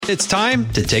It's time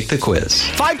to take the quiz.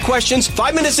 5 questions,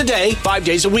 5 minutes a day, 5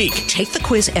 days a week. Take the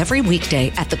quiz every weekday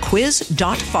at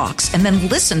thequiz.fox and then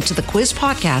listen to the quiz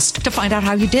podcast to find out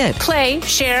how you did. Play,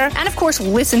 share, and of course,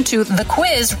 listen to the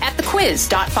quiz at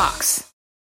thequiz.fox.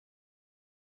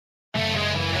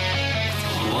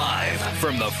 Live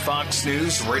from the Fox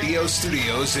News radio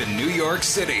studios in New York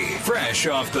City, fresh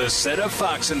off the set of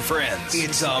Fox and Friends,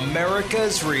 it's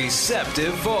America's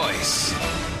receptive voice,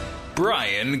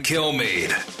 Brian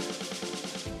Kilmeade.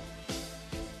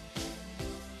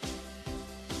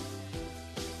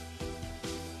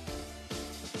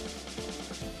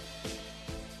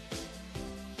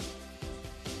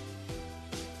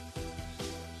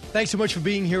 Thanks so much for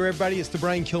being here, everybody. It's the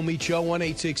Brian Kilmeade Show,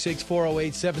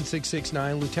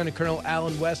 1-866-408-7669. Lieutenant Colonel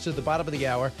Alan West at the bottom of the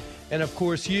hour. And, of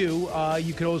course, you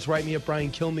can always write me at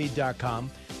briankilmeade.com.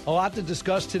 A lot to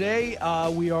discuss today.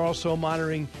 We are also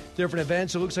monitoring different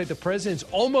events. It looks like the president's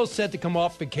almost set to come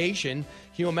off vacation.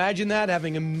 Can you imagine that,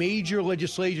 having a major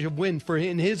legislative win for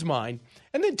in his mind,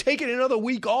 and then taking another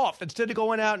week off instead of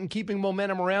going out and keeping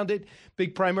momentum around it?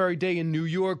 Big primary day in New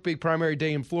York, big primary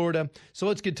day in Florida. So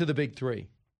let's get to the big three.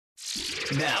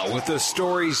 Now, with the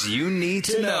stories you need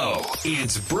to know,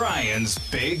 it's Brian's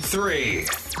Big Three.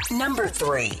 Number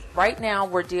 3. Right now,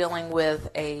 we're dealing with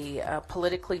a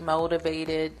politically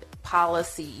motivated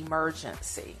policy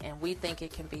emergency, and we think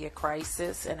it can be a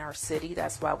crisis in our city.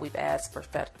 That's why we've asked for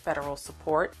federal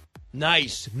support.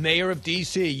 Nice. Mayor of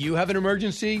D.C., you have an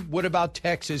emergency? What about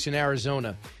Texas and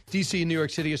Arizona? D.C. and New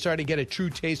York City are starting to get a true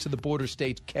taste of the border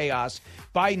state's chaos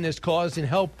Biden has caused, and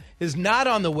help is not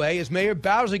on the way as Mayor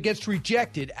Bowser gets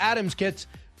rejected. Adams gets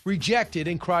rejected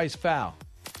and cries foul.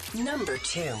 Number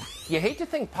 2. You hate to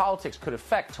think politics could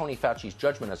affect Tony Fauci's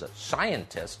judgment as a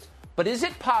scientist, but is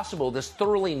it possible this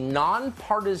thoroughly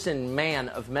nonpartisan man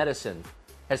of medicine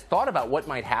has thought about what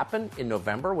might happen in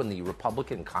November when the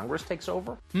Republican Congress takes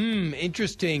over?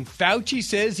 Interesting. Fauci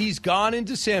says he's gone in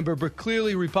December, but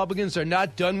clearly Republicans are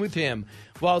not done with him.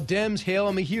 While Dems hail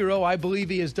him a hero, I believe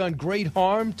he has done great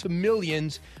harm to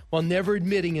millions while never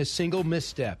admitting a single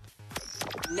misstep.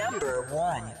 Number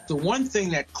 1. The one thing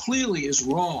that clearly is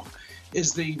wrong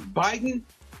is the Biden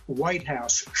White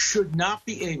House should not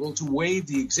be able to waive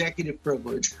the executive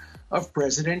privilege of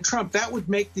President Trump. That would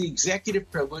make the executive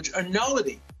privilege a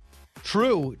nullity.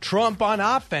 True. Trump on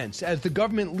offense as the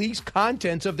government leaks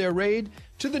contents of their raid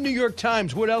to the New York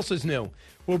Times. What else is new?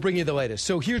 We'll bring you the latest.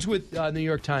 So here's what the New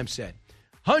York Times said.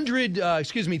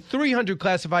 300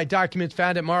 classified documents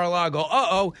found at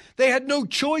Mar-a-Lago. They had no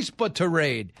choice but to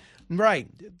raid. Right.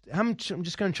 I'm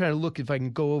just going to try to look if I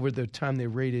can go over the time they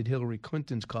raided Hillary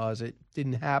Clinton's closet.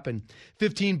 Didn't happen.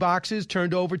 15 boxes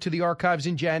turned over to the archives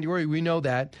in January. We know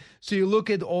that. So you look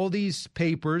at all these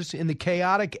papers in the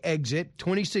chaotic exit,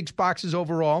 26 boxes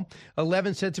overall,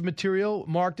 11 sets of material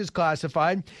marked as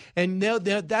classified. And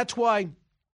that's why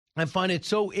I find it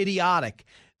so idiotic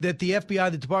that the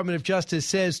FBI, the Department of Justice,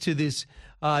 says to this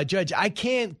judge, I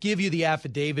can't give you the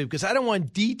affidavit because I don't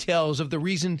want details of the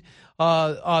reason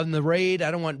on the raid.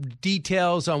 I don't want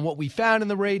details on what we found in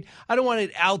the raid. I don't want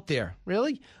it out there,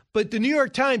 really. But the New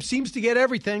York Times seems to get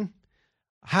everything.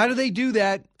 How do they do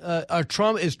that?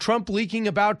 Is Trump leaking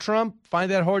about Trump?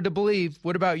 Find that hard to believe.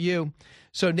 What about you?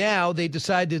 So now they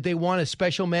decide that they want a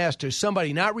special master,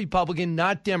 somebody not Republican,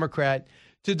 not Democrat,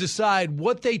 to decide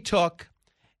what they took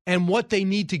and what they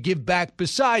need to give back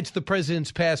besides the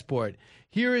president's passport.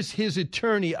 Here is his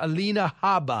attorney, Alina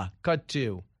Habba, cut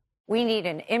 2. We need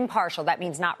an impartial, that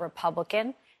means not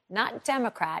Republican, not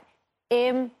Democrat,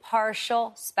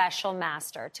 impartial special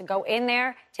master to go in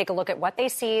there, take a look at what they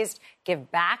seized, give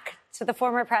back to the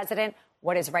former president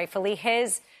what is rightfully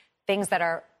his, things that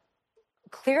are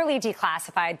clearly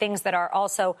declassified, things that are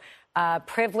also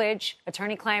privilege,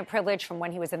 attorney-client privilege from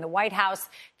when he was in the White House,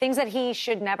 things that he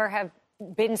should never have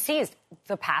been seized.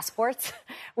 The passports,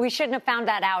 we shouldn't have found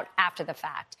that out after the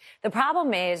fact. The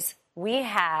problem is we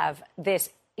have this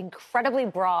incredibly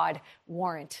broad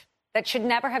warrant that should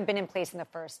never have been in place in the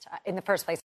first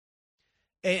place.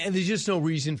 And there's just no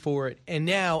reason for it. And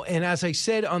now, and as I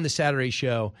said on the Saturday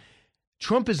show,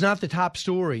 Trump is not the top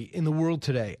story in the world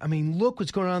today. I mean, look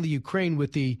what's going on in the Ukraine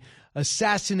with the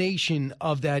assassination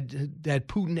of that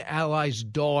Putin ally's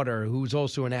daughter, who's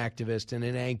also an activist and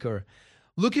an anchor.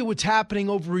 Look at what's happening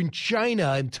over in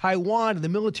China and Taiwan and the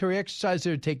military exercises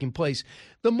that are taking place.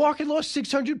 The market lost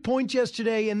 600 points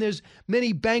yesterday, and there's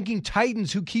many banking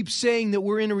titans who keep saying that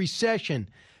we're in a recession.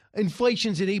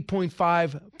 Inflation's at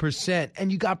 8.5%,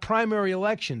 and you got primary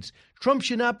elections. Trump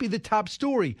should not be the top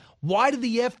story. Why did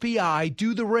the FBI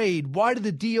do the raid? Why did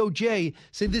the DOJ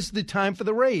say this is the time for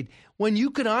the raid? When you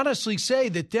can honestly say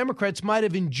that Democrats might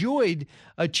have enjoyed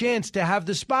a chance to have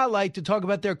the spotlight to talk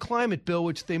about their climate bill,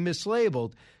 which they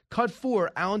mislabeled. Cut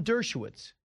 4, Alan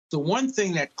Dershowitz. The one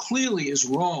thing that clearly is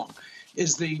wrong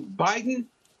is the Biden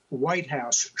White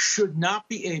House should not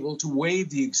be able to waive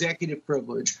the executive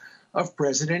privilege of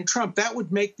President Trump. That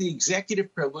would make the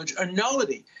executive privilege a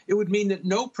nullity. It would mean that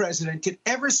no president could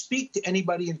ever speak to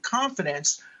anybody in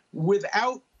confidence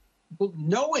without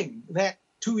knowing that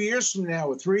 2 years from now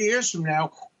or 3 years from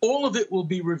now, all of it will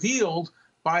be revealed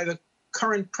by the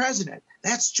current president.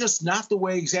 That's just not the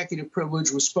way executive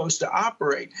privilege was supposed to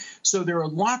operate. So there are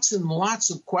lots and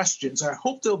lots of questions. I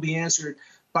hope they'll be answered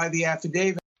by the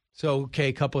affidavit. So, okay,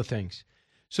 a couple of things.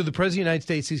 So the President of the United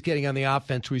States is getting on the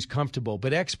offense where he's comfortable.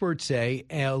 But experts say,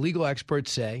 legal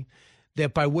experts say,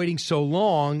 that by waiting so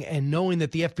long and knowing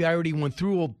that the FBI already went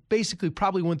through, well, basically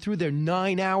probably went through their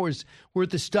 9 hours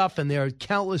worth of stuff and their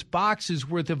countless boxes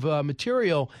worth of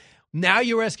material, now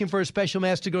you're asking for a special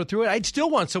master to go through it. I'd still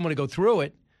want someone to go through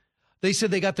it. They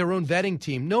said they got their own vetting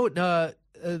team. No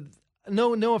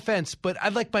offense, but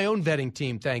I'd like my own vetting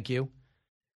team, thank you.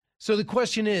 So the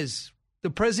question is, the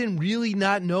president really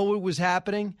not know what was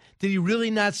happening? Did he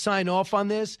really not sign off on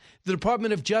this? The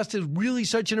Department of Justice, really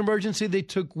such an emergency, they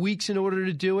took weeks in order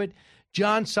to do it?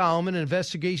 John Solomon, an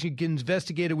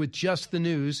investigator with Just the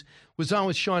News, was on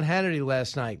with Sean Hannity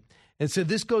last night and said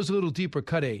this goes a little deeper.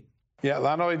 Cut 8. Yeah,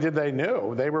 not only did they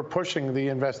know, they were pushing the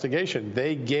investigation.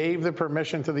 They gave the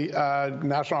permission to the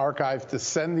National Archives to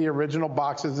send the original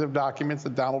boxes of documents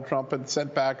that Donald Trump had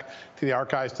sent back to the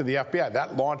archives to the FBI.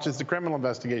 That launches the criminal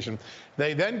investigation.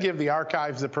 They then give the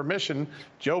archives the permission,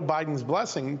 Joe Biden's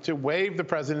blessing, to waive the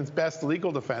president's best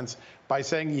legal defense by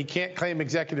saying you can't claim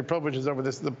executive privileges over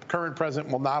this. The current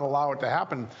president will not allow it to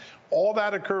happen. All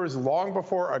that occurs long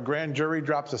before a grand jury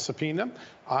drops a subpoena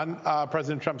on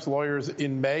President Trump's lawyers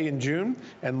in May and June,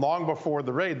 and long before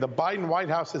the raid. The Biden White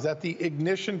House is at the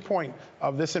ignition point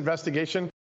of this investigation.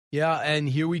 Yeah, and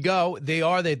here we go. They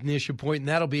are the ignition point, and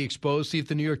that'll be exposed. See if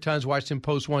the New York Times, Washington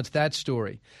Post wants that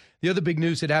story. The other big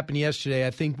news that happened yesterday,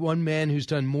 I think one man who's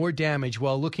done more damage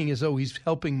while looking as though he's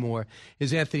helping more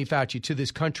is Anthony Fauci, to this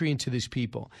country and to this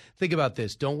people. Think about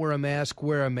this. Don't wear a mask,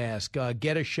 wear a mask.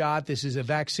 Get a shot. This is a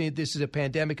vaccine. This is a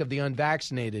pandemic of the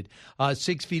unvaccinated.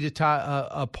 6 feet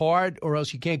apart or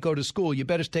else you can't go to school. You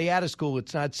better stay out of school.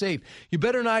 It's not safe. You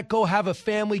better not go have a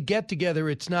family get-together.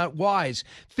 It's not wise.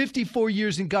 54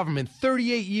 years in government,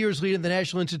 38 years leading the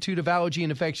National Institute of Allergy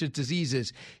and Infectious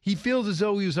Diseases. He feels as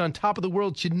though he was on top of the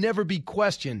world, should never be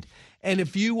questioned. And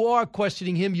if you are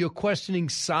questioning him, you're questioning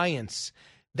science.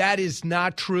 That is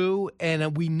not true,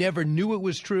 and we never knew it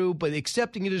was true, but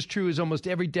accepting it as true is almost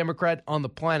every Democrat on the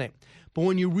planet. But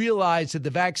when you realize that the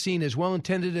vaccine, as well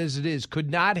intended as it is, could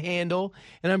not handle,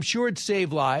 and I'm sure it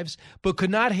saved lives, but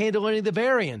could not handle any of the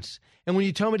variants. And when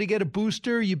you tell me to get a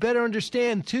booster, you better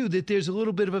understand, too, that there's a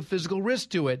little bit of a physical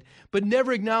risk to it, but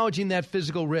never acknowledging that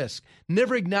physical risk,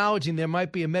 never acknowledging there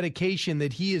might be a medication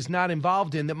that he is not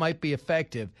involved in that might be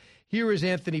effective. Here is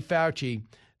Anthony Fauci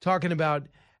talking about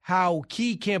how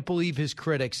he can't believe his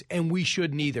critics, and we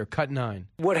shouldn't either. Cut 9.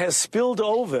 What has spilled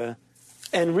over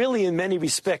and really in many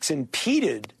respects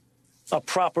impeded a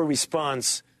proper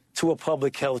response to a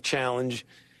public health challenge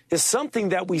is something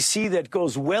that we see that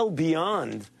goes well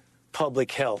beyond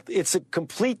public health. It's a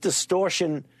complete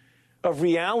distortion of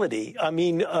reality. I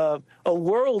mean, a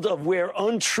world of where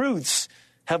untruths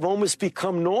have almost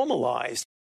become normalized.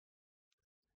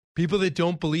 People that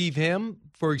don't believe him,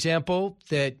 for example,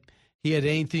 that he had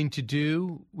anything to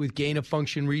do with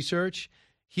gain-of-function research.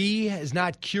 He is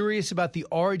not curious about the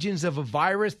origins of a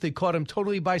virus that caught him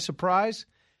totally by surprise,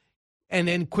 and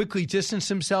then quickly distanced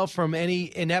himself from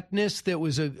any ineptness that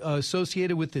was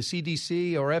associated with the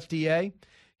CDC or FDA.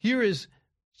 Here is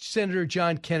Senator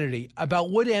John Kennedy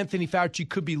about what Anthony Fauci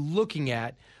could be looking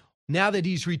at now that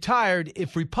he's retired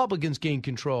if Republicans gain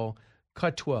control.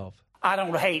 Cut 12. I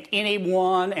don't hate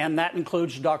anyone, and that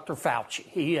includes Dr. Fauci.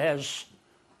 He has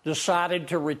decided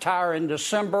to retire in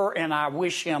December, and I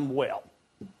wish him well.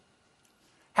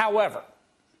 However,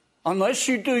 unless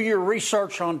you do your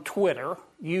research on Twitter,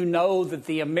 you know that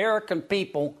the American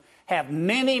people have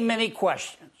many, many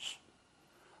questions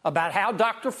about how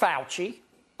Dr. Fauci,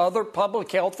 other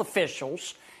public health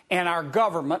officials, and our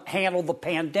government handle the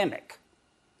pandemic.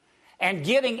 And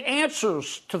getting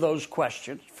answers to those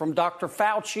questions from Dr.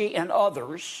 Fauci and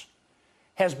others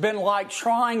has been like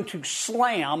trying to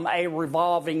slam a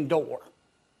revolving door.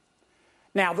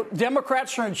 Now, the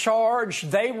Democrats are in charge.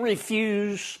 They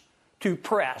refuse to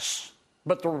press,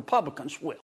 but the Republicans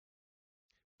will.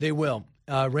 They will.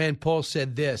 Rand Paul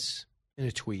said this in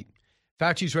a tweet.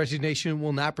 Fauci's resignation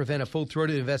will not prevent a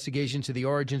full-throated investigation into the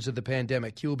origins of the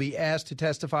pandemic. He will be asked to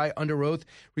testify under oath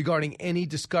regarding any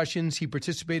discussions he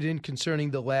participated in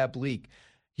concerning the lab leak.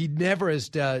 He never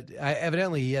has,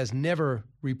 evidently, he has never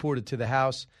reported to the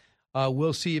House.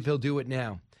 We'll see if he'll do it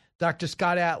now. Dr.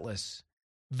 Scott Atlas,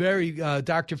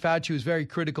 Dr. Fauci was very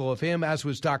critical of him, as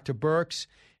was Dr. Birx.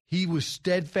 He was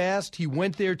steadfast. He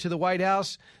went there to the White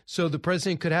House so the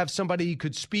president could have somebody he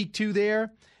could speak to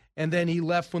there. And then he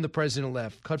left when the president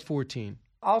left. Cut 14.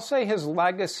 I'll say his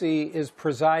legacy is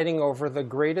presiding over the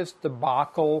greatest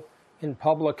debacle in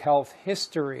public health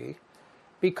history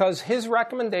because his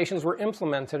recommendations were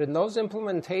implemented, and those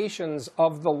implementations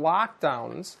of the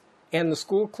lockdowns and the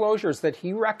school closures that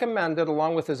he recommended,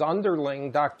 along with his underling,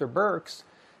 Dr. Birx,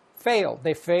 failed.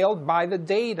 They failed by the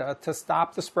data to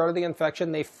stop the spread of the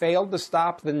infection. They failed to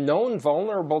stop the known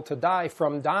vulnerable to die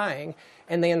from dying,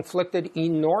 and they inflicted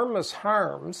enormous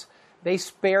harms. They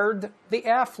spared the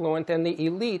affluent and the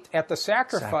elite at the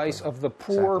sacrifice of the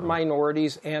poor,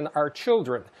 minorities, and our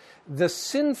children. The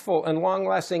sinful and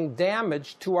long-lasting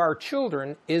damage to our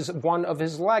children is one of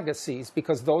his legacies,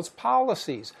 because those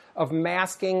policies of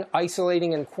masking,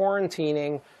 isolating, and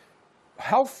quarantining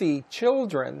healthy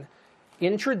children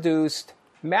introduced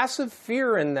massive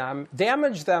fear in them,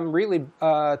 damaged them really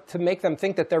to make them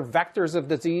think that they're vectors of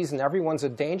disease and everyone's a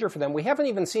danger for them. We haven't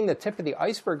even seen the tip of the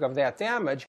iceberg of that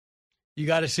damage. You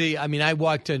got to see, I mean, I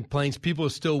walked on planes. People are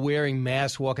still wearing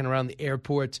masks, walking around the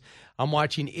airports. I'm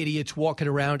watching idiots walking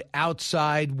around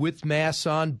outside with masks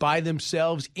on by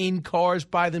themselves, in cars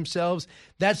by themselves.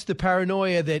 That's the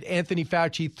paranoia that Anthony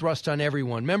Fauci thrust on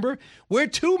everyone. Remember? Wear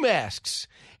 2 masks.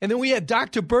 And then we had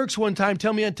Dr. Birx one time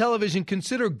tell me on television,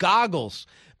 consider goggles,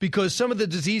 because some of the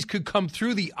disease could come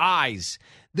through the eyes.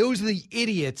 Those are the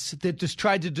idiots that just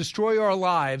tried to destroy our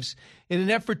lives in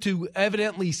an effort to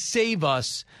evidently save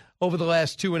us over the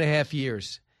last 2.5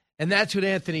 years. And that's what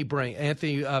Anthony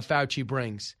Fauci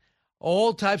brings.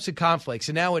 All types of conflicts.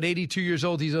 And now at 82 years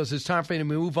old, he says it's time for him to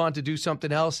move on to do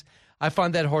something else. I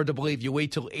find that hard to believe. You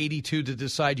wait till 82 to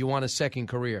decide you want a second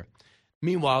career.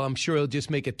 Meanwhile, I'm sure he'll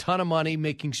just make a ton of money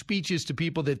making speeches to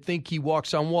people that think he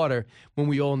walks on water when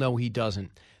we all know he doesn't.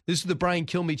 This is the Brian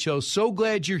Kilmeade Show. So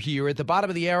glad you're here. At the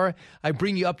bottom of the hour, I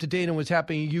bring you up to date on what's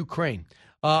happening in Ukraine.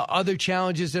 Other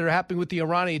challenges that are happening with the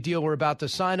Iranian deal we're about to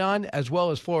sign on, as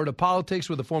well as Florida politics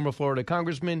with the former Florida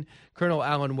Congressman, Colonel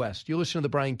Allen West. You listen to the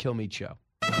Brian Kilmeade Show.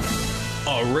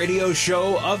 A radio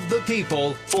show of the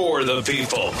people, for the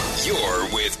people.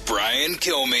 You're with Brian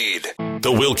Kilmeade.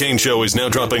 The Will Cain Show is now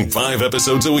dropping 5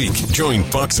 episodes a week. Join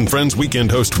Fox and Friends weekend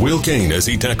host Will Cain as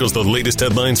he tackles the latest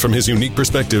headlines from his unique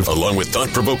perspective, along with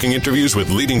thought-provoking interviews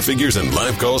with leading figures and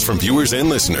live calls from viewers and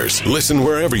listeners. Listen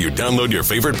wherever you download your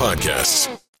favorite podcasts.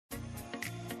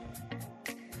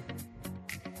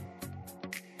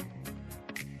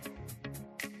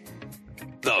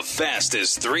 The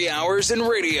fastest 3 hours in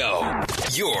radio.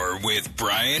 You're with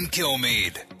Brian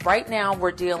Kilmeade. Right now,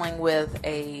 we're dealing with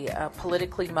a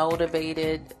politically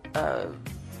motivated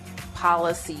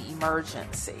policy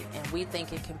emergency, and we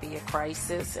think it can be a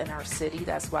crisis in our city.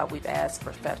 That's why we've asked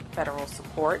for federal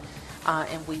support,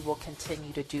 and we will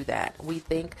continue to do that. We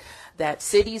think that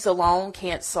cities alone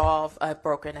can't solve a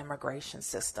broken immigration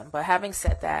system. But having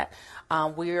said that,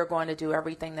 we are going to do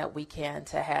everything that we can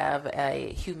to have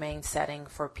a humane setting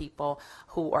for people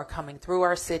who are coming through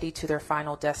our city to their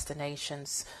final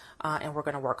destinations. And we're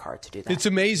going to work hard to do that. It's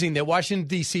amazing that Washington,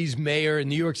 D.C.'s mayor and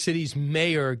New York City's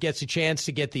mayor gets a chance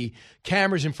to get the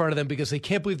cameras in front of them because they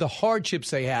can't believe the hardships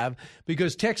they have,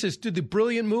 because Texas did the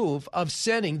brilliant move of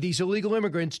sending these illegal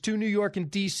immigrants to New York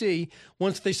and D.C.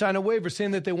 once they sign a waiver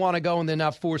saying that they want to go and they're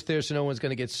not forced there so no one's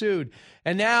going to get sued.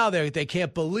 And now they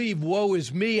can't believe, woe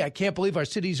is me, I can't believe our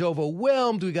city's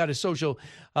overwhelmed. We got a social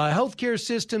health care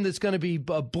system that's going to be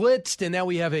blitzed, and now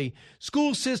we have a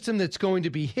school system that's going to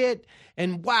be hit.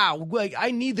 And wow,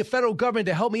 I need the federal government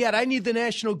to help me out. I need the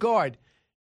National Guard.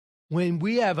 When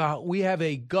we have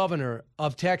a governor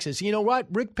of Texas, you know what?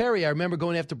 Rick Perry, I remember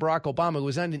going after Barack Obama, who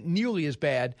was not nearly as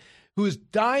bad, who was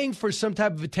dying for some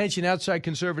type of attention outside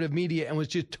conservative media and was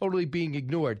just totally being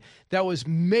ignored. That was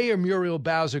Mayor Muriel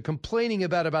Bowser complaining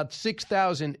about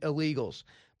 6,000 illegals.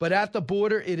 But at the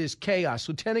border, it is chaos.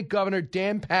 Lieutenant Governor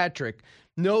Dan Patrick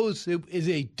knows it is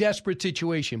a desperate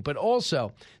situation, but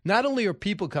also not only are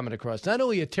people coming across, not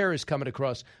only are terrorists coming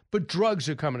across, but drugs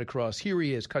are coming across. Here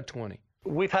he is, cut 20.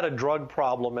 We've had a drug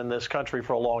problem in this country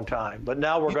for a long time, but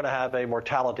now we're going to have a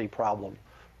mortality problem.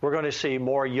 We're going to see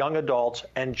more young adults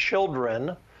and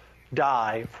children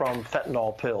die from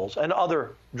fentanyl pills and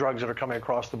other drugs that are coming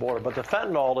across the border. But the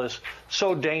fentanyl is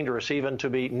so dangerous, even to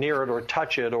be near it or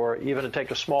touch it or even to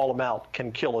take a small amount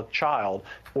can kill a child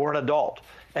or an adult.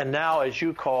 And now, as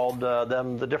you called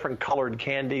them, the different colored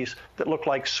candies that look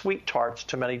like sweet tarts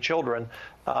to many children,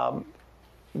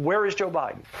 where is Joe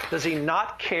Biden? Does he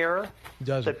not care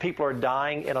that people are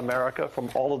dying in America from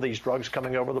all of these drugs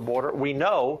coming over the border? We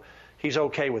know he's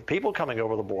okay with people coming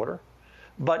over the border.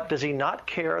 But does he not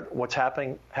care what's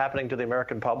happening to the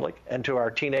American public and to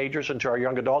our teenagers and to our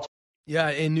young adults? Yeah,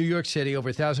 in New York City, over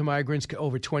 1,000 migrants,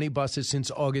 over 20 buses since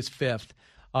August 5th.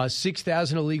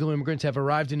 6,000 illegal immigrants have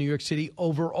arrived in New York City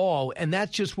overall, and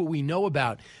that's just what we know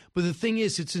about. But the thing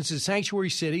is, since it's a sanctuary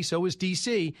city, so is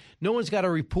D.C., no one's got a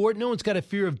report, no one's got a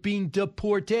fear of being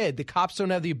deported. The cops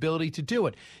don't have the ability to do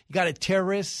it. You got a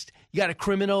terrorist, you got a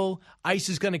criminal, ICE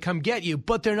is going to come get you,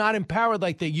 but they're not empowered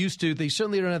like they used to. They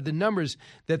certainly don't have the numbers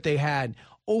that they had.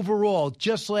 Overall,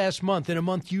 just last month, in a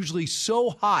month usually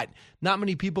so hot, not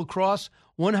many people cross,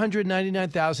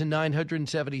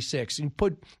 199,976. And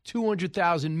put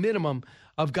 200,000 minimum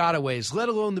of gotaways, let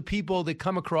alone the people that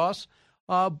come across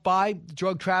by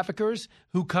drug traffickers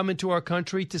who come into our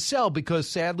country to sell, because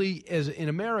sadly, as in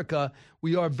America,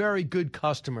 we are very good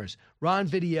customers. Ron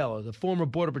Vidiello, the former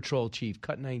Border Patrol chief,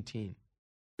 cut 19.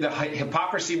 The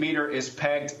hypocrisy meter is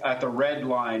pegged at the red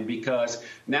line, because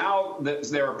now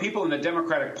there are people in the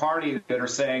Democratic Party that are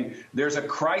saying there's a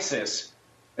crisis.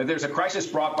 There's a crisis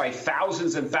brought by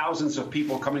thousands and thousands of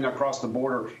people coming across the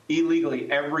border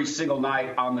illegally every single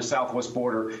night on the southwest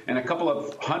border. And a couple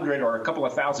of hundred or a couple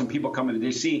of thousand people coming to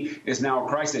D.C. is now a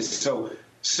crisis. So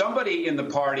somebody in the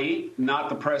party, not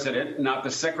the president, not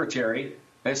the secretary,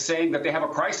 is saying that they have a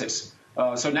crisis.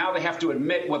 So now they have to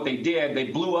admit what they did. They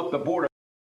blew up the border.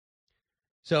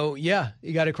 So, yeah,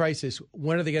 you got a crisis.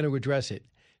 When are they going to address it?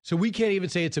 So we can't even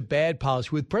say it's a bad policy.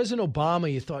 With President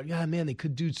Obama, you thought, yeah, man, they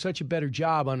could do such a better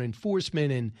job on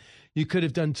enforcement, and you could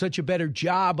have done such a better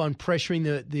job on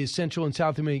pressuring the Central and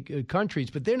South American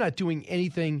countries, but they're not doing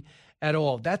anything at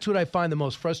all. That's what I find the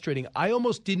most frustrating. I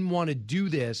almost didn't want to do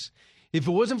this. If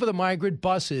it wasn't for the migrant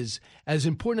buses, as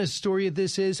important as the story of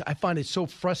this is, I find it so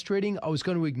frustrating, I was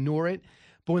going to ignore it.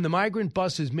 But when the migrant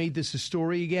buses made this a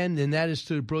story again, then that is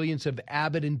to the brilliance of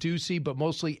Abbott and Ducey, but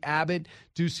mostly Abbott.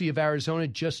 Ducey of Arizona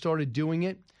just started doing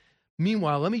it.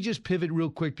 Meanwhile, let me just pivot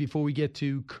real quick before we get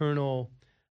to Colonel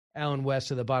Alan West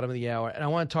at the bottom of the hour. And I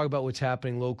want to talk about what's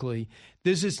happening locally.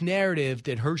 There's this narrative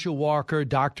that Herschel Walker,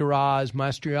 Dr. Oz,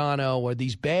 Mastriano are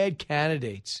these bad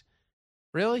candidates.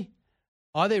 Really?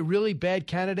 Are they really bad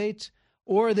candidates?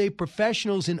 Or are they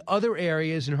professionals in other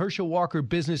areas, in Herschel Walker,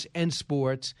 business and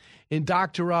sports, in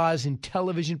Dr. Oz, in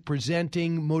television,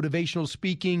 presenting, motivational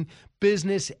speaking,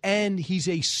 business, and he's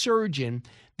a surgeon.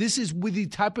 This is with the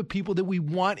type of people that we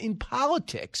want in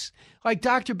politics. Like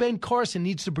Dr. Ben Carson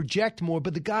needs to project more,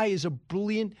 but the guy is a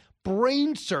brilliant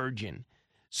brain surgeon.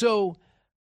 So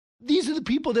these are the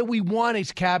people that we want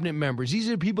as cabinet members. These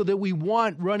are the people that we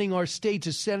want running our states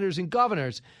as senators and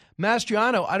governors.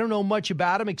 Mastriano, I don't know much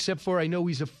about him except for I know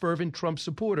he's a fervent Trump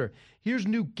supporter. Here's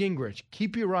Newt Gingrich.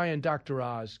 Keep your eye on Dr.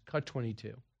 Oz. Cut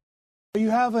 22. You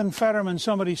have in Fetterman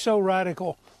somebody so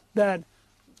radical that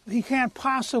he can't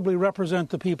possibly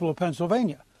represent the people of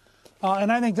Pennsylvania.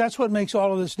 And I think that's what makes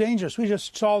all of this dangerous. We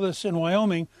just saw this in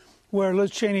Wyoming, where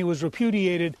Liz Cheney was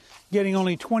repudiated, getting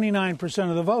only 29%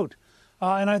 of the vote.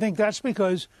 And I think that's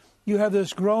because you have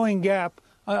this growing gap.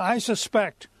 I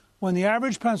suspect when the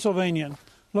average Pennsylvanian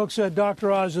looks at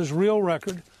Dr. Oz's real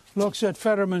record, looks at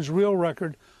Fetterman's real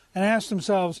record, and asks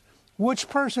themselves, which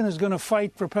person is going to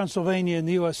fight for Pennsylvania in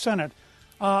the U.S. Senate?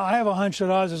 I have a hunch that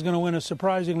Oz is going to win a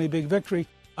surprisingly big victory.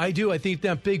 I do. I think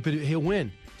not big, but he'll win.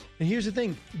 And here's the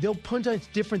thing. They'll punt on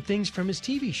different things from his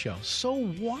TV show. So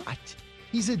what?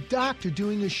 He's a doctor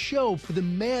doing a show for the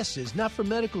masses, not for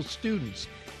medical students.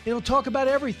 He'll talk about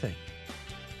everything.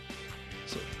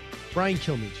 So, Brian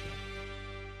Kilmeade.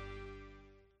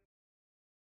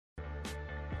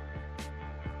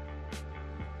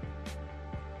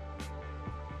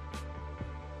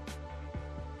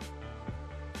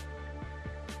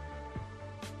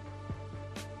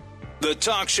 The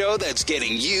talk show that's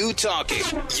getting you talking.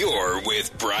 You're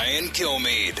with Brian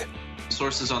Kilmeade.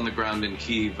 Sources on the ground in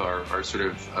Kyiv are sort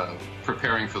of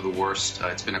preparing for the worst.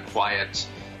 It's been a quiet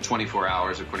 24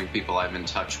 hours, according to people I'm in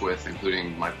touch with,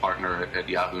 including my partner at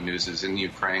Yahoo News is in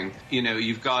Ukraine. You know,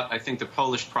 you've got, I think the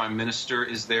Polish Prime Minister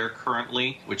is there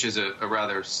currently, which is a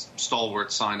rather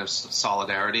stalwart sign of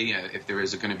solidarity. If there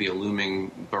is going to be a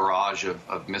looming barrage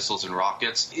of missiles and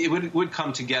rockets, it would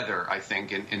come together, I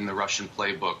think, in the Russian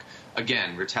playbook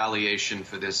again, retaliation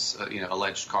for this,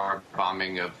 alleged car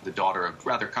bombing of the daughter of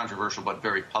rather controversial but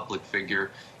very public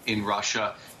figure in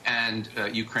Russia, and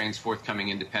Ukraine's forthcoming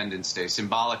Independence Day.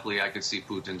 Symbolically, I could see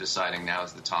Putin deciding now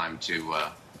is the time to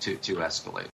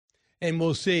escalate. And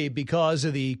we'll see, because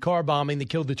of the car bombing that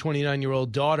killed the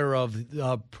 29-year-old daughter of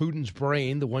Putin's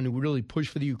brain, the one who really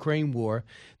pushed for the Ukraine war,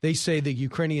 they say the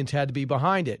Ukrainians had to be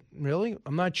behind it. Really?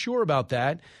 I'm not sure about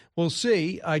that. We'll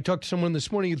see. I talked to someone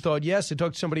this morning who thought yes. I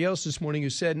talked to somebody else this morning who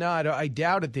said, no, I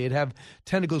doubt it. They'd have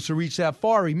tentacles to reach that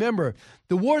far. Remember,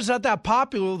 the war's not that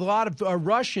popular with a lot of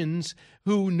Russians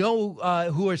who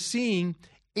are seeing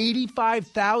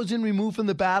 85,000 removed from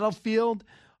the battlefield,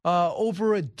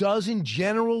 over a dozen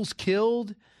generals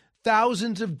killed,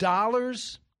 thousands of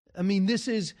dollars. I mean,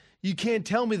 you can't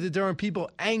tell me that there aren't people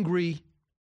angry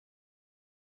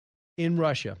in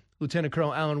Russia. Lieutenant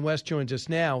Colonel Alan West joins us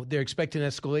now. They're expecting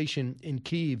escalation in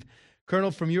Kyiv. Colonel,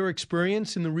 from your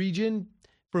experience in the region,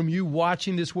 from you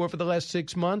watching this war for the last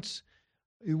 6 months,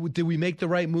 did we make the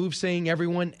right move saying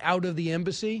everyone out of the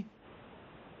embassy?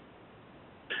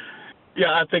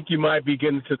 Yeah, I think you might be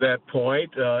getting to that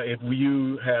point. If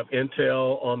you have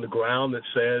intel on the ground that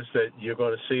says that you're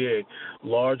going to see a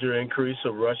larger increase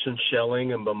of Russian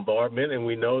shelling and bombardment, and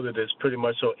we know that it's pretty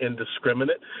much so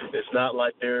indiscriminate. It's not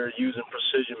like they're using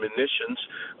precision munitions.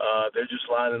 They're just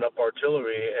lining up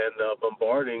artillery and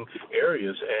bombarding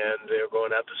areas, and they're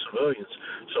going after civilians.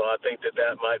 So I think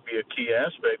that might be a key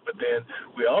aspect. But then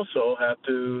we also have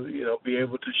to, be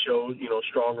able to show,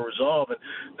 stronger resolve. And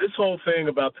this whole thing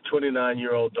about the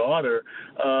 29-year-old daughter,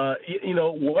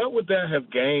 what would that have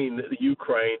gained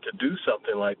Ukraine to do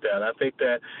something like that? I think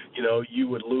that, you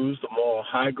would lose the moral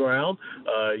high ground.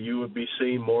 You would be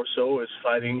seen more so as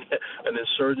fighting an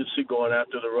insurgency going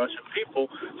after the Russian people.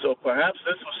 So perhaps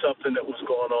this was something that was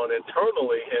going on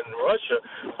internally in Russia.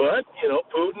 But,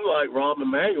 Putin, like Rahm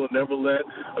Emanuel, never let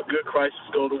a good crisis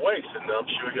go to waste. And I'm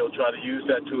sure he'll try to use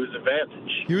that to his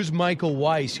advantage. Here's Michael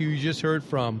Weiss, who you just heard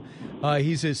from.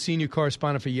 He's a senior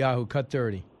correspondent for Yahoo. Cut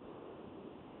 30.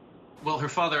 Well, her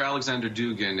father, Alexander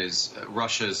Dugin, is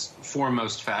Russia's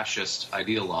foremost fascist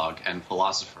ideologue and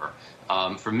philosopher.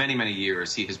 For many, many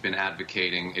years, he has been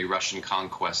advocating a Russian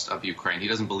conquest of Ukraine. He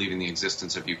doesn't believe in the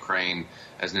existence of Ukraine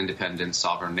as an independent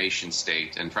sovereign nation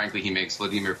state. And frankly, he makes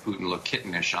Vladimir Putin look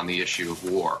kittenish on the issue of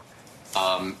war.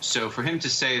 So for him to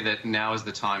say that now is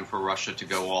the time for Russia to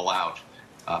go all out,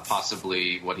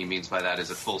 possibly what he means by that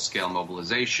is a full-scale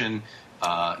mobilization,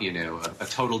 a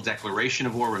total declaration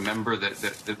of war. Remember that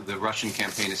the Russian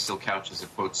campaign is still couched as a,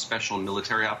 quote, special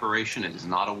military operation. It is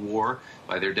not a war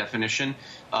by their definition,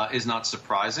 is not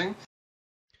surprising.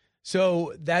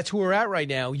 So that's where we're at right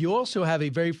now. You also have a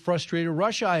very frustrated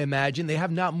Russia, I imagine. They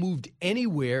have not moved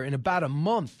anywhere in about a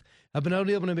month. Have been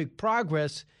able to make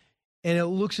progress, and it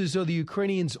looks as though the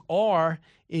Ukrainians are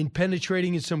in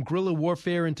penetrating in some guerrilla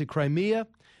warfare into Crimea,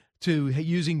 to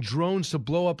using drones to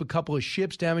blow up a couple of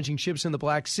ships, damaging ships in the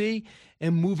Black Sea,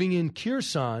 and moving in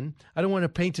Kherson. I don't want to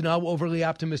paint an overly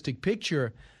optimistic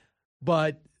picture,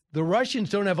 but the Russians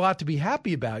don't have a lot to be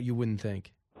happy about, you wouldn't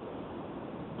think.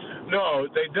 No,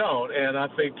 they don't, and I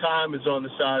think time is on the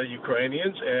side of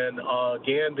Ukrainians, and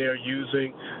again, they're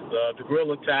using the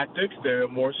guerrilla tactics. They're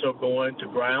more so going to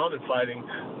ground and fighting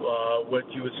what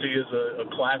you would see as a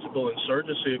classical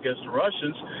insurgency against the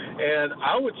Russians, and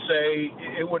I would say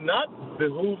it would not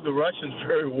behoove the Russians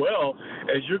very well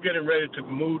as you're getting ready to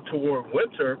move toward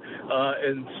winter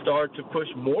and start to push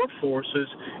more forces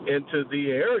into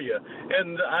the area.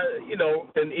 And,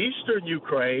 in eastern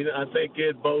Ukraine, I think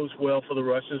it bodes well for the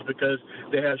Russians because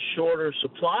they have shorter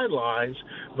supply lines.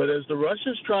 But as the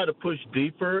Russians try to push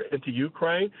deeper into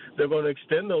Ukraine, they're going to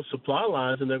extend those supply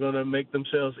lines, and they're going to make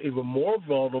themselves even more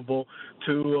vulnerable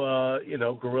to,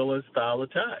 guerrilla-style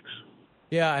attacks.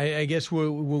 Yeah, I guess we're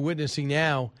witnessing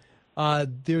now.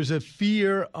 There's a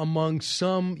fear among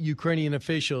some Ukrainian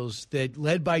officials that,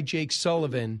 led by Jake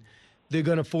Sullivan, they're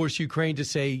going to force Ukraine to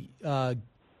say,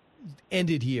 end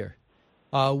it here.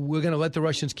 We're going to let the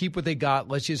Russians keep what they got.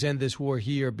 Let's just end this war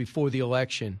here before the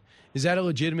election. Is that a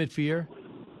legitimate fear?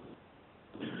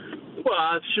 Well,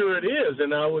 I'm sure it is,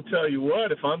 and I will tell you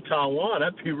what, if I'm Taiwan,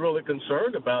 I'd be really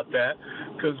concerned about that,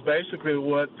 because basically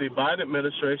what the Biden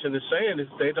administration is saying is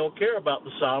they don't care about the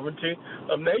sovereignty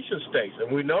of nation states,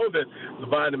 and we know that the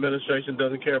Biden administration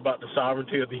doesn't care about the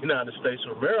sovereignty of the United States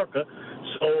of America.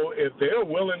 So if they're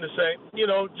willing to say,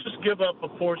 just give up a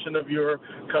portion of your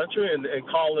country and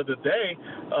call it a day,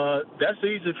 that's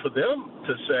easy for them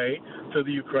to say to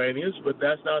the Ukrainians, but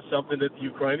that's not something that the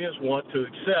Ukrainians want to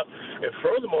accept. And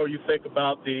furthermore, you think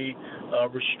about the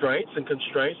restraints and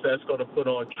constraints that's going to put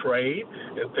on trade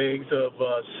and things of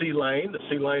the sea lanes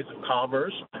of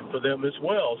commerce for them as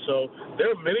well. So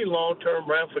there are many long-term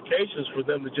ramifications for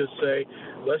them to just say,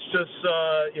 let's just,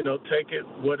 take it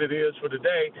what it is for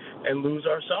today and lose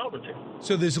our sovereignty.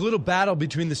 So there's a little battle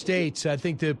between the states. I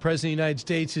think the President of the United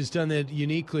States has done that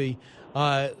uniquely.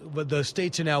 But the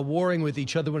states are now warring with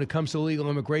each other when it comes to illegal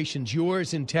immigrations.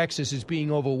 Yours in Texas is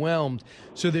being overwhelmed,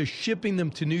 so they're shipping them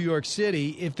to New York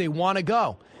City if they want to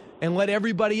go, and let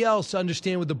everybody else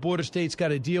understand what the border states got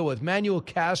to deal with. Manuel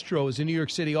Castro is in New York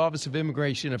City Office of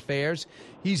Immigration Affairs.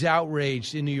 He's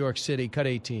outraged in New York City. Cut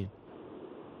 18.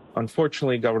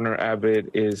 Unfortunately, Governor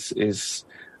Abbott is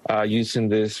using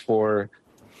this for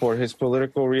his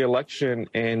political reelection,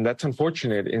 and that's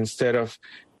unfortunate. Instead of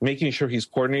making sure he's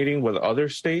coordinating with other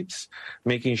states,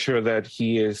 making sure that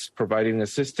he is providing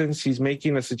assistance, he's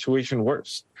making the situation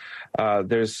worse.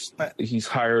 He's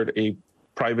hired a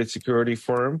private security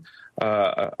firm,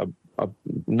 a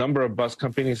number of bus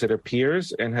companies that are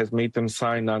peers, and has made them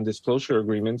sign non-disclosure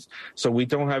agreements, so we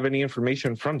don't have any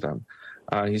information from them.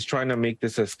 He's trying to make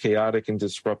this as chaotic and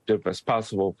disruptive as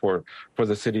possible for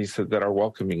the cities that are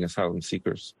welcoming asylum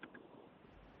seekers.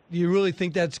 Do you really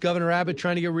think that's Governor Abbott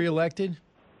trying to get reelected?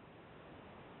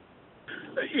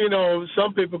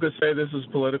 Some people could say this is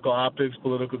political optics,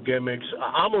 political gimmicks.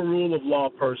 I'm a rule of law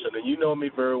person, and you know me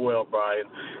very well, Brian.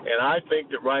 And I think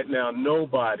that right now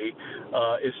nobody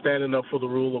is standing up for the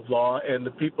rule of law, and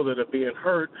the people that are being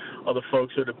hurt are the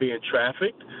folks that are being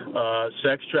trafficked,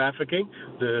 sex trafficking,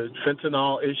 the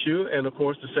fentanyl issue, and, of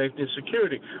course, the safety and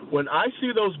security. When I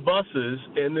see those buses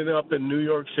ending up in New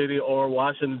York City or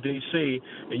Washington, D.C.,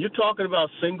 and you're talking about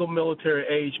single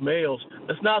military-age males,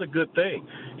 that's not a good thing.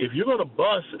 If you're going to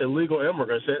bus illegal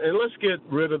immigrants, and let's get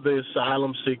rid of the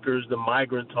asylum seekers, the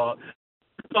migrant talk,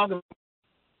 we're talking about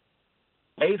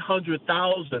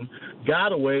 800,000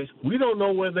 gotaways. We don't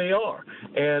know where they are.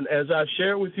 And as I've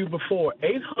shared with you before,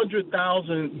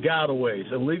 800,000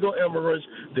 gotaways, illegal immigrants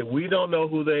that we don't know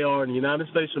who they are in the United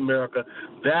States of America,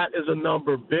 that is a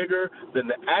number bigger than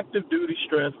the active duty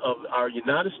strength of our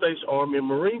United States Army and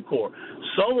Marine Corps.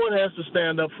 Someone has to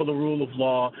stand up for the rule of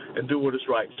law and do what is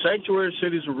right. Sanctuary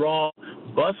cities are wrong.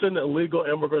 Busing illegal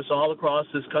immigrants all across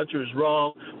this country is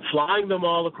wrong. Flying them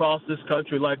all across this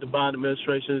country like the Biden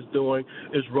administration is doing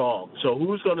is wrong. So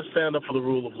who's going to stand up for the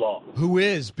rule of law? Who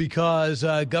is? Because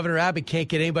Governor Abbott can't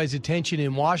get anybody's attention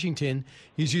in Washington.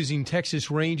 He's using Texas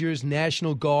Rangers,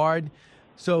 National Guard.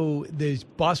 So there's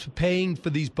bus paying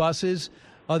for these buses.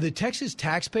 Are the Texas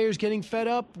taxpayers getting fed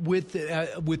up with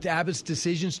Abbott's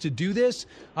decisions to do this?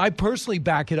 I personally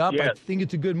back it up. Yes. I think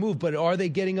it's a good move. But are they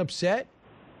getting upset?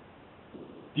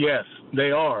 Yes,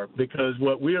 they are, because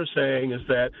what we are saying is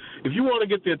that if you want to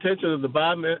get the attention of the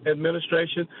Biden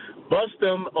administration, bus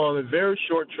them on a very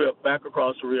short trip back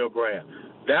across the Rio Grande.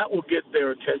 That will get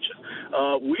their attention.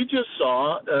 We just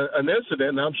saw an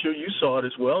incident, and I'm sure you saw it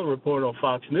as well, reported on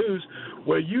Fox News,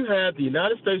 where you had the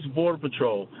United States Border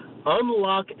Patrol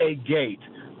unlock a gate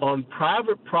on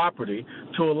private property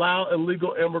to allow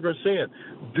illegal immigrants in.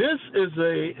 This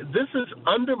is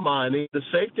undermining the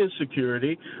safety and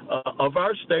security of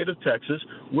our state of Texas.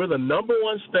 We're the number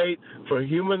one state for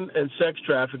human and sex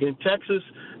trafficking. Texas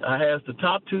has the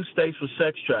top two states for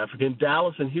sex trafficking,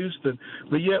 Dallas and Houston,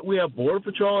 but yet we have Border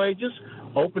Patrol agents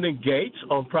opening gates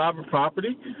on private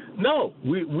property. No,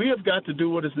 we have got to do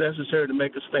what is necessary to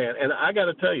make a stand. And I got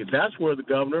to tell you, that's where the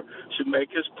governor should make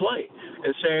his play,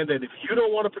 and saying that if you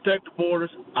don't want to protect the borders,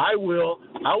 I will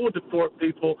deport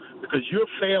people because you're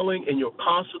failing in your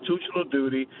constitutional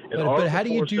duty. But how do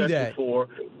you do that?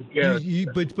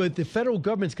 But the federal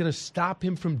government's going to stop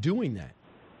him from doing that.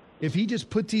 If he just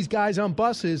puts these guys on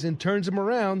buses and turns them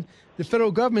around, the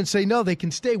federal government say, no, they can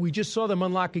stay. We just saw them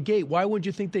unlock a gate. Why wouldn't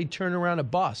you think they'd turn around a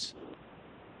bus?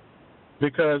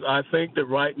 Because I think that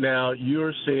right now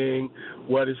you're seeing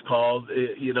what is called,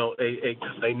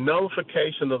 a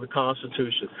nullification of the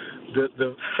Constitution.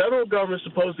 The federal government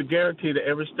is supposed to guarantee to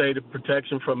every state a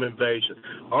protection from invasion.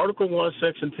 Article 1,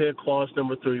 Section 10, Clause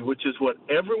number 3, which is what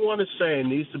everyone is saying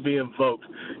needs to be invoked,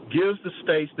 gives the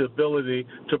states the ability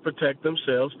to protect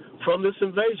themselves from this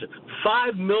invasion.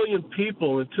 5 million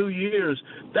people in 2 years,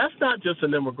 that's not just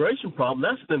an immigration problem,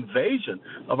 that's an invasion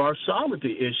of our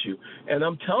sovereignty issue. And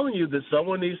I'm telling you that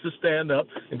someone needs to stand up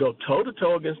and go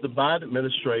toe-to-toe against the Biden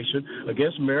administration,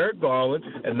 against Merrick Garland,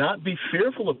 and not be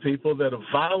fearful of people that are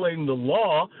violating the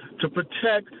law to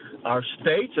protect our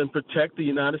states and protect the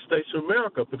United States of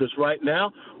America. Because right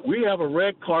now we have a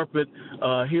red carpet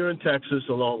here in Texas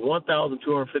along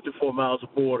 1,254 miles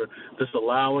of border that's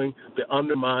allowing the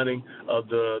undermining of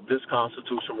this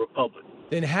constitutional republic.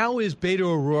 Then how is Beto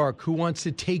O'Rourke, who wants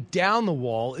to take down the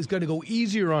wall, is going to go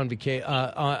easier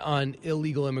on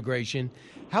illegal immigration?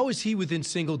 How is he within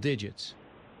single digits?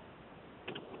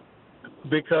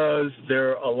 because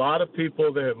there are a lot of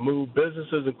people that have moved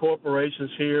businesses and corporations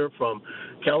here from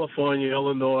California,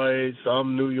 Illinois,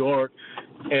 some New York,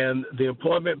 and the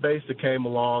employment base that came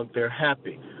along, they're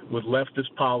happy with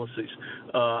leftist policies.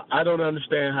 I don't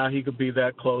understand how he could be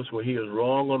that close when he is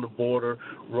wrong on the border,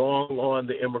 wrong on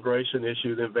the immigration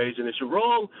issue, the invasion issue,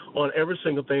 wrong on every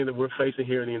single thing that we're facing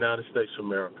here in the United States of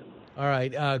America. All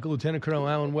right. Lieutenant Colonel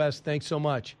Allen West, thanks so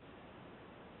much.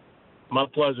 My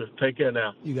pleasure. Take care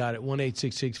now. You got it.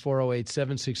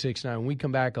 1-866-408-7669. When we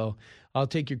come back, I'll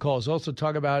take your calls. Also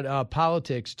talk about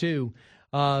politics, too.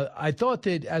 I thought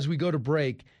that as we go to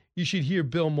break, you should hear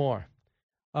Bill Maher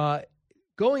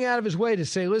going out of his way to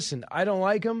say, listen, I don't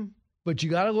like him, but you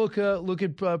got to look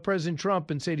at President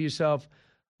Trump and say to yourself,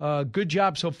 good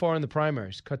job so far in the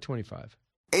primaries. Cut 25.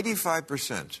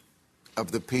 85%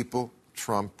 of the people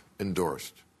Trump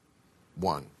endorsed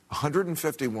won.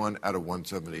 151 out of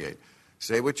 178.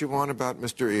 Say what you want about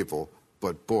Mr. Evil,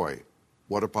 but boy,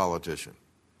 what a politician.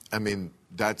 I mean,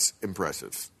 that's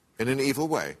impressive. In an evil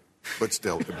way, but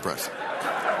still impressive.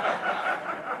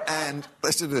 And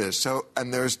listen to this.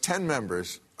 And there's 10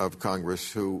 members of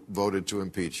Congress who voted to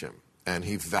impeach him, and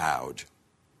he vowed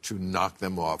to knock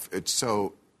them off. It's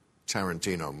so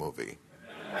Tarantino movie.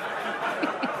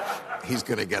 He's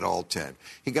going to get all 10.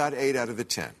 He got 8 out of the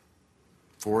 10.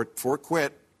 4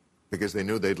 quit because they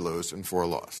knew they'd lose, and 4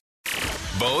 lost.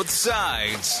 Both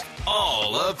sides,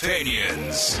 all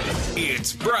opinions.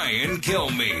 It's Brian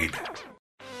Kilmeade.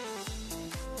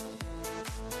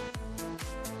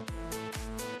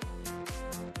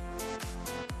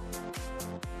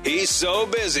 He's so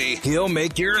busy, he'll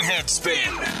make your head spin.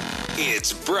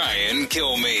 It's Brian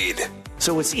Kilmeade.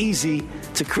 So it's easy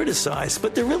to criticize,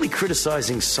 but they're really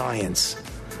criticizing science.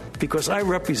 Because I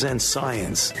represent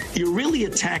science. You're really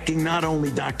attacking not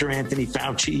only Dr. Anthony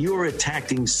Fauci, you're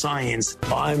attacking science.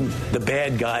 I'm the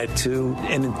bad guy to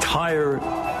an entire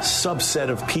subset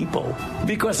of people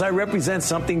because I represent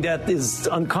something that is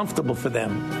uncomfortable for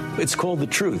them. It's called the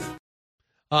truth.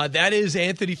 That is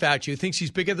Anthony Fauci, who thinks he's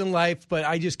bigger than life, but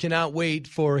I just cannot wait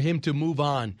for him to move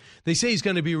on. They say he's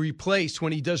going to be replaced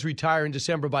when he does retire in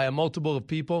December by a multiple of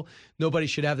people. Nobody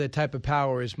should have that type of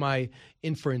power is my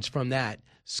inference from that.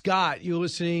 Scott, you're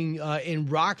listening in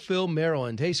Rockville,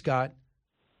 Maryland. Hey, Scott.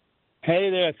 Hey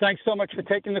there. Thanks so much for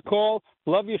taking the call.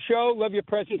 Love your show. Love your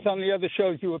presence on the other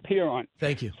shows you appear on.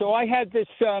 Thank you. So I had this,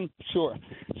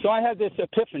 So I had this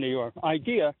epiphany or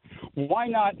idea. Why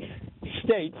not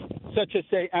states such as,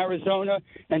 say, Arizona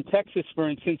and Texas, for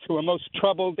instance, who are most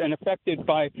troubled and affected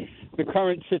by the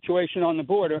current situation on the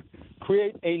border,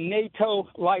 create a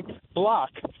NATO-like bloc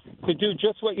to do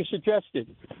just what you suggested.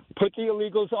 Put the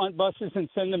illegals on buses and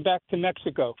send them back to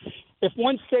Mexico. If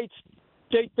one state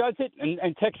does it,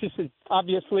 and Texas is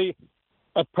obviously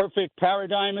a perfect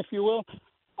paradigm, if you will,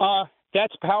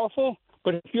 that's powerful.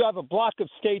 But if you have a block of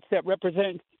states that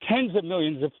represent tens of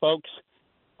millions of folks,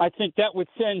 I think that would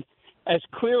send as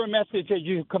clear a message as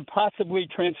you can possibly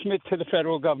transmit to the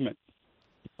federal government.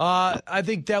 I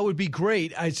think that would be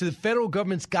great. So the federal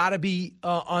government's got to be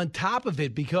on top of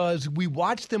it because we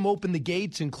watch them open the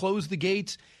gates and close the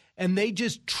gates, and they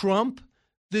just trump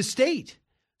the state.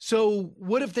 So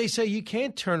what if they say you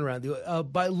can't turn around?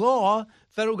 By law,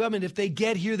 federal government, if they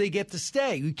get here, they get to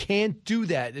stay. You can't do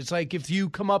that. It's like if you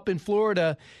come up in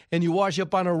Florida and you wash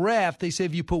up on a raft, they say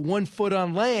if you put 1 foot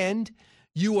on land,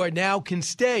 you are now can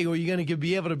stay, or you're going to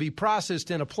be able to be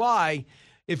processed and apply.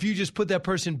 If you just put that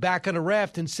person back on a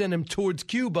raft and send them towards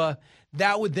Cuba,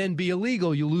 that would then be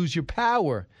illegal. You lose your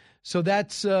power. So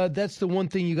that's the one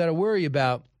thing you got to worry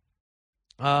about.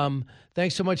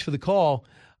 Thanks so much for the call.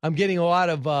 I'm getting a lot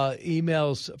of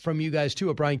emails from you guys,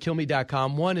 too, at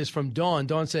BrianKilmeade.com. One is from Dawn.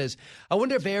 Dawn says, I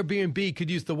wonder if Airbnb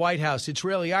could use the White House. It's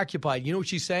rarely occupied. You know what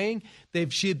she's saying?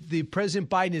 The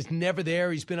President Biden is never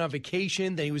there. He's been on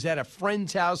vacation. Then he was at a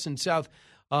friend's house in South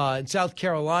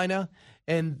Carolina.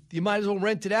 And you might as well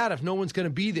rent it out if no one's going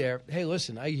to be there. Hey,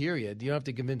 listen, I hear you. You don't have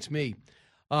to convince me.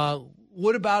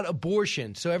 What about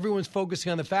abortion? So everyone's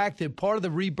focusing on the fact that part of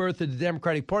the rebirth of the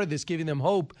Democratic Party that's giving them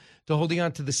hope to holding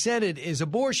on to the Senate is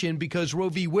abortion because Roe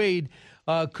v. Wade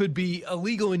could be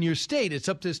illegal in your state. It's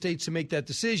up to the states to make that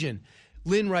decision.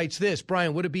 Lynn writes this,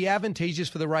 Brian, would it be advantageous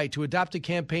for the right to adopt a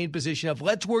campaign position of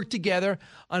let's work together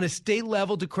on a state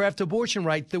level to craft abortion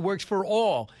right that works for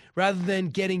all, rather than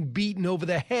getting beaten over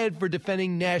the head for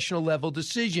defending national level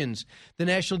decisions? The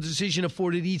national decision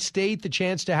afforded each state the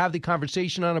chance to have the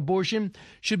conversation on abortion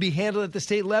should be handled at the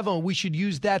state level, and we should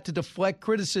use that to deflect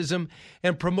criticism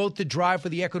and promote the drive for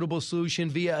the equitable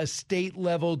solution via a state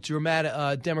level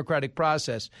democratic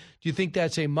process. Do you think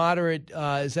that's a moderate,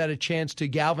 is that a chance to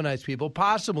galvanize people?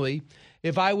 possibly,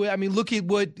 if I would, I mean, look at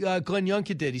what Glenn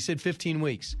Youngkin did. He said 15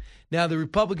 weeks. Now, the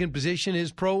Republican position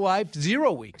is pro-life,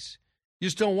 0 weeks. You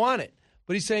just don't want it.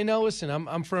 But he's saying, no, listen,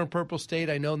 I'm from a purple state.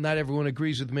 I know not everyone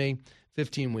agrees with me.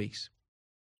 15 weeks.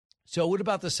 So what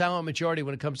about the silent majority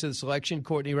when it comes to this election?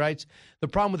 Courtney writes, the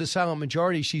problem with the silent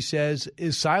majority, she says,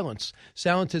 is silence.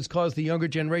 Silence has caused the younger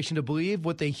generation to believe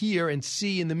what they hear and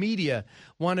see in the media.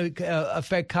 Want to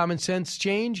affect common sense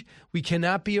change? We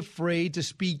cannot be afraid to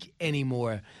speak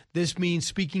anymore. This means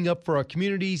speaking up for our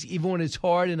communities, even when it's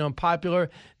hard and unpopular,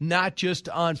 not just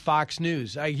on Fox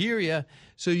News. I hear you.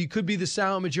 So you could be the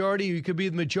silent majority, or you could be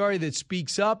the majority that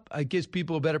speaks up. It gives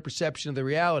people a better perception of the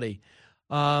reality.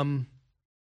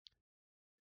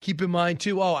 Keep in mind,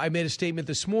 too, I made a statement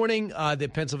this morning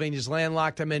that Pennsylvania's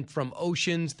landlocked. I meant from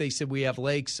oceans. They said we have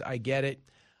lakes. I get it.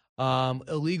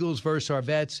 Illegals versus our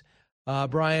vets.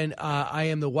 Brian, I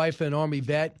am the wife of an Army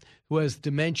vet who has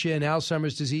dementia and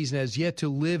Alzheimer's disease and has yet to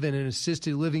live in an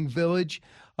assisted living village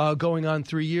going on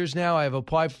 3 years now. I have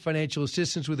applied for financial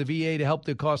assistance with the VA to help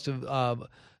the cost of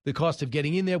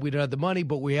getting in there. We don't have the money,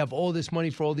 but we have all this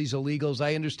money for all these illegals.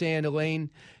 I understand,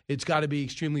 Elaine. It's got to be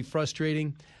extremely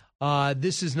frustrating.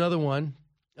 This is another one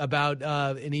about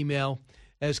an email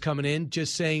that's coming in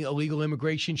just saying illegal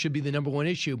immigration should be the number one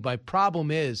issue. My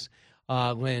problem is,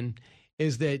 Lynn,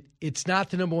 is that it's not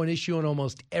the number one issue in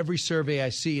almost every survey I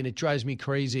see, and it drives me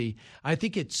crazy. I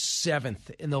think it's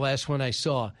 7th in the last one I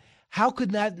saw. How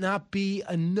could that not be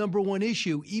a number one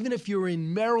issue? Even if you're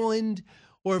in Maryland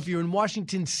or if you're in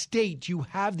Washington State, you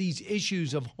have these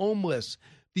issues of homeless,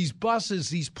 these buses,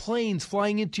 these planes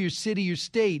flying into your city, your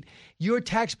state. Your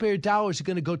taxpayer dollars are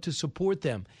going to go to support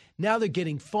them. Now they're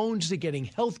getting phones, they're getting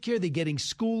health care, they're getting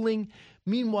schooling.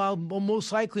 Meanwhile,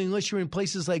 most likely, unless you're in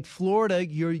places like Florida,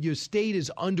 your state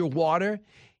is underwater.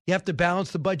 You have to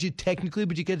balance the budget technically,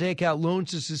 but you can take out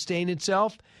loans to sustain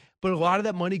itself. But a lot of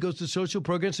that money goes to social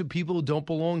programs for people who don't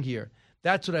belong here.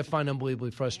 That's what I find unbelievably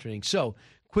frustrating. So,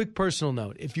 quick personal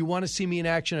note. If you want to see me in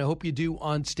action, I hope you do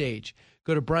on stage.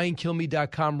 Go to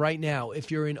BrianKilmeade.com right now.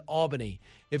 If you're in Albany,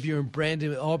 if you're in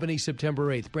Brandon, Albany, September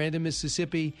 8th, Brandon,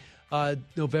 Mississippi,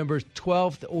 November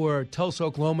 12th, or Tulsa,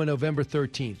 Oklahoma, November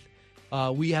 13th.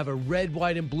 We have a red,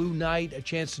 white, and blue night, a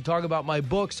chance to talk about my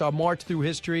books, our march through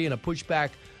history, and a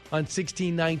pushback on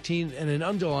 1619 and an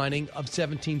underlining of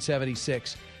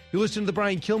 1776. You listen to The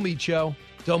Brian Kilmeade Show.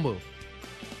 Don't move.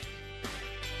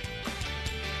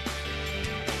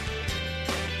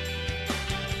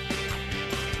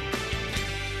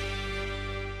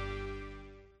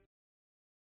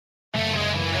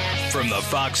 From the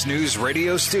Fox News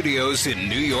radio studios in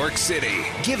New York City,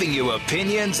 giving you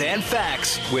opinions and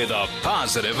facts with a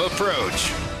positive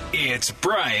approach. It's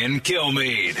Brian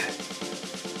Kilmeade.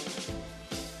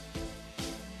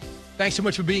 Thanks so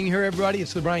much for being here, everybody.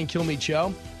 It's the Brian Kilmeade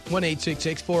Show.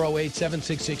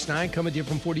 1-866-408-7669. Coming to you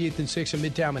from 48th and 6th in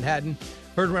Midtown Manhattan.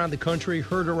 Heard around the country,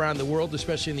 heard around the world,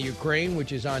 especially in the Ukraine,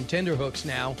 which is on tenterhooks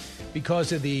now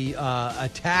because of the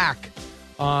attack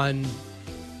on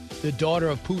the daughter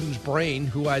of Putin's brain,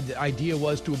 who the idea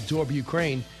was to absorb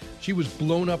Ukraine. She was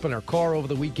blown up in her car over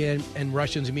the weekend, and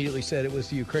Russians immediately said it was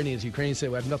the Ukrainians. The Ukrainians said,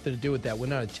 we have nothing to do with that. We're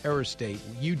not a terror state.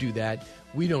 You do that.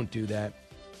 We don't do that.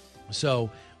 So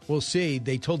we'll see.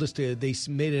 They told us they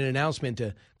made an announcement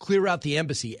to clear out the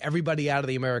embassy, everybody out of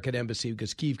the American embassy,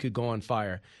 because Kyiv could go on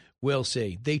fire. We'll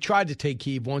see. They tried to take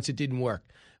Kyiv once. It didn't work.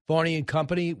 Varney and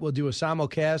Company will do a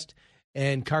simulcast,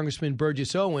 and Congressman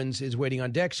Burgess Owens is waiting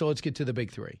on deck. So let's get to the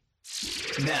big three.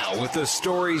 Now, with the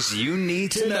stories you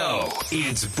need to know,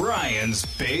 it's Brian's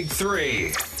Big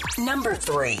Three. Number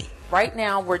 3. Right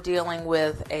now, we're dealing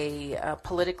with a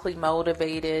politically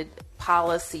motivated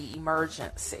policy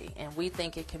emergency, and we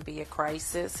think it can be a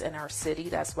crisis in our city.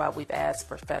 That's why we've asked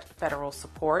for federal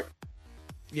support.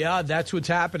 Yeah, that's what's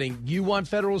happening. You want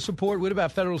federal support? What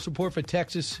about federal support for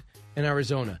Texas and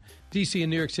Arizona? D.C. and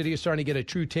New York City are starting to get a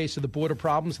true taste of the border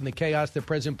problems and the chaos that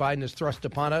President Biden has thrust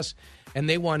upon us, and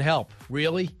they want help.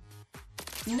 Really?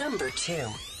 Number 2.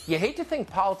 You hate to think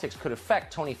politics could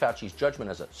affect Tony Fauci's judgment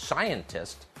as a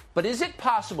scientist, but is it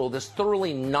possible this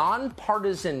thoroughly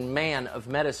nonpartisan man of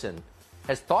medicine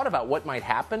has thought about what might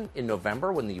happen in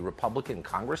November when the Republican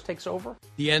Congress takes over?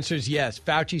 The answer is yes.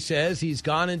 Fauci says he's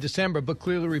gone in December, but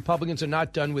clearly Republicans are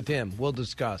not done with him. We'll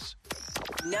discuss.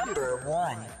 Number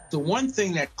 1. The one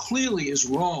thing that clearly is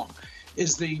wrong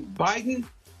is the Biden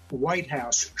White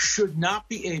House should not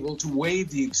be able to waive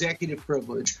the executive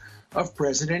privilege of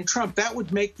President Trump. That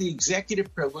would make the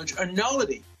executive privilege a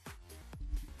nullity.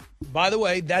 By the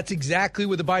way, that's exactly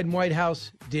what the Biden White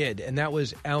House did, and that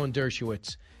was Alan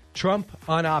Dershowitz. Trump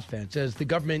on offense as the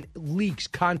government leaks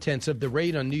contents of the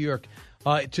raid on New York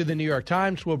to the New York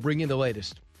Times. We'll bring in the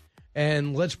latest.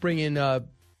 And let's bring in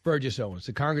Burgess Owens,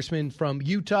 the congressman from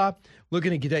Utah,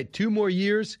 looking to get 2 more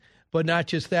years, but not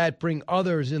just that, bring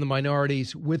others in the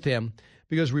minorities with him,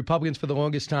 because Republicans for the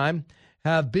longest time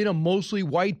have been a mostly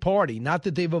white party. Not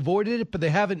that they've avoided it, but they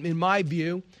haven't, in my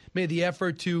view, made the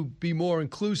effort to be more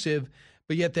inclusive,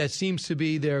 but yet that seems to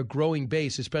be their growing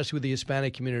base, especially with the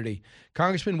Hispanic community.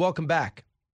 Congressman, welcome back.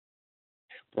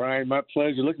 Brian, my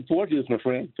pleasure. Looking forward to this, my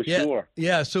friend, for sure.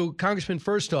 Yeah, so Congressman,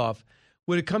 first off,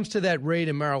 when it comes to that raid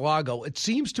in Mar-a-Lago, it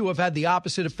seems to have had the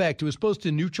opposite effect. It was supposed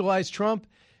to neutralize Trump.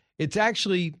 It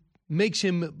actually makes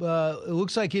him, it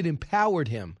looks like it empowered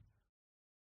him.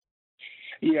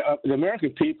 Yeah, the American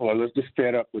people are just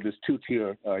fed up with this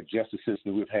two-tier justice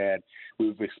system we've had.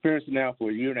 We've experienced it now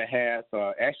for a year and a half.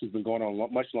 Actually, it's been going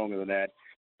on much longer than that.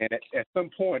 And at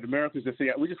some point, Americans just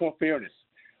say, we just want fairness.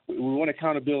 We want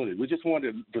accountability. We just want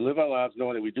to live our lives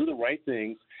knowing that we do the right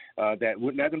things. That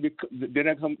we're not going to be. They're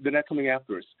not coming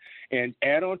after us. And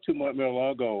add on to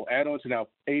Mar-a-Lago. Add on to now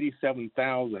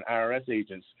 87,000 IRS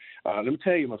agents. Let me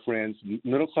tell you, my friends,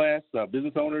 middle class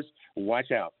business owners,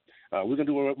 watch out. We're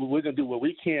gonna do what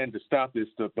we can to stop this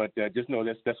stuff, but just know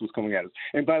that's what's coming at us.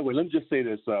 And by the way, let me just say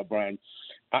this, Brian.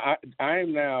 I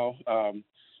am now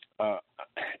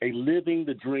a living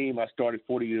the dream I started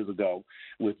 40 years ago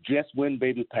with Just Win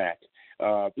Baby PAC.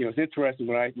 It's interesting.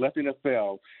 When I left the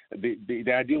NFL,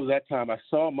 the idea was that time I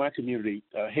saw my community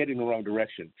heading the wrong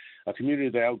direction. A community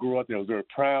that I grew up in was very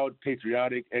proud,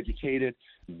 patriotic, educated,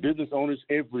 business owners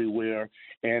everywhere,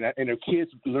 and their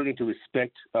kids learning to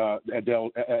respect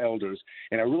elders.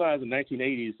 And I realized in the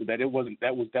 1980s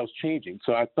that was changing.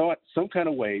 So I thought some kind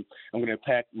of way I'm going to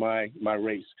impact my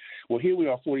race. Well, here we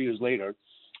are 40 years later,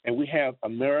 and we have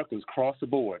Americans across the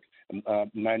board.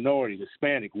 Minorities,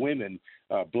 Hispanic, women,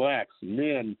 blacks,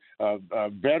 men,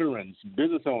 veterans,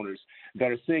 business owners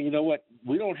that are saying, you know what,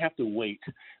 we don't have to wait.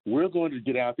 We're going to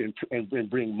get out there and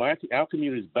bring our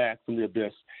communities back from the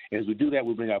abyss. And as we do that,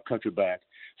 we bring our country back.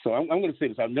 So I'm going to say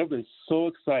this. I've never been so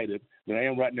excited than I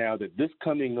am right now that this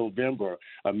coming November,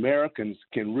 Americans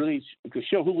can really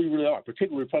show who we really are,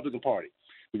 particularly the Republican Party.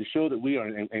 We can show that we are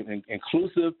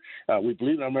inclusive. We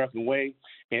believe in the American way.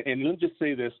 And let me just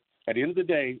say this. At the end of the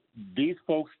day, these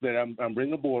folks that I'm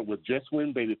bringing aboard with Just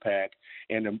Win Baby PAC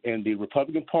and the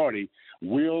Republican Party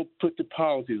will put the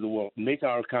policies that will make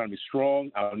our economy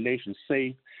strong, our nation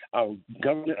safe, our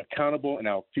government accountable, and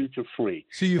our future free.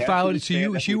 So you filed. So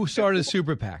you started a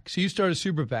super PAC. So you started a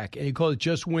super PAC, and you called it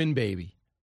Just Win Baby.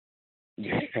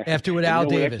 After what Al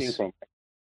Davis.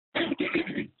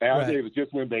 Al Davis,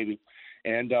 Just Win Baby,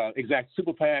 and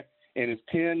super PAC, and it's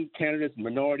 10 candidates,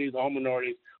 minorities, all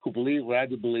minorities, who believe what I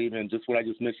do believe in, just what I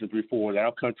just mentioned before, that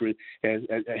our country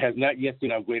has not yet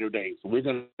seen our greater days. So we're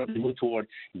going to move toward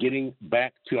getting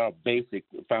back to our basic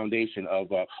foundation of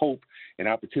hope and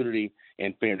opportunity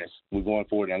and fairness. We're going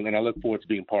forward, and I look forward to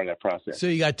being part of that process. So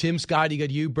you got Tim Scott, you got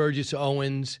you, Burgess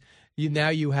Owens. Now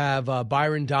you have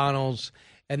Byron Donalds,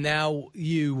 and now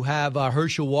you have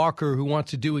Herschel Walker, who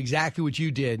wants to do exactly what you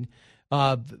did,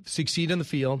 succeed on the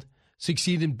field,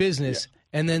 succeed in business,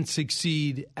 and then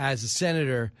succeed as a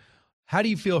senator. How do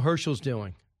you feel Herschel's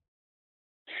doing?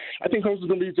 I think Herschel's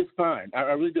going to be just fine. I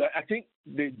really do. I think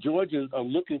the Georgians are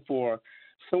looking for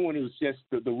someone who's just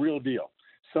the real deal,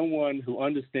 someone who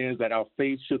understands that our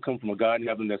faith should come from a God in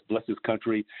heaven that's blessed this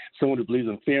country, someone who believes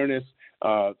in fairness,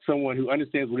 someone who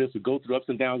understands what it is to go through ups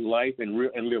and downs of life and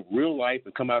live real life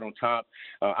and come out on top.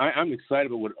 I'm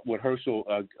excited about what Herschel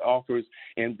offers,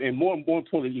 and more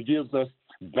importantly, he gives us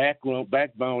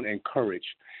backbone and courage.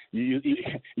 You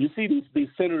see these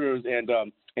senators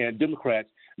and Democrats.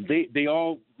 They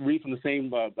all read from the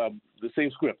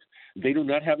same script. They do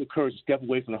not have the courage to step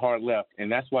away from the hard left,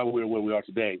 and that's why we're where we are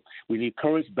today. We need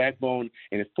courage, backbone,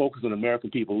 and a focus on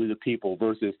American people, we the people,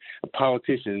 versus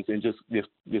politicians and just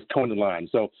towing the line.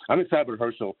 So I'm excited about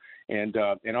Herschel and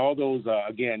all those.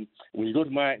 Again, when you go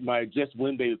to my Just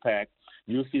Win Baby PAC,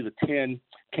 you'll see the 10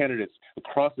 candidates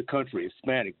across the country,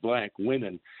 Hispanic, Black,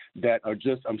 women, that are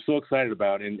just I'm so excited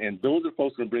about. And those are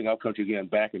folks going to bring our country again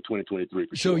back in 2023.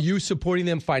 For sure. So are you supporting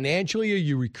them financially? Are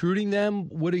you recruiting them?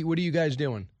 What are you guys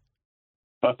doing?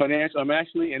 Financial. I'm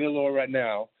actually in Illinois right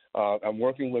now. I'm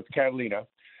working with Catalina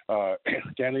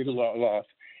Loft,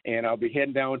 and I'll be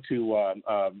heading down to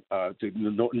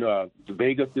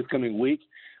Vegas this coming week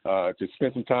to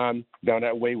spend some time down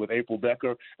that way with April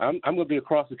Becker. I'm going to be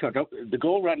across the country. The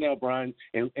goal right now, Brian,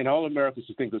 and all Americans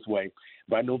should think this way: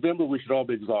 by November, we should all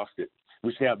be exhausted.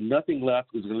 We should have nothing left.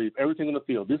 We're going to leave everything on the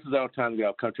field. This is our time to get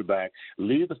our country back.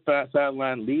 Leave the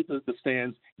sideline, leave the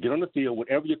stands, get on the field,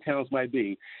 whatever your talents might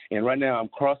be. And right now, I'm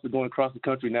going across the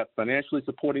country, not financially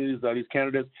supporting these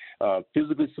candidates,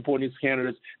 physically supporting these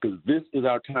candidates, because this is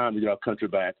our time to get our country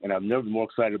back. And I've never been more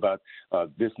excited about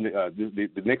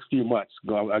the next few months.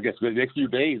 I guess the next few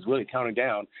days, really counting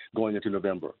down going into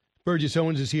November. Burgess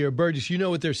Owens is here. Burgess, you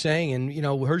know what they're saying. And,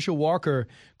 Herschel Walker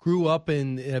grew up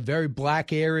in a very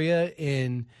black area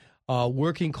in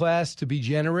working class, to be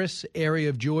generous, area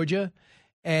of Georgia.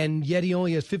 And yet he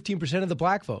only has 15% of the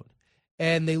black vote.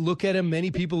 And they look at him, many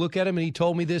people look at him, and he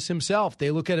told me this himself. They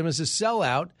look at him as a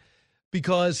sellout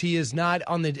because he is not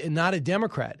a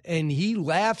Democrat. And he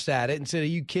laughs at it and said, "Are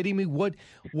you kidding me? What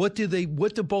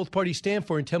do both parties stand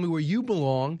for? And tell me where you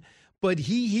belong." But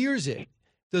he hears it.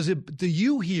 Do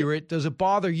you hear it? Does it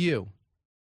bother you?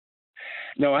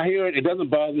 No, I hear it. It doesn't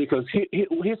bother me because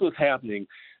here's what's happening.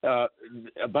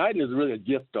 Biden is really a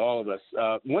gift to all of us.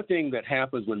 One thing that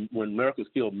happens when Americans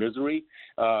feel misery,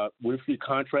 we see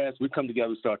contrast, we come together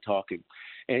and start talking.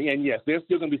 And yes, there's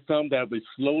still going to be some that will be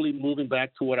slowly moving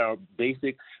back toward our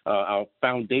basic, our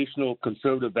foundational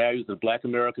conservative values that Black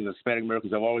Americans and Hispanic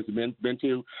Americans have always been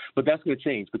to. But that's going to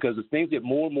change because as things get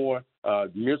more and more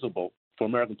miserable for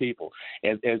American people,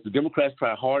 as the Democrats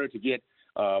try harder to get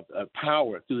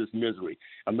power through this misery,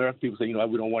 American people say,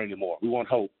 we don't want any more. We want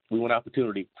hope. We want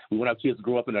opportunity. We want our kids to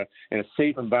grow up in a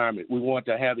safe environment. We want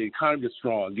to have the economy that's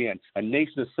strong. Again, a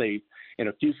nation that's safe and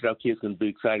a future that our kids can be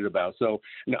excited about. So,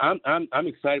 I'm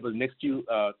excited about the next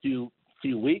few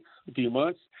weeks, few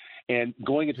months, and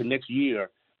going into next year.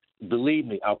 Believe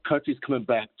me, our country's coming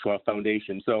back to our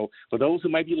foundation. So for those who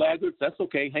might be laggards, that's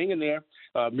okay. Hang in there.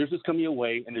 Miracles coming your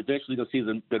way, and eventually you'll see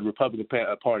the Republican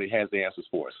Party has the answers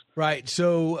for us. Right.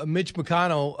 So Mitch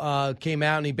McConnell came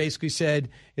out and he basically said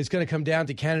it's going to come down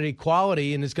to candidate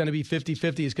quality, and it's going to be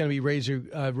 50-50. It's going to be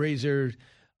razor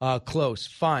close.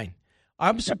 Fine.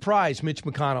 I'm surprised, Mitch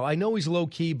McConnell. I know he's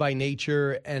low-key by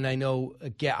nature, and I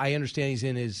understand he's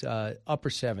in his upper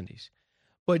 70s.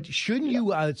 But shouldn't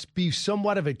you be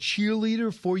somewhat of a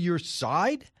cheerleader for your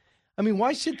side? I mean,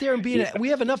 why sit there and be we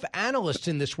have enough analysts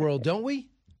in this world, don't we?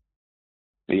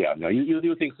 Yeah, no, you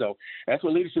do think so. That's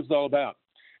what leadership's all about.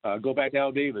 Go back to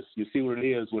Al Davis. You see what it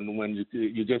is when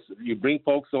you bring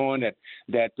folks on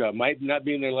that might not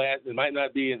be in their last, it might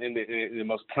not be in the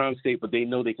most prime state, but they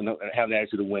know they can have the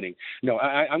attitude of winning. No,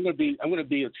 I'm going to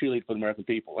be a cheerleader for the American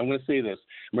people. I'm going to say this: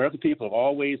 American people have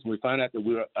always, when we find out that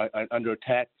we're under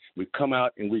attack, we come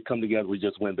out and we come together. We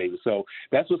just win, baby. So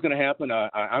that's what's going to happen.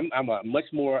 I'm much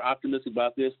more optimistic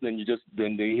about this than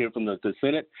they hear from the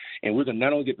Senate, and we're going to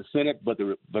not only get the Senate but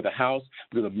the House,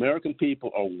 because American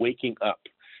people are waking up.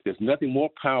 There's nothing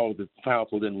more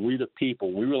powerful than we the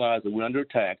people. We realize that we're under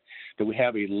attack, that we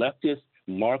have a leftist,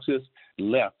 Marxist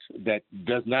left that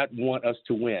does not want us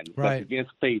to win. Right. That's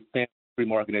against faith, free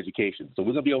market education. So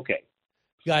we're going to be okay.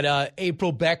 You got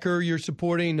April Becker you're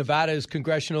supporting, Nevada's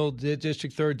Congressional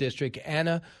District, 3rd District.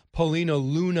 Anna Paulina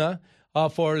Luna,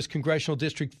 Florida's Congressional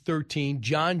District 13.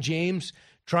 John James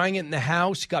trying it in the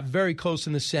House, got very close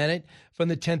in the Senate from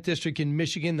the 10th District in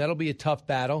Michigan. That'll be a tough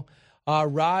battle.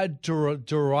 Rod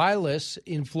Durilis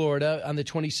in Florida on the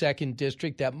 22nd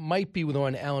District. That might be the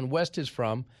one Alan West is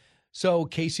from. So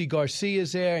Casey Garcia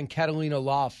is there, and Catalina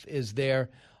Loff is there,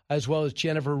 as well as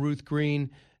Jennifer Ruth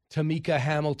Green, Tamika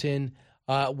Hamilton,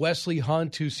 Wesley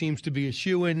Hunt, who seems to be a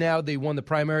shoo-in now. They won the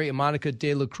primary, and Monica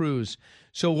De La Cruz.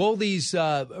 So all these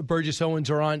Burgess Owens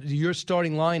are on your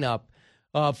starting lineup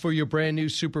for your brand new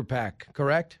super PAC,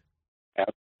 correct?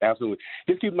 Absolutely.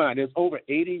 Just keep in mind, there's over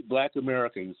 80 Black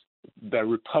Americans that are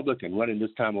Republican running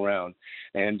this time around.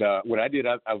 And what I did,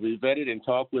 I vetted and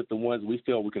talked with the ones we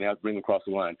feel we can have bring across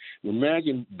the line.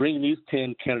 Imagine bringing these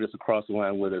 10 candidates across the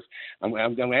line with us. I'm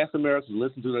going to ask Americans to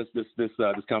listen to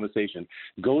this conversation.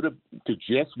 Go to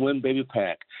Just Win Baby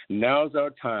PAC. Now is our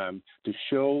time to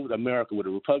show America what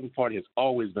the Republican Party has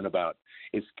always been about.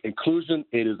 It's inclusion.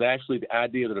 It is actually the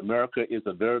idea that America is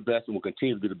the very best and will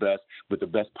continue to be the best with the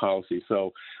best policy.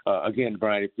 So, again,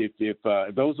 Brian, if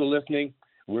those are listening,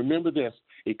 remember this: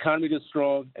 economy is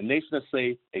strong, a nation is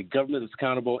safe, a government is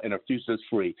accountable, and a future is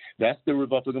free. That's the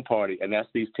Republican Party, and that's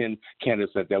these 10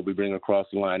 candidates that we bring across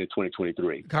the line in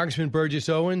 2023. Congressman Burgess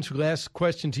Owens, last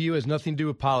question to you has nothing to do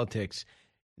with politics.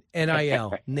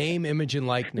 NIL, name, image, and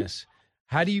likeness.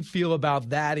 How do you feel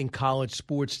about that in college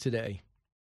sports today?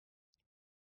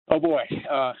 Oh, boy.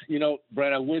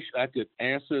 Brad, I wish I could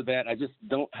answer that. I just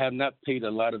have not paid a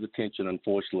lot of attention,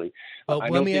 unfortunately.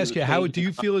 Let me ask you, how do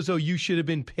you feel as though you should have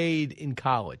been paid in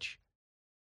college?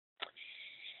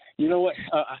 You know what?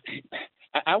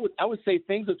 I would say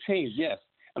things have changed, yes.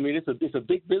 I mean, it's a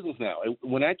big business now.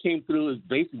 When I came through, the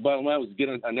basic bottom line was to get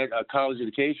a college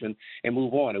education and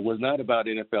move on. It was not about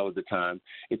NFL at the time.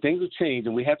 Things have changed,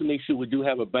 and we have to make sure we do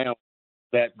have a balance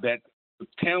that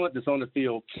talent that's on the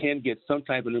field can get some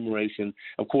type of enumeration,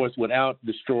 of course, without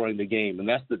destroying the game. And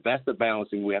that's the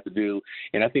balancing we have to do.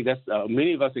 And I think that's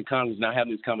many of us in Congress now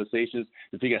having these conversations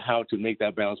to figure out how to make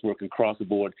that balance work across the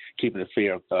board, keeping it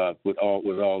fair with all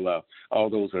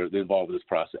those that are involved in this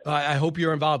process. I hope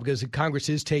you're involved because Congress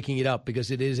is taking it up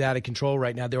because it is out of control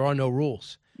right now. There are no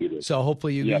rules. So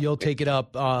hopefully you'll take it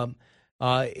up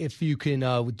if you can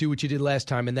do what you did last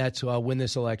time, and that's win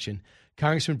this election.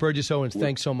 Congressman Burgess Owens,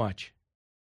 thanks so much.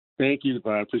 Thank you.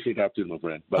 I appreciate the opportunity, my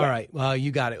friend. Bye. All right.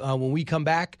 You got it. When we come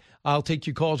back, I'll take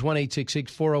your calls,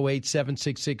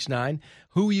 1-866-408-7669.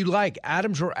 Who you like,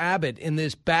 Adams or Abbott, in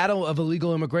this battle of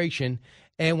illegal immigration?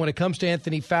 And when it comes to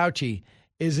Anthony Fauci,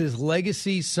 is his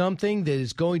legacy something that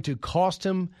is going to cost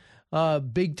him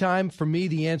big time? For me,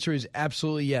 the answer is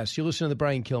absolutely yes. You listen to The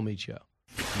Brian Kilmeade Show.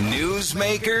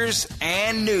 Newsmakers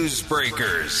and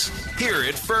newsbreakers. Hear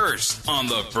it first on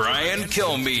The Brian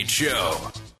Kilmeade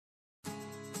Show.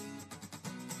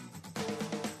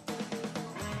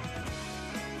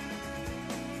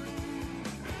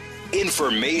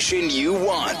 Information you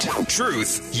want,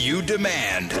 truth you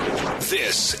demand.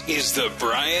 This is The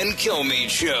Brian Kilmeade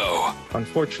Show.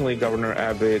 Unfortunately, Governor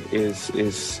Abbott is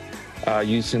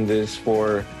using this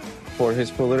for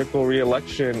his political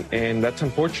reelection, and that's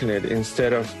unfortunate.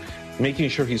 Instead of making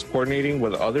sure he's coordinating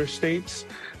with other states,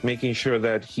 making sure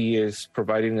that he is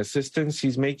providing assistance,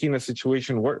 he's making the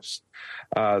situation worse.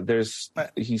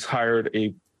 He's hired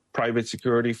a private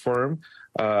security firm,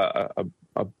 a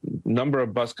number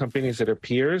of bus companies, it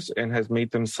appears, and has made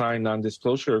them sign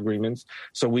non-disclosure agreements,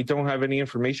 so we don't have any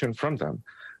information from them.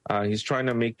 He's trying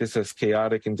to make this as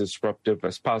chaotic and disruptive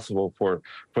as possible for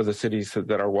the cities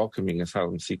that are welcoming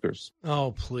asylum seekers.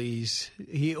 Oh, please.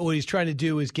 What he's trying to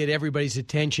do is get everybody's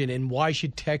attention, and why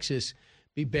should Texas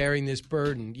be bearing this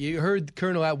burden? You heard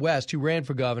Colonel out west, who ran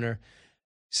for governor,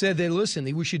 said that,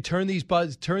 listen, we should turn these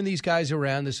guys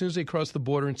around as soon as they cross the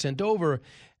border and sent over.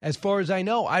 As far as I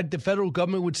know, the federal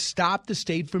government would stop the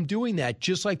state from doing that,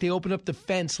 just like they opened up the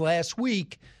fence last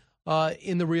week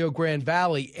in the Rio Grande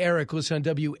Valley. Eric, listen on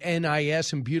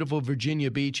WNIS in beautiful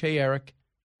Virginia Beach. Hey, Eric.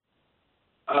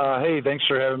 Hey, thanks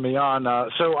for having me on.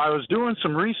 So I was doing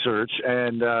some research,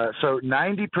 and so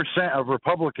 90% of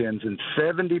Republicans and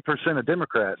 70% of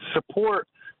Democrats support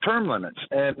term limits.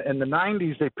 And in the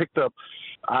 90s, they picked up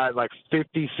like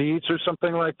 50 seats or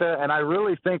something like that. And I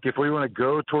really think if we want to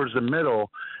go towards the middle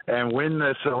and win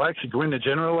this election, win the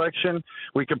general election,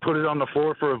 we can put it on the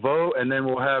floor for a vote, and then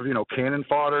we'll have, cannon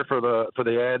fodder for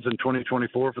the ads in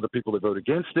 2024 for the people that vote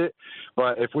against it.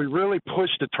 But if we really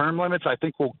push the term limits, I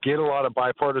think we'll get a lot of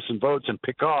bipartisan votes and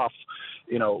pick off,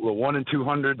 the 1 in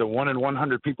 200, the 1 in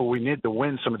 100 people we need to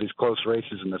win some of these close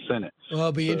races in the Senate. Well,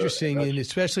 it'll be interesting, and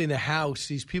especially in the House,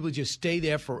 these people just stay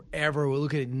there forever. We're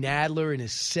looking at Nadler in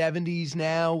his 70s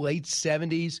now, late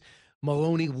 70s,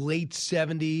 Maloney late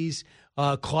 70s,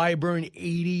 Clyburn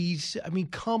 80s. I mean,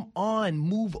 come on,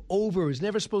 move over. It's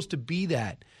never supposed to be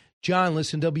that. John,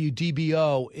 listen,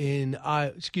 WDBO in,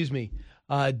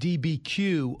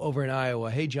 DBQ over in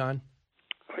Iowa. Hey, John.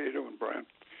 How you doing, Brian?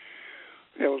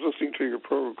 Yeah, I was listening to your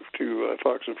program to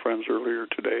Fox and Friends earlier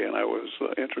today, and I was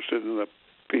interested in the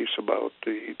piece about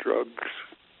the drugs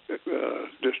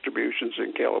distributions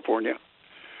in California.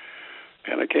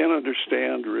 And I can't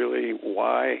understand really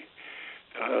why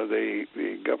the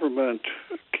government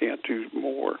can't do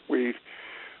more. We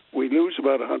lose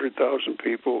about 100,000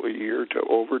 people a year to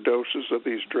overdoses of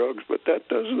these drugs, but that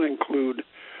doesn't include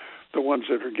the ones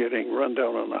that are getting run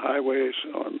down on the highways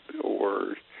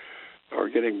or are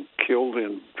getting killed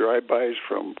in drive-bys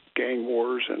from gang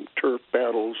wars and turf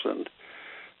battles and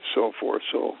so forth.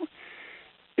 So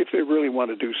if they really want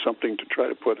to do something to try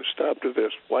to put a stop to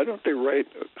this, why don't they write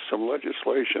some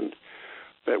legislation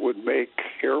that would make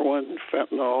heroin,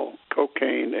 fentanyl,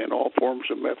 cocaine, and all forms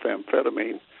of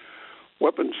methamphetamine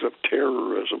weapons of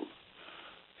terrorism,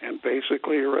 and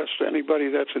basically arrest anybody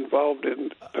that's involved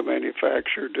in the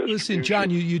manufacture, distribution. Listen,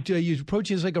 John, you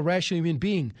approach it as like a rational human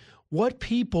being. What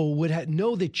people would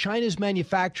know that China's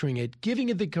manufacturing it, giving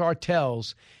it the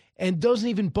cartels, and doesn't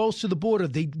even bolster the border.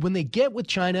 When they get with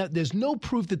China, there's no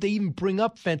proof that they even bring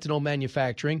up fentanyl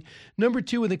manufacturing. Number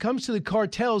two, when it comes to the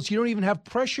cartels, you don't even have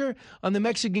pressure on the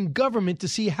Mexican government to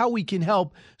see how we can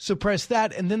help suppress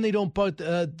that, and then they don't build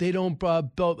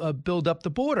up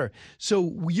the border.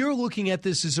 So you're looking at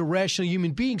this as a rational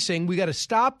human being saying we got to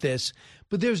stop this,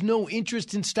 but there's no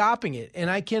interest in stopping it, and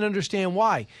I can't understand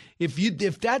why. If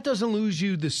that doesn't lose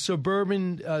you the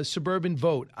suburban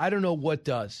vote, I don't know what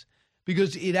does.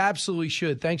 Because it absolutely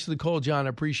should. Thanks for the call, John. I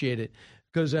appreciate it.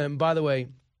 Because, by the way,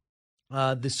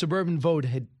 the suburban vote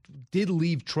did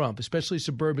leave Trump, especially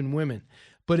suburban women.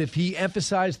 But if he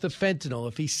emphasized the fentanyl,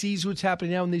 if he sees what's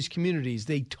happening now in these communities,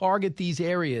 they target these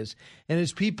areas. And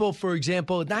as people, for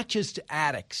example, not just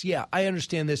addicts. Yeah, I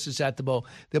understand this is acceptable.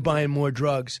 They're buying more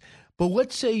drugs. But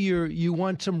let's say you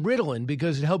want some Ritalin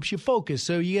because it helps you focus.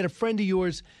 So you get a friend of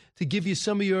yours to give you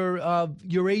some of your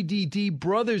ADD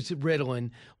brother's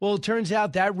Ritalin. Well, it turns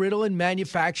out that Ritalin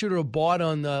manufactured or bought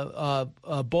on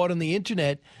the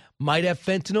internet might have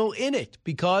fentanyl in it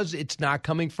because it's not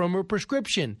coming from a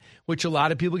prescription, which a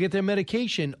lot of people get their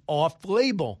medication off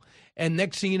label. And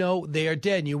next thing you know, they are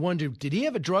dead. And you wonder, did he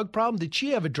have a drug problem? Did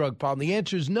she have a drug problem? The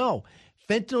answer is no.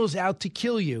 Fentanyl's out to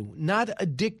kill you, not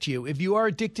addict you. If you are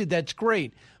addicted, that's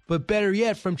great. But better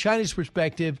yet, from China's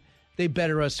perspective, they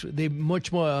better us. They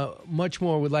much more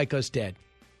would like us dead.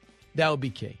 That would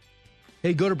be key.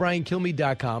 Hey, go to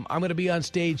BrianKilmeade.com. I'm going to be on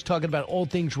stage talking about all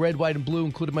things red, white, and blue,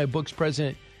 including my books,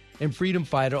 President and Freedom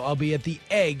Fighter. I'll be at the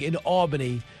Egg in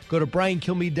Albany. Go to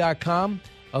BrianKilmeade.com.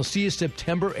 I'll see you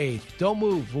September 8th. Don't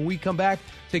move. When we come back,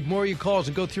 take more of your calls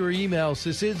and go through our emails.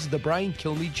 This is The Brian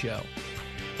Kilmeade Show.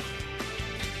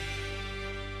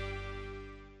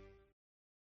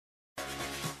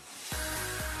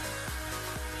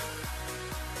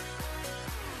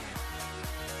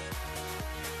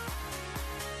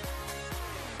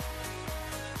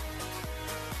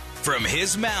 From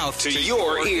his mouth to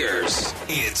your ears,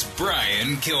 it's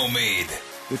Brian Kilmeade.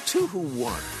 The two who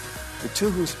won, the two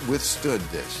who withstood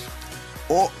this,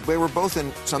 they were both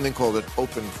in something called an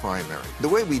open primary. The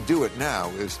way we do it now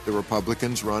is the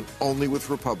Republicans run only with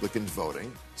Republicans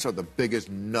voting, so the biggest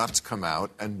nuts come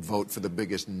out and vote for the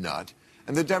biggest nut.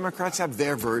 And the Democrats have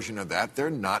their version of that.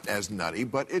 They're not as nutty,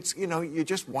 but it's, you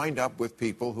just wind up with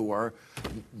people who are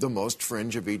the most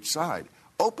fringe of each side.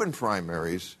 Open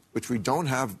primaries, which we don't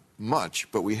have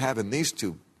much, but we have in these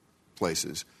two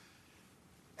places,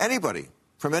 anybody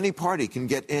from any party can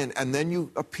get in, and then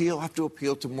you have to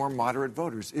appeal to more moderate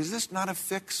voters. Is this not a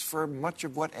fix for much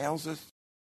of what ails us?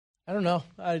 I don't know.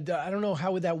 I don't know,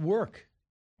 how would that work?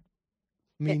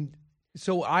 I mean,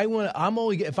 so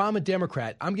if I'm a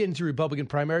Democrat, I'm getting to Republican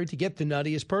primary to get the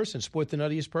nuttiest person, support the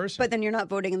nuttiest person. But then you're not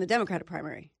voting in the Democratic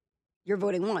primary. You're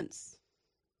voting once.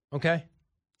 Okay.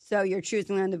 So you're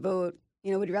choosing then to vote.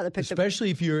 Would you rather pick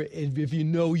especially if you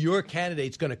know your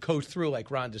candidate's going to coast through like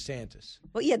Ron DeSantis?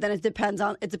 Well, yeah, then it depends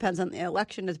on the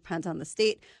election. It depends on the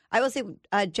state. I will say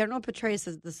General Petraeus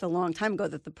said this a long time ago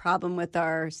that the problem with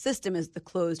our system is the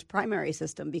closed primary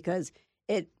system because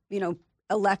it,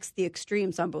 elects the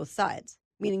extremes on both sides,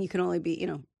 meaning you can only be,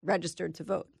 registered to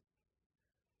vote.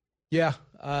 Yeah,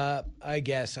 I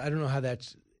guess. I don't know how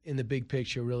that's in the big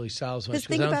picture really solves much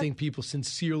because I don't think people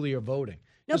sincerely are voting.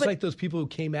 Just like those people who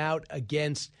came out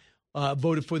against,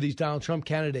 voted for these Donald Trump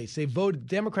candidates.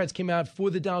 Democrats came out for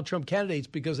the Donald Trump candidates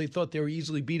because they thought they were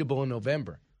easily beatable in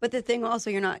November. But the thing also,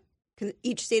 because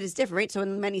each state is different, right? So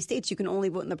in many states, you can only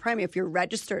vote in the primary if you're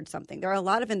registered something. There are a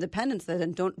lot of independents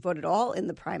that don't vote at all in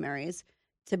the primaries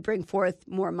to bring forth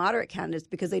more moderate candidates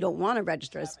because they don't want to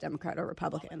register as Democrat or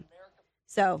Republican.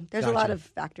 So there's a lot of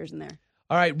factors in there.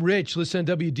 All right, Rich, listen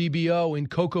to WDBO in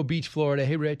Cocoa Beach, Florida.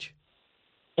 Hey, Rich.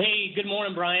 Hey, good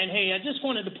morning, Brian. Hey, I just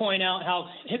wanted to point out how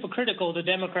hypocritical the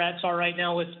Democrats are right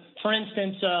now with, for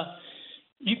instance,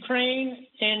 Ukraine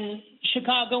and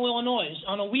Chicago, Illinois.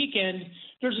 On a weekend,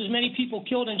 there's as many people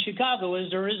killed in Chicago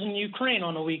as there is in Ukraine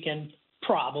on a weekend,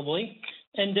 probably.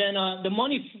 And then the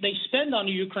money they spend on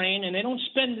the Ukraine, and they don't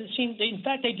spend – in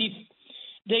fact,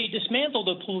 they dismantle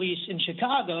the police in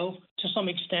Chicago to some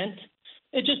extent.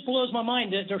 It just blows my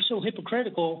mind that they're so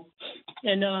hypocritical.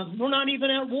 And we're not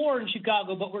even at war in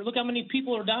Chicago, but look how many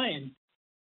people are dying.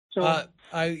 So,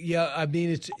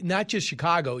 it's not just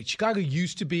Chicago. Chicago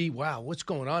used to be, wow, what's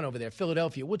going on over there?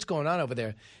 Philadelphia, what's going on over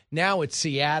there? Now it's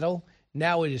Seattle.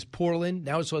 Now it is Portland.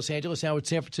 Now it's Los Angeles. Now it's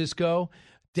San Francisco.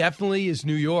 Definitely is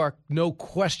New York. No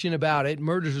question about it.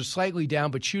 Murders are slightly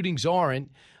down, but shootings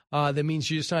aren't. That means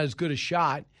you're just not as good a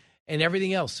shot. And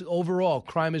everything else, overall,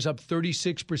 crime is up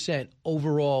 36%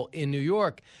 overall in New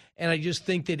York. And I just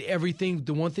think that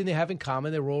the one thing they have in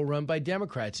common, they're all run by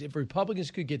Democrats. If Republicans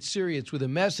could get serious with a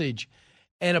message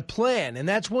and a plan. And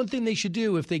that's one thing they should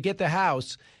do if they get the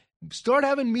House. Start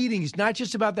having meetings, not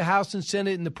just about the House and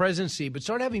Senate and the presidency, but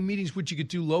start having meetings which you could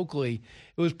do locally.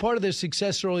 It was part of their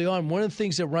success early on. One of the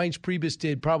things that Reince Priebus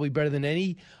did probably better than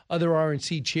any other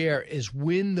RNC chair is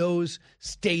win those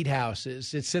state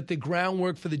houses. It set the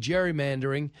groundwork for the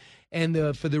gerrymandering and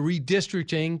for the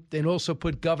redistricting, and also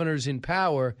put governors in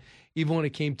power, even when it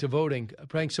came to voting.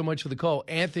 Thanks so much for the call.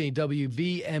 Anthony,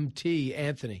 WVMT.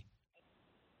 Anthony.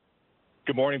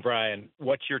 Good morning, Brian.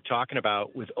 What you're talking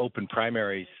about with open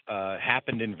primaries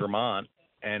happened in Vermont,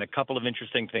 and a couple of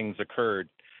interesting things occurred.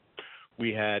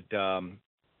 We had,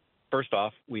 first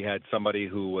off, we had somebody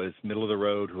who was middle of the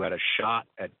road who had a shot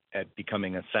at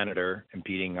becoming a senator,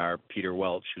 impeding our Peter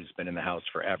Welch, who's been in the House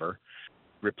forever,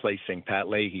 replacing Pat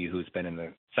Leahy, who's been in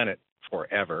the Senate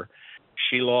forever.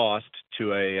 She lost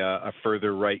to a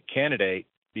further right candidate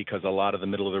because a lot of the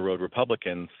middle of the road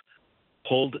Republicans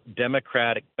pulled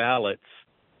Democratic ballots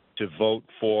to vote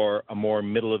for a more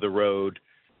middle of the road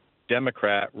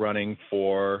Democrat running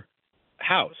for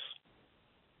House.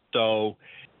 So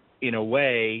in a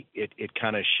way, it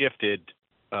kind of shifted,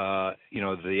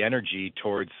 the energy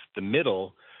towards the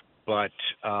middle, but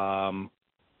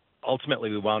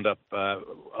ultimately we wound up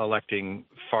electing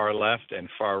far left and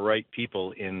far right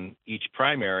people in each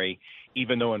primary,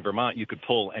 even though in Vermont you could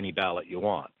pull any ballot you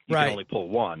want. You can only pull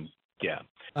one. Yeah.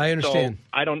 I understand. So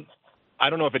I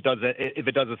don't know if it does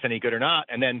us any good or not.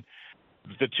 And then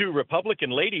the two Republican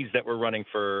ladies that were running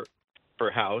for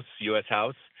House, U.S.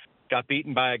 House, got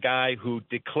beaten by a guy who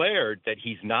declared that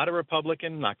he's not a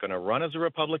Republican, not going to run as a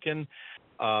Republican,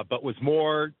 but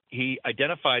he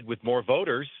identified with more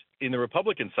voters in the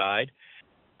Republican side,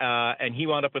 and he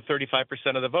wound up with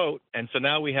 35% of the vote. And so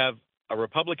now we have a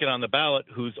Republican on the ballot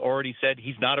who's already said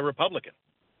he's not a Republican.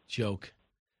 Joke.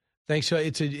 Thanks.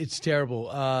 It's terrible.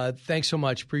 Thanks so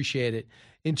much. Appreciate it.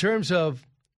 In terms of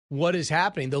what is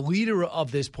happening, the leader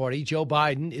of this party, Joe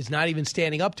Biden, is not even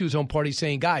standing up to his own party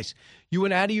saying, guys, you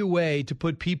went out of your way to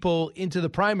put people into the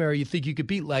primary you think you could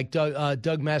beat, like Doug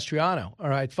Mastriano. All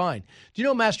right, fine. Do you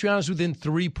know Mastriano's within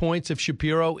 3 points of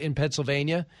Shapiro in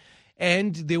Pennsylvania?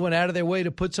 And they went out of their way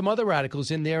to put some other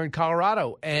radicals in there in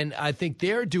Colorado. And I think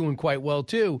they're doing quite well,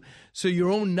 too. So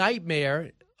your own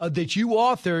nightmare that you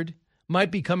authored might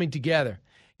be coming together.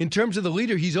 In terms of the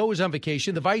leader, he's always on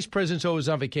vacation. The vice president's always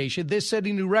on vacation. They're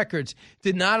setting new records.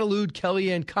 Did not elude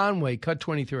Kellyanne Conway. Cut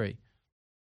 23.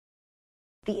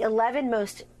 The 11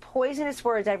 most poisonous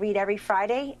words I read every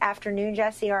Friday afternoon,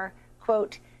 Jesse, are,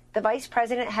 quote, the vice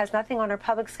president has nothing on her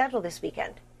public schedule this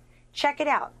weekend. Check it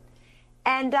out.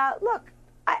 And look,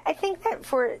 I think that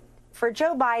for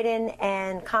Joe Biden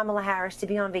and Kamala Harris to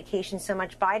be on vacation so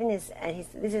much, this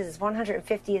is his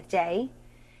 150th day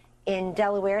in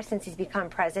Delaware since he's become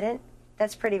president.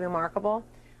 That's pretty remarkable.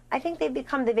 I think they've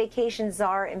become the vacation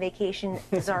czar and vacation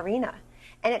czarina.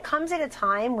 And it comes at a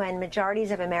time when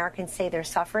majorities of Americans say they're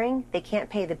suffering, they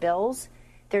can't pay the bills,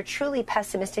 they're truly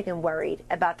pessimistic and worried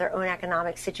about their own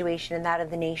economic situation and that of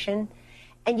the nation.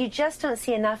 And you just don't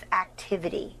see enough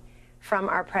activity from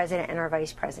our president and our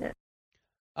vice president.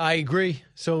 I agree.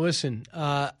 So listen,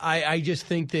 I just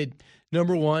think that,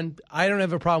 number one, I don't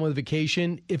have a problem with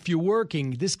vacation. If you're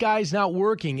working, this guy's not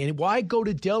working. And why go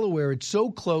to Delaware? It's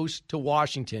so close to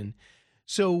Washington.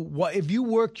 So if you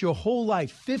worked your whole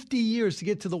life, 50 years to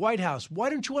get to the White House, why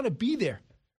don't you want to be there?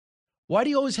 Why do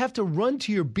you always have to run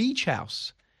to your beach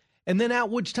house? And then at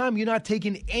which time you're not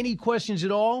taking any questions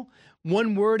at all?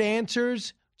 One word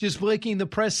answers, just making the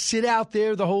press sit out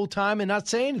there the whole time and not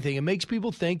say anything. It makes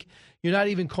people think you're not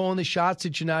even calling the shots,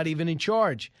 that you're not even in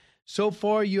charge. So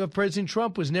far, you have President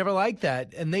Trump was never like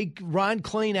that. And Ron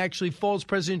Klain actually faults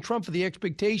President Trump for the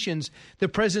expectations the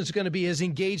president's going to be as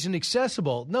engaged and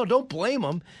accessible. No, don't blame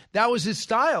him. That was his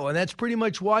style. And that's pretty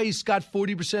much why he's got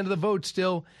 40% of the vote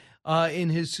still in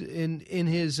his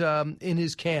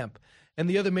camp. And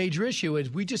the other major issue is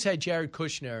we just had Jared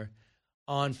Kushner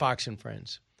on Fox and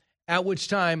Friends, at which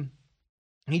time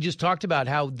he just talked about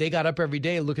how they got up every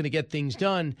day looking to get things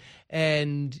done.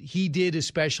 And he did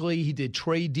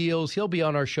trade deals. He'll be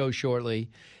on our show shortly.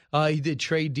 He did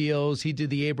trade deals. He did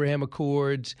the Abraham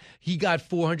Accords. He got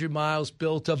 400 miles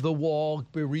built of the wall,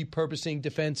 repurposing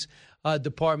Defense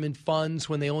Department funds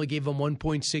when they only gave him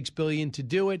 $1.6 billion to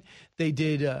do it. They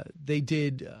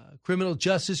did criminal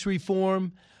justice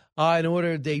reform.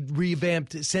 They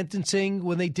revamped sentencing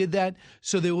when they did that.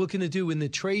 So they were looking to do in the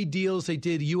trade deals. They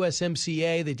did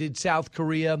USMCA. They did South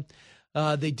Korea.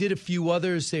 They did a few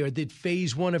others. They did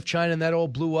phase one of China, and that all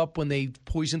blew up when they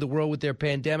poisoned the world with their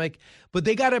pandemic. But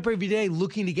they got up every day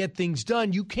looking to get things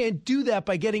done. You can't do that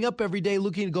by getting up every day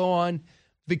looking to go on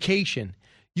vacation.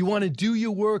 You want to do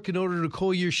your work in order to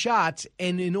call your shots.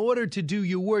 And in order to do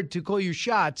your work, to call your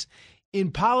shots,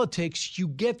 in politics, you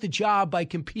get the job by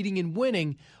competing and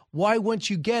winning. Why, once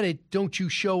you get it, don't you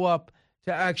show up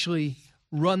to actually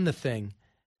run the thing?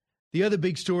 The other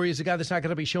big story is the guy that's not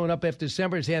going to be showing up after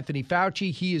December is Anthony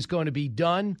Fauci. He is going to be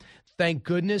done. Thank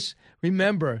goodness.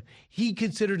 Remember, he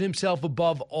considered himself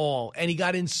above all, and he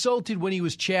got insulted when he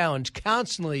was challenged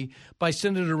constantly by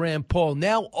Senator Rand Paul.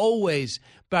 Now always,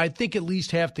 but I think at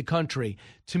least half the country.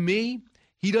 To me,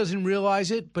 he doesn't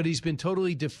realize it, but he's been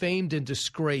totally defamed and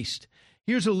disgraced.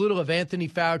 Here's a little of Anthony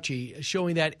Fauci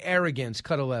showing that arrogance.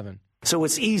 Cut 11. So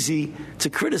it's easy to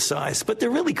criticize, but they're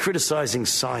really criticizing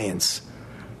science.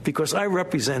 Because I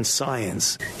represent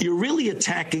science. You're really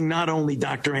attacking not only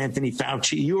Dr. Anthony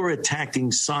Fauci, you're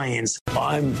attacking science.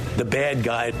 I'm the bad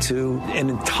guy to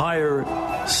an entire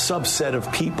subset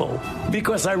of people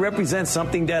because I represent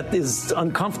something that is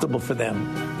uncomfortable for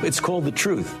them. It's called the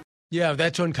truth. Yeah,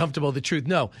 that's uncomfortable, the truth.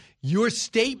 No, your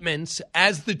statements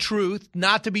as the truth,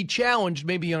 not to be challenged,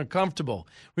 may be uncomfortable.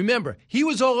 Remember, he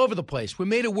was all over the place. What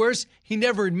made it worse, he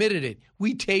never admitted it.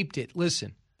 We taped it.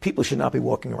 Listen. People should not be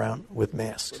walking around with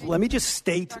masks. Let me just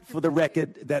state for the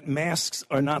record that masks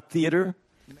are not theater.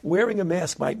 Wearing a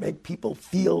mask might make people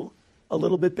feel a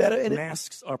little bit better, and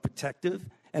masks are protective.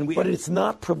 But it's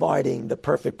not providing the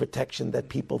perfect protection that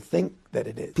people think that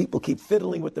it is. People keep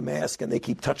fiddling with the mask, and they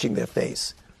keep touching their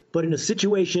face. But in a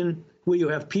situation where you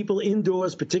have people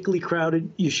indoors, particularly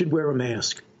crowded, you should wear a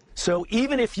mask. So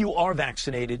even if you are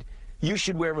vaccinated, you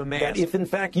should wear a mask. But if, in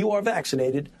fact, you are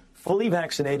vaccinated, fully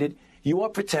vaccinated, you are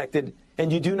protected,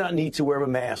 and you do not need to wear a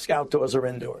mask outdoors or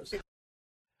indoors.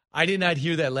 I did not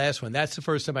hear that last one. That's the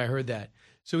first time I heard that.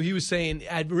 So he was saying,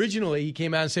 originally he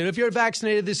came out and said, if you're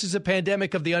vaccinated, this is a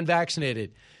pandemic of the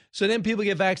unvaccinated. So then people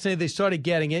get vaccinated, they started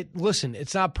getting it. Listen,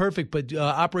 it's not perfect, but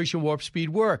Operation Warp Speed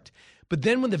worked. But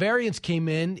then when the variants came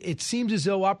in, it seemed as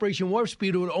though Operation Warp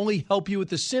Speed would only help you with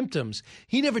the symptoms.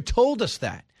 He never told us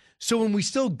that. So when we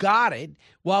still got it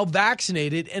while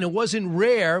vaccinated, and it wasn't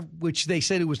rare, which they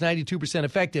said it was 92%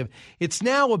 effective, it's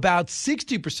now about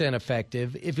 60%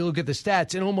 effective, if you look at the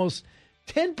stats, and almost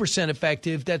 10%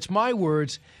 effective, that's my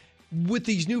words, with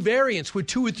these new variants, with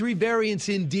 2 or 3 variants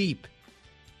in deep.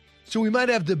 So we might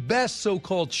have the best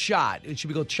so-called shot. It should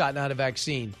be called shot, not a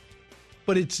vaccine.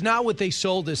 But it's not what they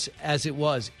sold us as it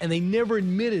was. And they never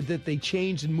admitted that they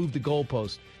changed and moved the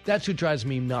goalpost. That's what drives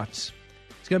me nuts.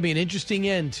 It's going to be an interesting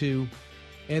end to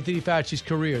Anthony Fauci's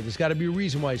career. There's got to be a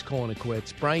reason why he's calling it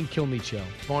quits. Brian Kilmeade Show.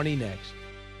 Barney next.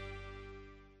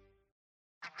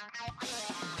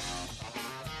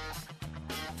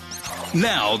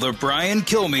 Now the Brian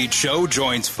Kilmeade Show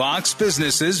joins Fox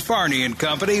Business's Varney and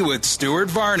Company with Stuart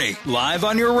Varney, live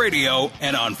on your radio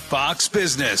and on Fox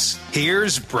Business.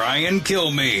 Here's Brian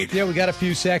Kilmeade. Yeah, we got a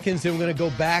few seconds. Then we're going to go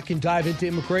back and dive into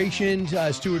immigration.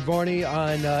 Stuart Varney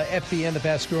on FBN, the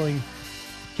fast-growing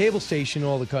cable station in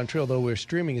all the country, although we're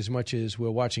streaming as much as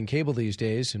we're watching cable these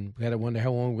days, and we got to wonder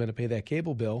how long we're going to pay that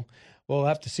cable bill. We'll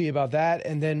have to see about that,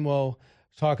 and then we'll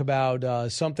talk about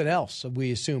something else,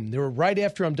 we assume. They're right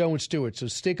after I'm done with Stuart, so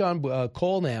stick on,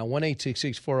 call now,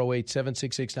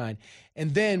 1-866-408-7669,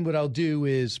 and then what I'll do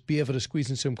is be able to squeeze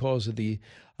in some calls at the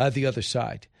other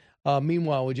side.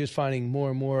 Meanwhile, we're just finding more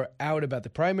and more out about the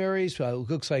primaries. It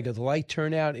looks like a light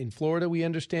turnout in Florida, we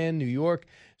understand. New York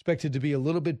expected to be a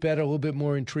little bit better, a little bit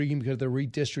more intriguing because of the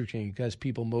redistricting, because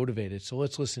people motivated. So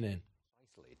let's listen in.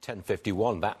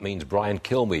 10:51, that means Brian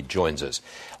Kilmeade joins us.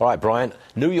 All right, Brian,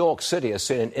 New York City has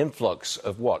seen an influx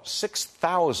of,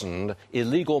 6,000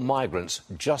 illegal migrants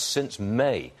just since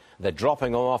May. They're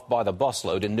dropping off by the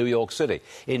busload in New York City.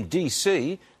 In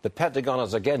D.C., the Pentagon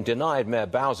has again denied Mayor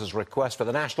Bowser's request for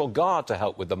the National Guard to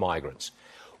help with the migrants.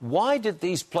 Why did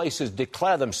these places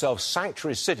declare themselves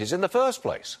sanctuary cities in the first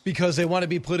place? Because they want to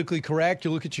be politically correct. You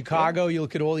look at Chicago, you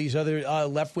look at all these other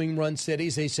left-wing run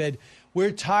cities. They said, we're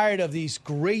tired of these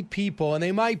great people, and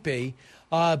they might be,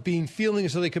 feeling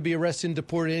as though they could be arrested and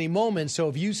deported at any moment. So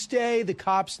if you stay, the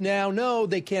cops now know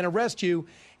they can't arrest you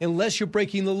unless you're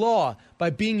breaking the law.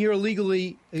 By being here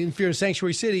illegally, if you're a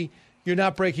sanctuary city, you're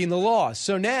not breaking the law.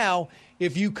 So now,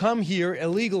 if you come here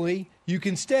illegally, you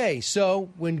can stay. So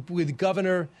when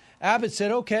Governor Abbott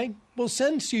said, okay, we'll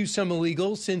send you some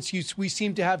illegals since we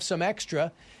seem to have some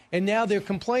extra, and now they're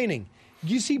complaining.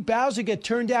 You see Bowser get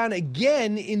turned down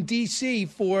again in D.C.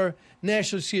 for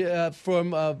national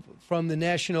from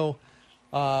National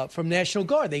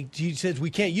Guard. He says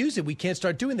we can't use it. We can't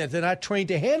start doing that. They're not trained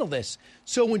to handle this.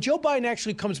 So when Joe Biden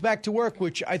actually comes back to work,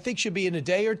 which I think should be in a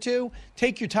day or two,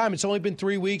 take your time. It's only been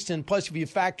 3 weeks, and plus if you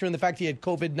factor in the fact he had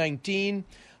COVID-19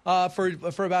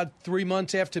 for about 3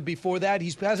 months before that,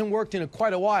 he hasn't worked in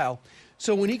quite a while.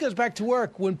 So when he goes back to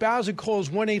work, when Bowser calls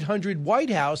 1-800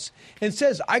 White House and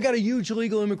says, I got a huge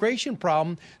illegal immigration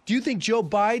problem, do you think Joe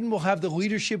Biden will have the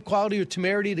leadership quality or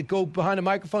temerity to go behind a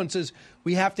microphone and says,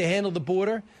 we have to handle the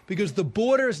border? Because the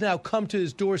border has now come to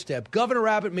his doorstep. Governor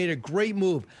Abbott made a great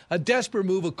move, a desperate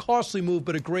move, a costly move,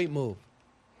 but a great move.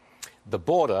 The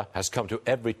border has come to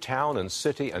every town and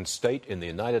city and state in the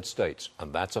United States,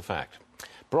 and that's a fact.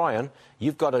 Brian,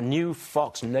 you've got a new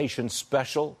Fox Nation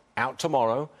special out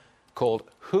tomorrow called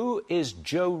Who is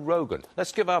Joe Rogan?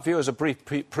 Let's give our viewers a brief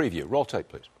preview. Roll tape,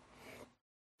 please.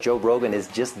 Joe Rogan has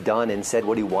just done and said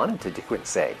what he wanted to do and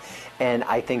say. And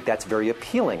I think that's very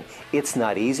appealing. It's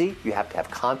not easy. You have to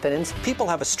have confidence. People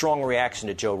have a strong reaction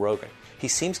to Joe Rogan. He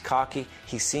seems cocky.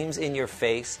 He seems in your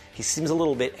face. He seems a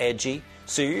little bit edgy.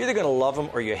 So you're either going to love him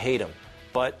or you hate him.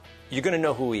 But you're going to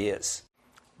know who he is.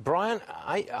 Brian,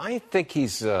 I think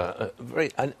he's a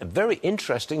very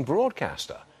interesting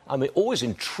broadcaster. I mean, always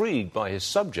intrigued by his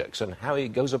subjects and how he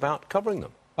goes about covering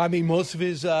them. I mean, most of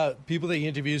his people that he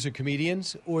interviews are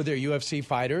comedians or they're UFC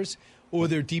fighters or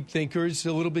they're deep thinkers,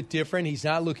 a little bit different. He's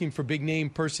not looking for big-name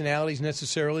personalities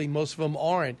necessarily. Most of them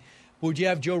aren't. Would you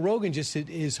have Joe Rogan just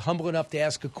is humble enough to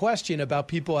ask a question about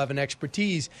people who have an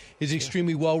expertise, is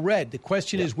extremely well-read. The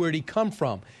question is, where did he come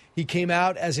from? He came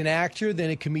out as an actor, then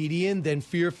a comedian, then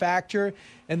Fear Factor,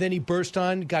 and then he burst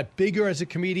on, got bigger as a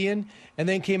comedian, and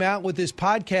then came out with this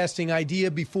podcasting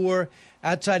idea before,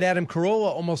 outside Adam Carolla,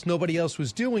 almost nobody else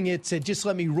was doing it, said, just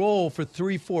let me roll for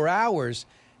 3-4 hours.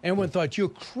 Everyone thought, you're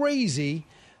crazy.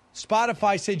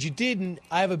 Spotify said you didn't.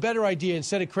 I have a better idea.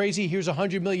 Instead of crazy, here's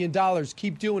 $100 million.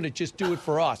 Keep doing it. Just do it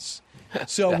for us.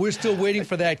 So we're still waiting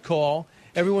for that call.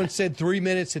 Everyone said 3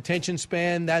 minutes attention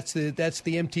span. That's the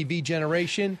MTV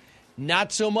generation.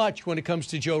 Not so much when it comes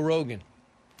to Joe Rogan.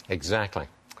 Exactly.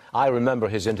 I remember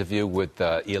his interview with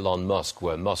Elon Musk,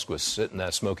 where Musk was sitting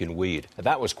there smoking weed.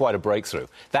 That was quite a breakthrough.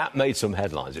 That made some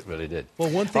headlines. It really did. Well,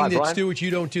 one thing right, that, Brian? Stuart,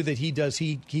 you don't do that he does,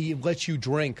 he lets you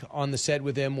drink on the set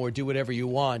with him or do whatever you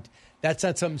want. That's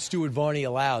not something Stuart Varney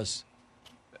allows.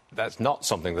 That's not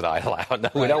something that I allow. No,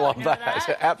 we don't want that.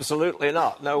 Absolutely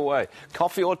not. No way.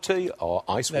 Coffee or tea or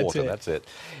ice water. That's it.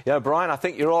 Yeah, Brian, I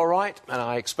think you're all right, and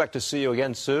I expect to see you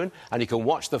again soon. And you can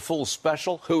watch the full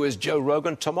special, Who is Joe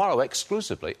Rogan, tomorrow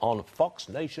exclusively on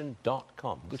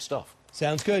FoxNation.com. Good stuff.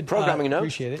 Sounds good. Programming note.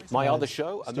 Appreciate it. My other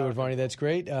show. Stuart Varney, that's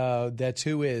great. That's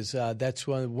Who Is. That's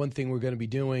one thing we're going to be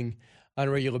doing on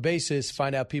a regular basis.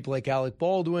 Find out people like Alec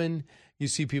Baldwin. You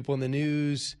see people in the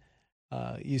news.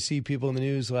 You see people in the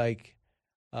news like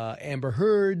Amber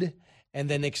Heard, and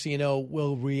then next thing you know,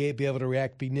 we'll be able to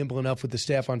react, be nimble enough with the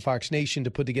staff on Fox Nation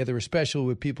to put together a special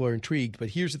where people are intrigued. But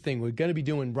here's the thing. We're going to be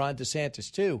doing Ron DeSantis,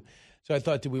 too. So I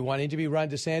thought, do we want to interview Ron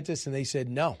DeSantis? And they said,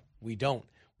 no, we don't.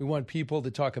 We want people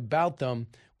to talk about them.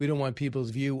 We don't want people's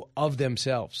view of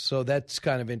themselves. So that's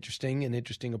kind of interesting, an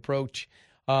interesting approach.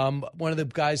 One of the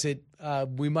guys that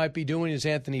we might be doing is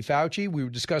Anthony Fauci. We were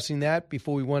discussing that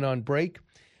before we went on break.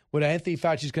 What Anthony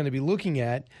Fauci is going to be looking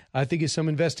at, I think, is some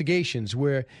investigations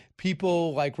where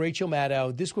people like Rachel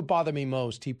Maddow, this would bother me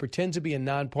most. He pretends to be a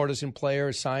nonpartisan player,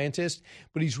 a scientist,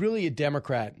 but he's really a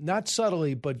Democrat, not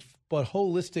subtly, but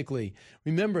holistically.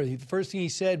 Remember, the first thing he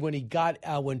said when he got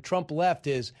when Trump left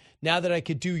is, now that I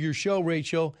could do your show,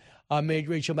 Rachel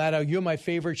Maddow, you're my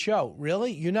favorite show.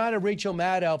 Really? You're not a Rachel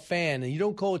Maddow fan, and you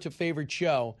don't call it your favorite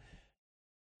show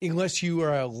unless you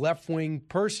are a left-wing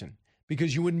person,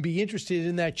 because you wouldn't be interested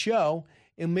in that show,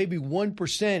 and maybe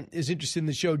 1% is interested in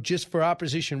the show just for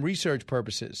opposition research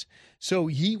purposes. So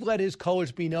he let his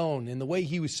colors be known, and the way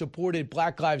he was supported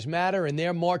Black Lives Matter and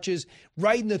their marches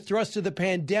right in the thrust of the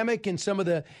pandemic and some of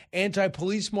the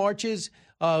anti-police marches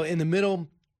in the middle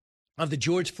of the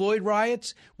George Floyd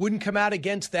riots, wouldn't come out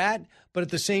against that, but at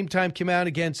the same time came out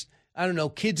against, I don't know,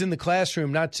 kids in the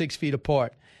classroom not 6 feet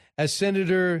apart. As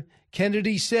Senator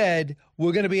Kennedy said,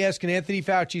 we're going to be asking Anthony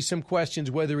Fauci some questions,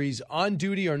 whether he's on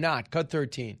duty or not. Cut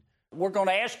 13. We're going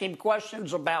to ask him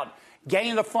questions about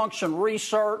gain-of-function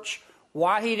research,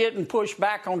 why he didn't push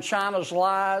back on China's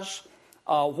lies,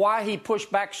 why he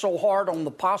pushed back so hard on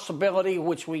the possibility,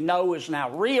 which we know is now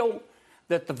real,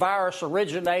 that the virus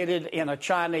originated in a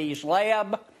Chinese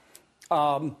lab,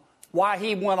 why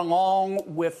he went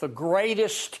along with the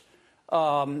greatest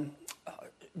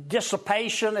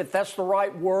dissipation, if that's the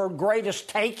right word, greatest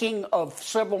taking of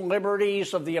civil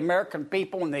liberties of the American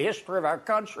people in the history of our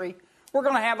country. We're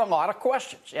going to have a lot of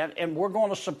questions, and we're going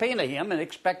to subpoena him and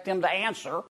expect him to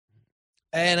answer.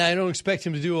 And I don't expect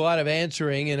him to do a lot of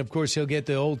answering, and of course he'll get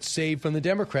the old save from the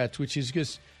Democrats, which is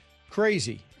just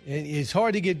crazy. And it's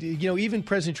hard to get, even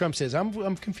President Trump says,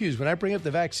 I'm confused. When I bring up the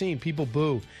vaccine, people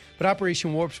boo. But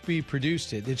Operation Warp Speed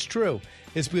produced it. It's true.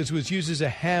 It's because it was used as a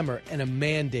hammer and a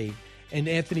mandate. And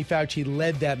Anthony Fauci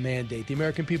led that mandate. The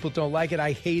American people don't like it.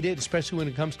 I hate it, especially when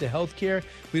it comes to health care.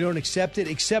 We don't accept it,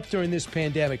 except during this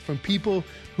pandemic, from people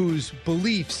whose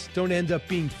beliefs don't end up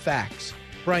being facts.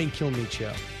 Brian Kilmeade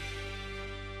Show.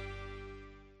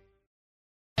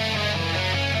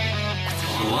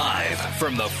 Live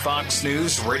from the Fox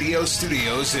News radio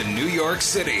studios in New York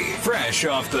City, fresh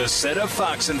off the set of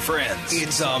Fox and Friends,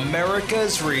 it's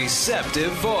America's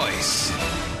receptive voice,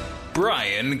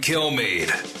 Brian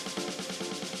Kilmeade.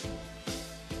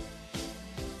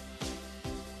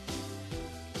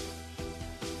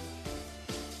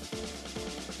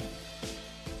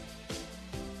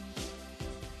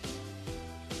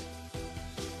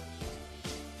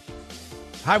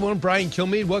 Hi, everyone. Brian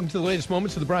Kilmeade. Welcome to the latest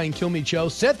moments of the Brian Kilmeade Show.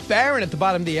 Seth Barron at the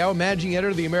bottom of the hour, managing editor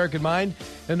of The American Mind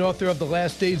and author of The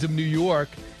Last Days of New York.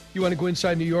 You want to go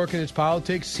inside New York and its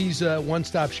politics? He's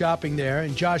one-stop shopping there.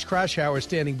 And Josh Kraushaar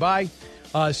standing by,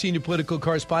 senior political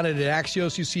correspondent at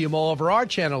Axios. You see him all over our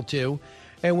channel, too.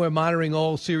 And we're monitoring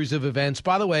all series of events.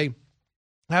 By the way,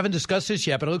 I haven't discussed this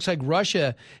yet, but it looks like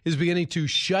Russia is beginning to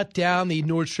shut down the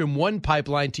Nord Stream 1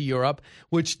 pipeline to Europe,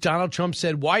 which Donald Trump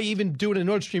said, why even do it in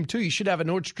Nord Stream 2? You should have a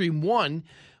Nord Stream 1,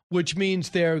 which means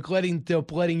they're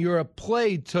letting Europe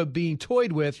play to being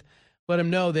toyed with. Let them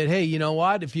know that, hey, you know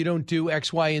what? If you don't do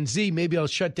X, Y, and Z, maybe I'll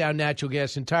shut down natural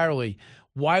gas entirely.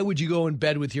 Why would you go in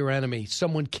bed with your enemy,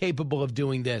 someone capable of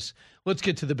doing this? Let's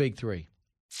get to the big three.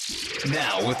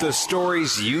 Now, with the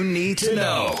stories you need to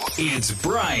know, it's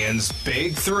Brian's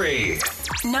Big Three.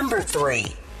 Number 3.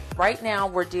 Right now,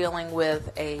 we're dealing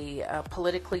with a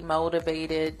politically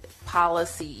motivated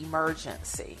policy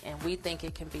emergency, and we think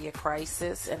it can be a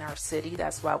crisis in our city.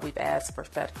 That's why we've asked for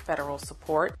federal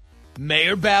support.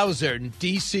 Mayor Bowser in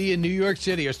D.C. and New York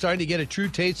City are starting to get a true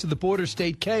taste of the border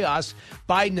state chaos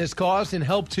Biden has caused, and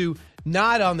help is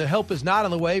not on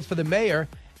the way for the mayor,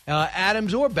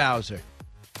 Adams or Bowser.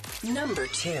 Number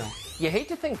 2. You hate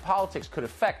to think politics could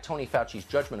affect Tony Fauci's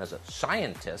judgment as a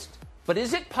scientist, but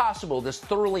is it possible this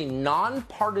thoroughly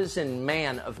nonpartisan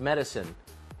man of medicine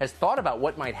has thought about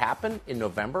what might happen in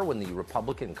November when the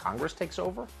Republican Congress takes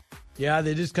over? Yeah,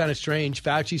 that is kind of strange.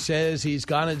 Fauci says he's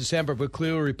gone in December, but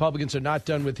clearly Republicans are not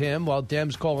done with him, while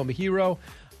Dems call him a hero.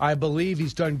 I believe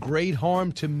he's done great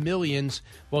harm to millions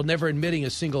while never admitting a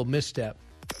single misstep.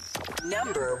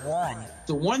 Number 1.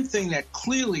 The one thing that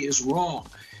clearly is wrong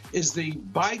is the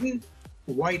Biden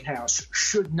White House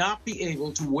should not be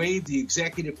able to waive the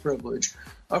executive privilege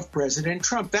of President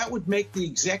Trump. That would make the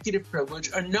executive privilege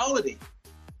a nullity.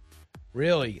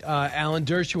 Really? Alan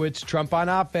Dershowitz, Trump on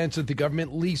offense, that the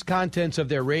government leaks contents of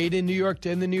their raid in New York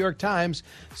in the New York Times,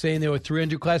 saying there were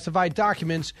 300 classified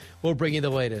documents. We'll bring you the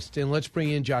latest. And let's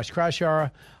bring in Josh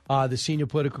Kraushaar, the senior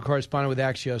political correspondent with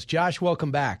Axios. Josh,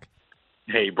 welcome back.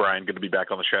 Hey, Brian. Good to be back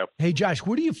on the show. Hey, Josh,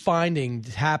 what are you finding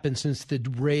happened since the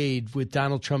raid with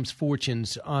Donald Trump's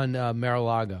fortunes on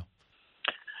Mar-a-Lago?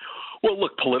 Well,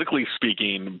 look, politically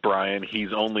speaking, Brian,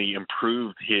 he's only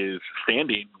improved his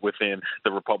standing within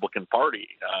the Republican Party.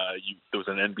 There was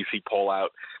an NBC poll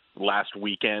out last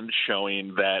weekend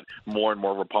showing that more and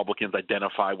more Republicans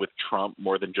identify with Trump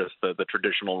more than just the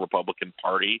traditional Republican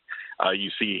Party.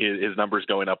 You see his numbers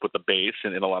going up with the base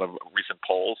in a lot of recent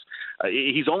polls.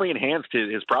 He's only enhanced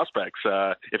his prospects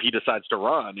if he decides to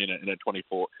run in a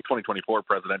 2024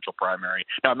 presidential primary.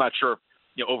 Now, I'm not sure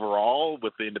overall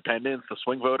with the independents, the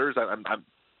swing voters, I'm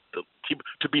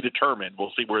to be determined.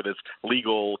 We'll see where this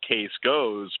legal case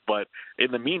goes. But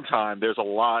in the meantime, there's a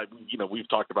lot, we've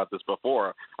talked about this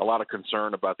before, a lot of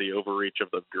concern about the overreach of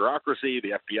the bureaucracy,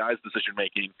 the FBI's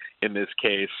decision-making in this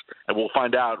case. And we'll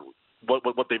find out what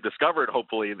they've discovered,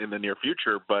 hopefully, in the near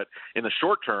future. But in the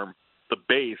short term, the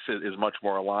base is much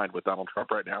more aligned with Donald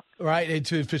Trump right now. Right.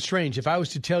 It's strange. If I was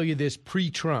to tell you this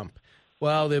pre-Trump,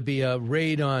 well, there'd be a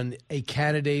raid on a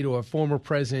candidate or a former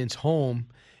president's home,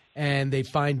 and they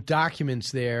find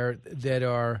documents there that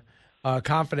are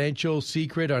confidential,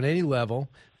 secret on any level,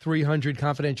 300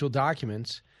 confidential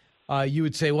documents. You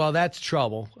would say, well, that's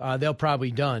trouble. They'll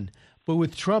probably done. But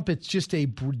with Trump, it's just a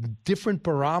different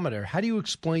barometer. How do you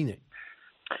explain it?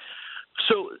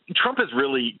 So Trump has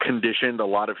really conditioned a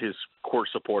lot of his core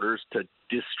supporters to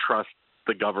distrust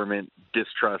the government,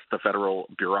 distrust the federal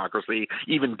bureaucracy,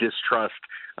 even distrust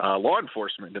law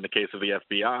enforcement in the case of the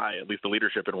FBI, at least the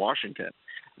leadership in Washington.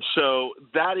 So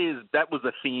that was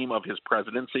the theme of his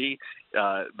presidency.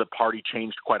 The party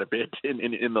changed quite a bit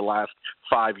in the last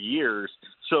 5 years.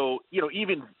 So,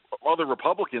 even other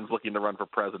Republicans looking to run for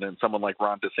president, someone like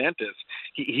Ron DeSantis,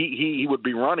 he would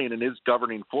be running and is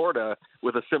governing Florida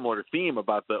with a similar theme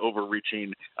about the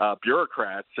overreaching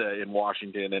bureaucrats in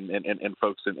Washington and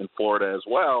folks in Florida as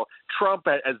well. Trump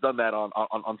has done that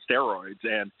on steroids,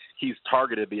 and he's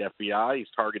targeted the FBI. He's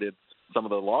targeted some of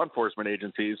the law enforcement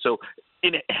agencies. So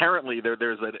inherently,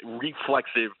 there's a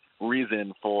reflexive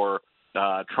reason for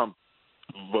Trump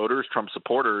voters, Trump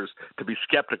supporters, to be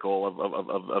skeptical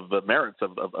of the merits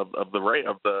of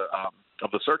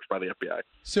the search by the FBI.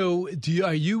 So,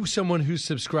 are you someone who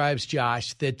subscribes,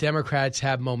 Josh, that Democrats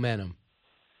have momentum?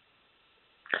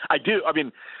 I do. I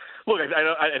mean, look,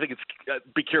 I think it's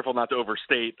be careful not to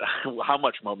overstate how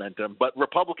much momentum, but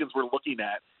Republicans were looking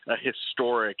at a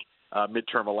historic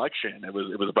midterm election. It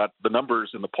was about the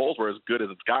numbers in the polls were as good as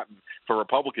it's gotten for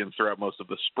Republicans throughout most of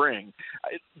the spring.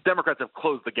 Democrats have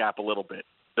closed the gap a little bit.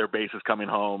 Their base is coming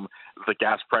home. The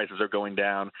gas prices are going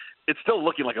down. It's still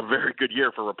looking like a very good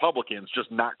year for Republicans,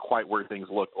 just not quite where things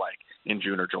look like in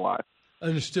June or July.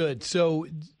 Understood. So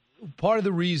part of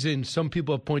the reason some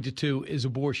people have pointed to is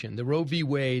abortion, the Roe v.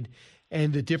 Wade,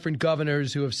 and the different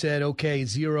governors who have said, okay,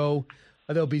 zero,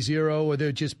 there'll be zero, or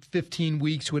they're just 15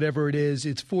 weeks, whatever it is.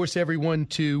 It's forced everyone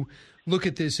to look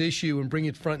at this issue and bring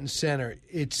it front and center.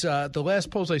 It's the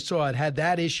last polls I saw, it had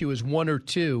that issue as 1 or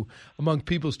 2 among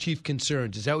people's chief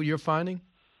concerns. Is that what you're finding?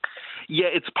 Yeah,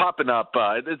 it's popping up.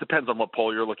 It depends on what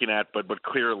poll you're looking at, but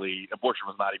clearly abortion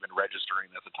was not even registering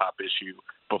as a top issue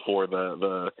before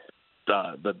the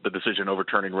decision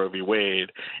overturning Roe v.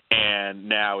 Wade, and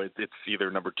now it's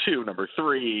either number 2, number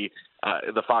 3.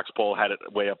 The Fox poll had it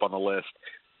way up on the list.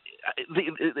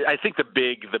 I think the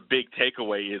big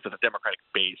takeaway is that the Democratic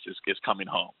base is coming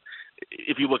home.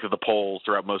 If you look at the polls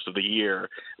throughout most of the year,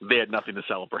 they had nothing to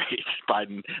celebrate.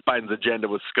 Biden's agenda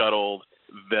was scuttled.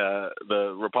 The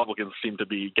Republicans seem to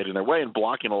be getting their way and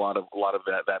blocking a lot of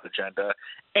that agenda,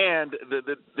 and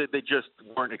they just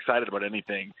weren't excited about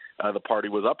anything the party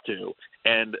was up to.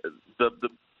 And the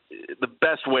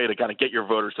best way to kind of get your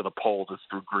voters to the polls is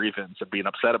through grievance and being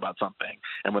upset about something.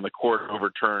 And when the court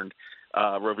overturned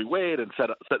Roe v. Wade and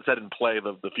set in play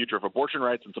the future of abortion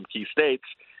rights in some key states,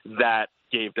 that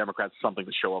gave Democrats something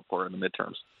to show up for in the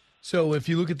midterms. So if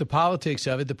you look at the politics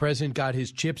of it, the president got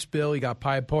his CHIPS bill, he got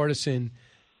bipartisan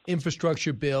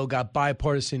infrastructure bill, got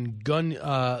bipartisan gun,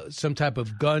 some type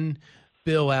of gun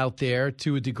bill out there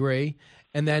to a degree,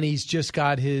 and then he's just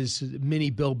got his mini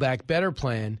Build Back Better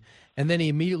plan, and then he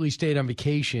immediately stayed on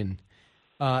vacation.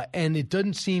 And it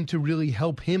doesn't seem to really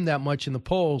help him that much in the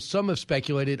polls. Some have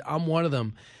speculated, I'm one of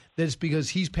them, that it's because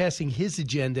he's passing his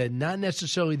agenda, not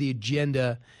necessarily the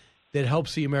agenda that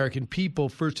helps the American people,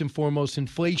 first and foremost,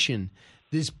 inflation.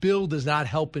 This bill does not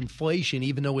help inflation,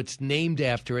 even though it's named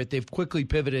after it. They've quickly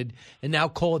pivoted and now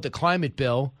call it the climate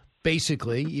bill,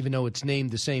 basically, even though it's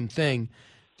named the same thing.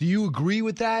 Do you agree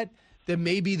with that? That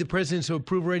maybe the president's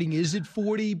approval rating is at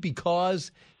 40 because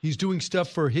he's doing stuff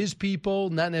for his people,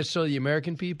 not necessarily the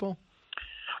American people?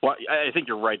 Well, I think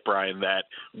you're right, Brian, that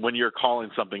when you're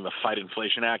calling something the Fight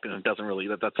Inflation Act, and it doesn't really,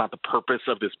 that's not the purpose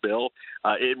of this bill,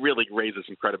 it really raises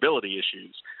some credibility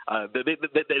issues.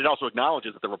 It also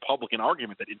acknowledges that the Republican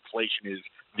argument that inflation is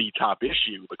the top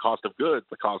issue, the cost of goods,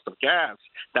 the cost of gas,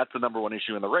 that's the number one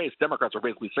issue in the race. Democrats are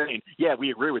basically saying, yeah,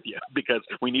 we agree with you, because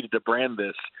we needed to brand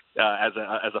this as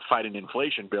a fighting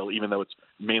inflation bill, even though it's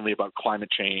mainly about climate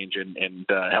change and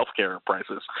healthcare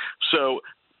prices. So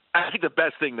I think the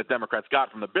best thing that Democrats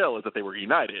got from the bill is that they were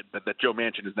united, that Joe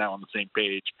Manchin is now on the same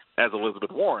page as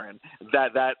Elizabeth Warren.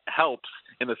 That helps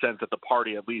in the sense that the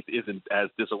party at least isn't as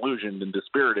disillusioned and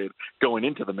dispirited going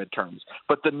into the midterms.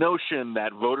 But the notion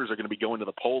that voters are going to be going to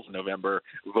the polls in November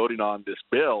voting on this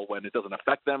bill when it doesn't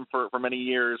affect them for many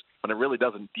years, when it really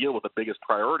doesn't deal with the biggest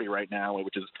priority right now,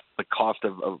 which is the cost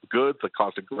of goods, the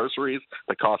cost of groceries,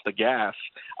 the cost of gas,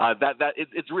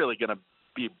 it's really going to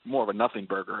be more of a nothing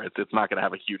burger. It's not going to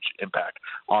have a huge impact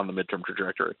on the midterm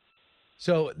trajectory.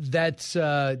 So that's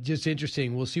just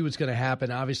interesting. We'll see what's going to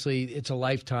happen. Obviously, it's a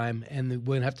lifetime, and we're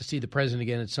going to have to see the president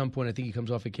again at some point. I think he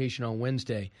comes off vacation on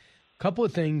Wednesday. A couple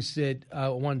of things that I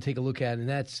want to take a look at, and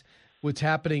that's what's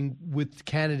happening with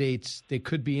candidates that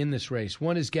could be in this race.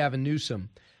 One is Gavin Newsom.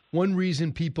 One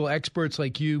reason experts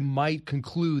like you, might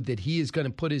conclude that he is going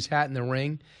to put his hat in the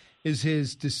ring is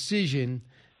his decision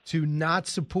to not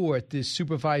support this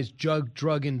supervised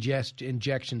drug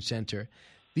injection center.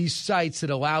 These sites that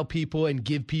allow people and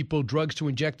give people drugs to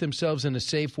inject themselves in a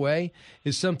safe way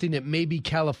is something that maybe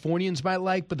Californians might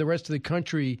like, but the rest of the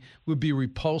country would be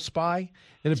repulsed by.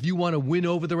 And if you want to win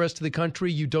over the rest of the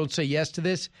country, you don't say yes to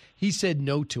this. He said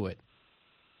no to it.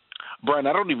 Brian,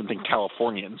 I don't even think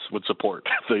Californians would support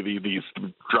these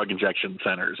drug injection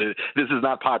centers. This is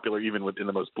not popular even within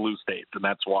the most blue states, and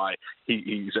that's why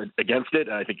he's against it.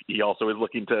 And I think he also is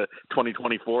looking to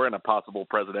 2024 and a possible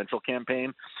presidential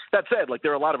campaign. That said, like,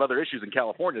 there are a lot of other issues in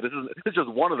California. This is just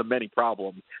one of the many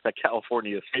problems that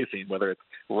California is facing, whether it's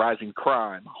rising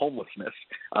crime, homelessness,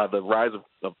 the rise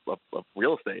of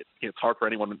real estate. It's hard for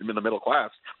anyone in the middle class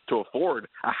to afford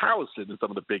a house in some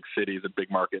of the big cities and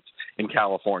big markets in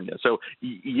California. So,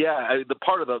 yeah, the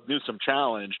part of the Newsom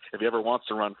challenge, if he ever wants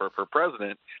to run for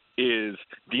president, is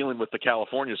dealing with the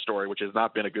California story, which has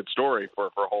not been a good story for a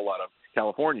whole lot of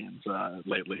Californians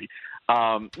lately.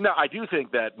 Now, I do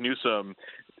think that Newsom,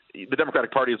 the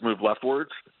Democratic Party has moved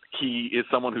leftwards. He is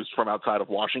someone who's from outside of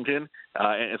Washington,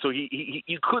 and so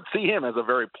you could see him as a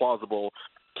very plausible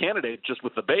candidate just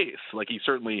with the base. Like, he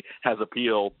certainly has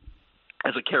appeal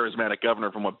as a charismatic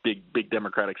governor from a big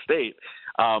Democratic state.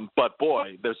 But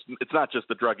boy, it's not just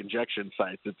the drug injection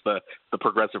sites. It's the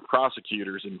progressive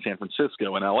prosecutors in San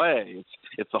Francisco and L.A.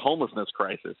 It's the homelessness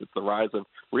crisis. It's the rise of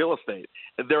real estate.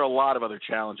 There are a lot of other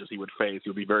challenges he would face. He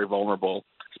would be very vulnerable,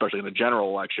 especially in the general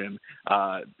election,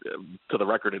 to the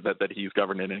record that he's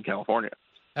governed in California.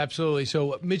 Absolutely.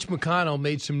 So Mitch McConnell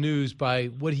made some news by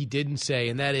what he didn't say,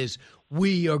 and that is,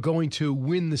 we are going to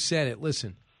win the Senate.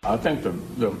 Listen. I think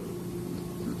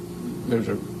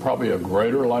there's probably a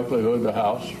greater likelihood the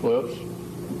House flips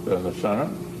than the Senate.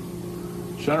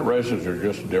 Senate races are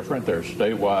just different. They're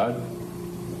statewide.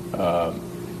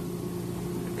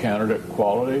 Candidate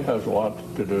quality has a lot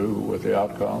to do with the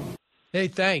outcome. Hey,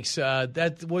 thanks.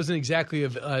 That wasn't exactly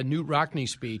a Newt Rockne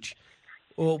speech,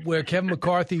 where Kevin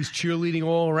McCarthy's cheerleading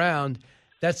all around.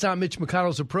 That's not Mitch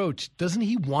McConnell's approach. Doesn't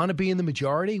he want to be in the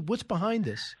majority? What's behind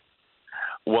this?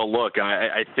 Well, look,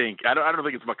 I think I don't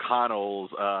think it's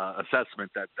McConnell's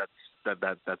assessment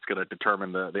that's going to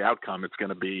determine the outcome. It's going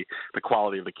to be the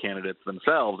quality of the candidates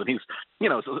themselves. And he's,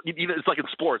 it's like in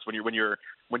sports when you're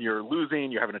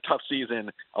losing, you're having a tough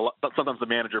season. Sometimes the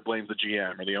manager blames the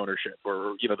GM or the ownership,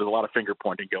 or there's a lot of finger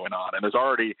pointing going on, and there's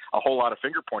already a whole lot of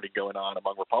finger pointing going on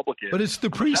among Republicans. But it's the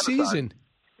preseason.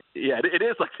 Yeah, it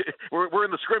is like we're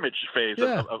in the scrimmage phase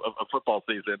of football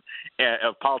season,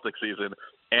 of politics season,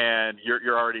 and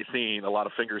you're already seeing a lot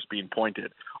of fingers being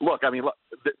pointed. Look, I mean,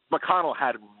 McConnell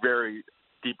had very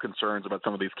deep concerns about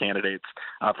some of these candidates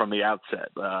from the outset.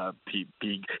 He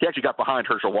actually got behind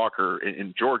Herschel Walker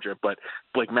in Georgia, but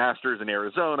Blake Masters in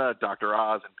Arizona, Dr.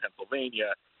 Oz in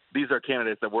Pennsylvania, these are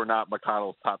candidates that were not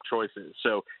McConnell's top choices.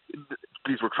 So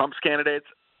these were Trump's candidates.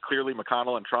 Clearly,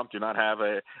 McConnell and Trump do not have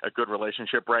a good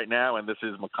relationship right now, and this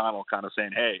is McConnell kind of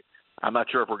saying, hey, I'm not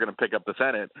sure if we're going to pick up the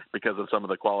Senate because of some of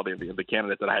the quality of the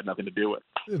candidates that I had nothing to do with.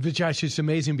 But Josh, it's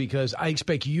amazing because I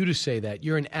expect you to say that.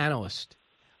 You're an analyst.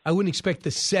 I wouldn't expect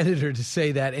the senator to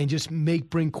say that and just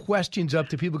bring questions up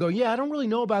to people going, yeah, I don't really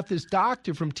know about this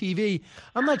doctor from TV.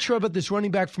 I'm not sure about this running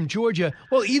back from Georgia.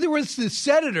 Well, either it's the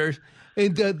senator,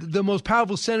 the most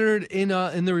powerful senator in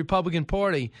the Republican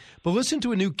Party. But listen to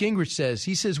what Newt Gingrich says.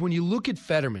 He says, when you look at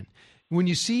Fetterman, when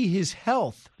you see his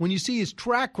health, when you see his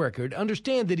track record,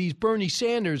 understand that he's Bernie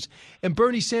Sanders, and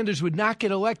Bernie Sanders would not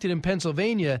get elected in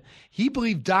Pennsylvania. He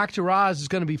believed Dr. Oz is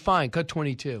going to be fine. Cut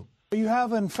 22. You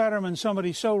have in Fetterman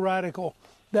somebody so radical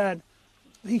that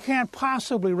he can't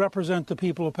possibly represent the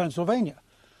people of Pennsylvania.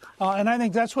 And I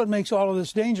think that's what makes all of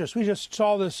this dangerous. We just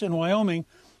saw this in Wyoming,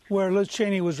 where Liz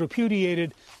Cheney was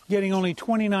repudiated, getting only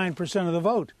 29% of the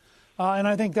vote. And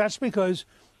I think that's because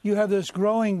you have this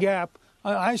growing gap.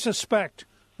 I suspect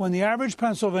when the average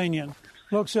Pennsylvanian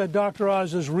looks at Dr.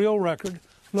 Oz's real record,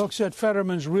 looks at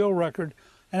Fetterman's real record,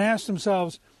 and asks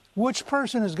themselves, which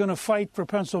person is going to fight for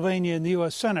Pennsylvania in the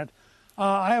U.S. Senate?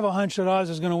 I have a hunch that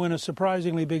Oz is going to win a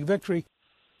surprisingly big victory.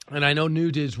 And I know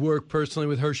Newt has worked personally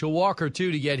with Herschel Walker,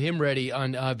 too, to get him ready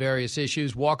on various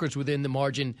issues. Walker's within the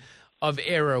margin of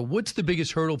error. What's the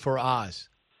biggest hurdle for Oz?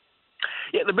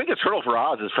 Yeah, the biggest hurdle for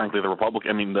Oz is, frankly, the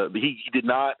Republican. I mean, he did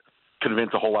not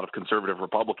convince a whole lot of conservative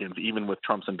Republicans, even with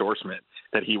Trump's endorsement,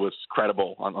 that he was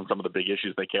credible on some of the big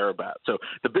issues they care about. So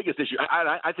the biggest issue,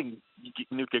 I think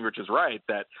Newt Gingrich is right,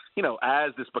 that,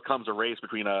 as this becomes a race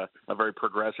between a very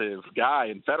progressive guy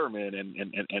in Fetterman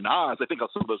and Oz, I think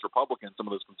some of those Republicans, some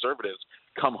of those conservatives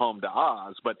come home to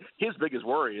Oz. But his biggest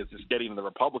worry is just getting the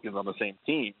Republicans on the same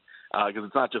team. Because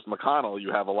it's not just McConnell.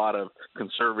 You have a lot of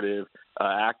conservative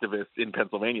activists in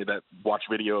Pennsylvania that watch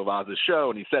video of Oz's show,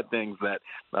 and he said things that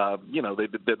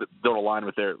they don't align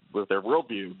with their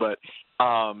worldview. But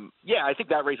I think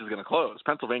that race is going to close.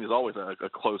 Pennsylvania is always a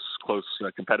close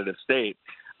competitive state.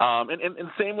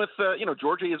 And same with,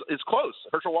 Georgia is close.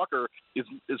 Herschel Walker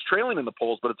is trailing in the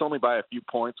polls, but it's only by a few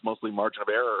points, mostly margin of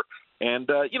error. And,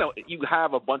 you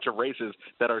have a bunch of races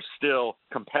that are still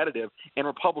competitive, and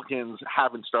Republicans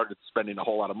haven't started spending a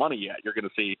whole lot of money yet. You're going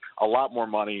to see a lot more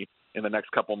money in the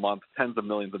next couple months, tens of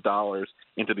millions of dollars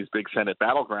into these big Senate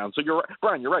battlegrounds. So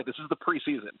Brian, you're right. This is the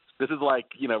preseason. This is like,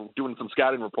 doing some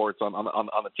scouting reports on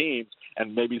the teams,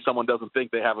 and maybe someone doesn't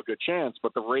think they have a good chance,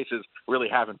 but the races really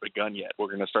haven't begun yet. We're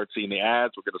going to start seeing the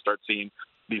ads. We're going to start seeing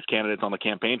these candidates on the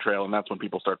campaign trail, and that's when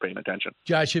people start paying attention.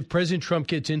 Josh, if President Trump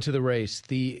gets into the race,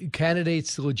 the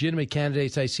legitimate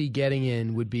candidates I see getting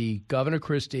in would be Governor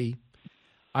Christie,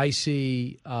 I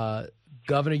see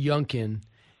Governor Youngkin,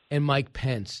 and Mike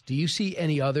Pence. Do you see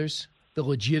any others, the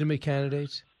legitimate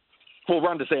candidates? Well,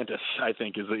 Ron DeSantis, I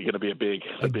think, is going to be a big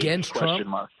against question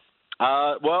Trump?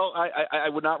 mark. Well, I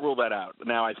would not rule that out.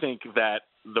 Now, I think that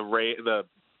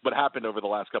what happened over the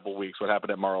last couple of weeks, what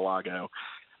happened at Mar-a-Lago,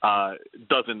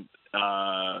 doesn't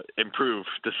improve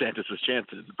DeSantis'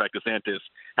 chances. In fact, DeSantis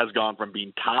has gone from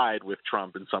being tied with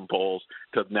Trump in some polls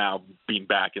to now being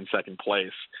back in second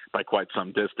place by quite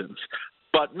some distance.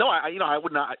 But no, I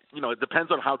would not. It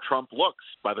depends on how Trump looks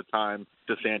by the time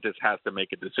DeSantis has to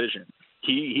make a decision.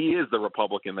 He is the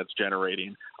Republican that's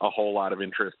generating a whole lot of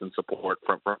interest and support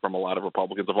from a lot of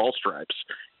Republicans of all stripes,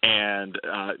 and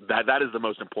that is the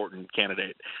most important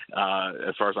candidate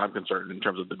as far as I'm concerned in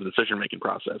terms of the decision-making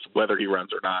process. Whether he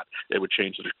runs or not, it would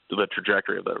change the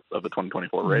trajectory of the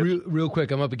 2024 race. Real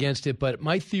quick, I'm up against it, but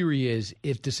my theory is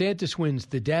if DeSantis wins,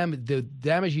 the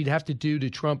damage he'd have to do to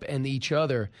Trump and each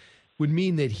other would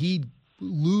mean that he'd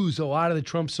lose a lot of the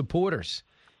Trump supporters.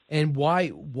 And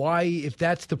why, if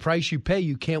that's the price you pay,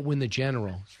 you can't win the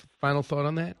general? Final thought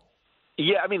on that?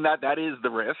 Yeah, I mean, that is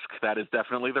the risk. That is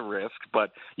definitely the risk.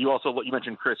 But you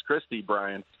mentioned Chris Christie,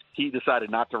 Brian. He decided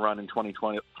not to run in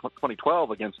 2012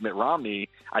 against Mitt Romney.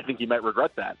 I think he might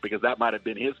regret that because that might have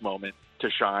been his moment to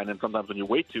shine. And sometimes when you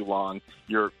wait too long,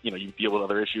 you deal with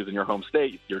other issues in your home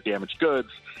state, your damaged goods,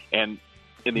 and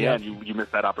in the end, you miss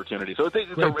that opportunity. So it's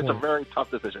a very tough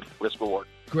decision, risk-reward.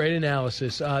 Great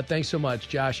analysis. Thanks so much,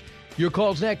 Josh. Your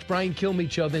call's next. Brian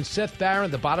Kilmeade Show, then Seth Barron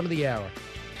at the bottom of the hour.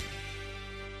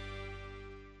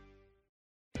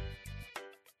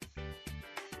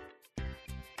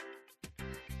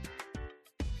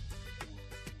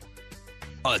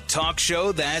 A talk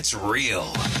show that's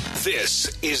real.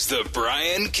 This is the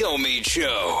Brian Kilmeade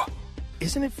Show.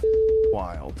 Isn't it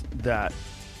wild that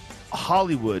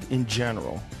Hollywood in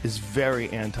general is very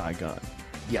anti-gun?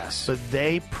 Yes. But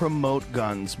they promote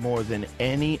guns more than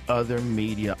any other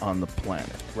media on the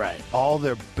planet. Right. All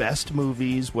their best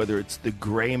movies, whether it's The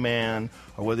Gray Man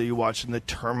or whether you're watching The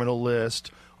Terminal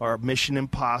List or Mission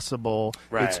Impossible,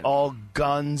 right. It's all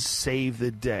guns save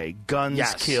the day. Guns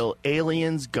kill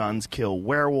aliens, guns kill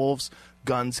werewolves,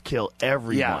 guns kill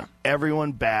everyone. Yeah.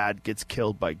 Everyone bad gets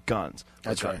killed by guns.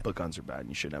 That's right. But guns are bad and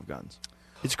you shouldn't have guns.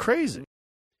 It's crazy.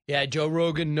 Yeah, Joe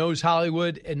Rogan knows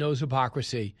Hollywood and knows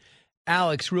hypocrisy.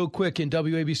 Alex, real quick in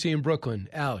WABC in Brooklyn.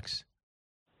 Alex.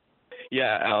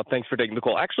 Yeah, thanks for taking the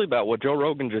call. Actually, about what Joe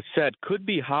Rogan just said, could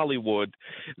be Hollywood.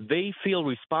 They feel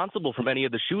responsible for many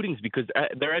of the shootings because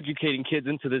they're educating kids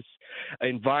into this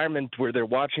environment where they're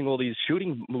watching all these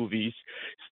shooting movies.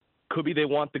 Could be they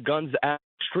want the guns out of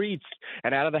the streets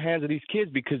and out of the hands of these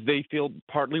kids because they feel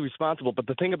partly responsible. But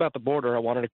the thing about the border I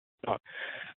wanted to talk,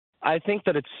 I think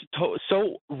that it's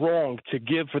so wrong to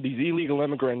give for these illegal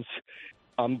immigrants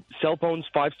cell phones,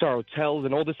 five-star hotels,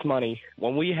 and all this money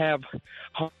when we have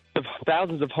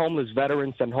thousands of homeless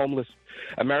veterans and homeless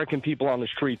American people on the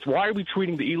streets. Why are we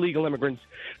treating the illegal immigrants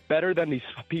better than these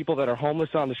people that are homeless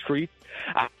on the streets?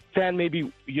 I understand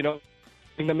maybe,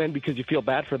 bring them in because you feel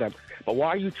bad for them, but why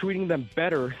are you treating them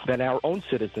better than our own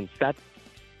citizens?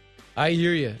 I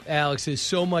hear you, Alex. There's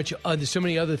so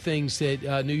many other things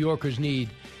that New Yorkers need.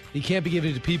 You can't be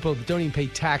giving it to people that don't even pay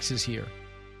taxes here.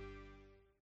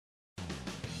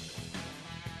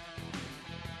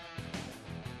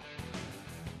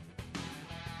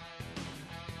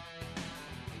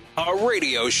 A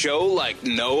radio show like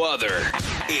no other.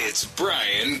 It's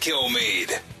Brian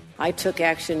Kilmeade. I took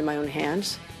action in my own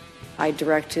hands. I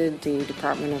directed the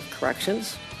Department of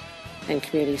Corrections and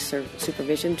Community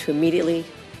Supervision to immediately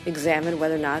examine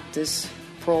whether or not this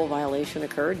parole violation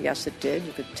occurred. Yes, it did.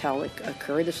 You could tell it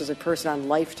occurred. This was a person on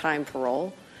lifetime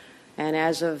parole. And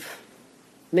as of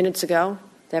minutes ago,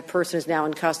 that person is now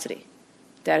in custody.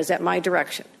 That is at my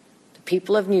direction. The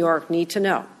people of New York need to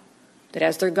know that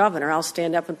as their governor, I'll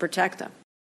stand up and protect them.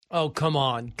 Oh, come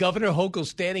on. Governor Hochul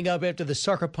standing up after the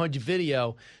sucker punch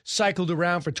video cycled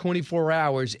around for 24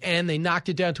 hours, and they knocked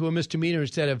it down to a misdemeanor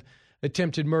instead of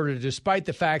attempted murder, despite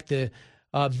the fact that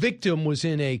victim was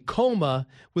in a coma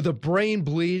with a brain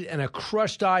bleed and a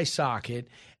crushed eye socket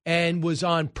and was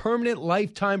on permanent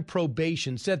lifetime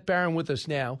probation. Seth Barron with us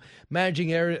now,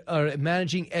 managing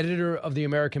editor of The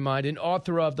American Mind and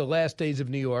author of The Last Days of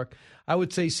New York. I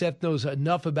would say Seth knows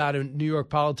enough about New York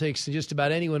politics than just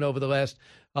about anyone over the last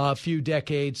few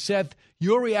decades. Seth,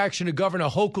 your reaction to Governor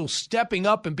Hochul stepping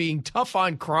up and being tough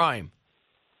on crime?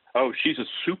 Oh, she's a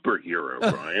superhero,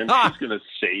 Brian. She's going to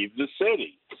save the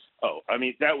city. Oh, I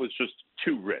mean, that was just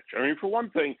too rich. I mean, for one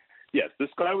thing, yes, this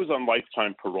guy was on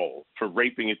lifetime parole for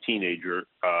raping a teenager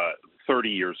 30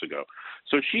 years ago.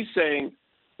 So she's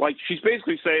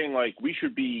basically saying, we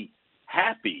should be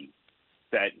happy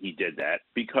that he did that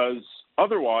because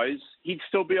otherwise he'd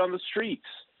still be on the streets.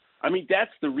 I mean,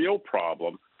 that's the real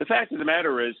problem. The fact of the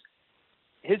matter is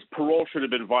his parole should have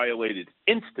been violated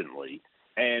instantly.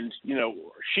 And,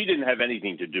 she didn't have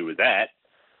anything to do with that.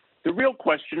 The real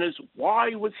question is, why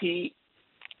was he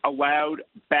allowed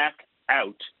back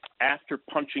out after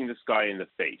punching this guy in the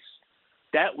face?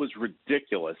 That was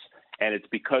ridiculous. And it's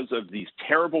because of these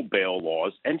terrible bail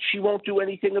laws, and she won't do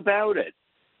anything about it.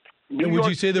 And would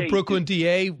you say the Brooklyn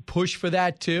DA pushed for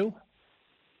that too?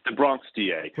 The Bronx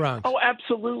DA. Bronx. Oh,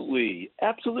 absolutely.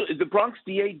 Absolutely. The Bronx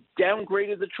DA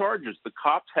downgraded the charges. The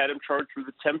cops had him charged with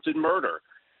attempted murder,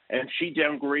 and she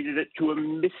downgraded it to a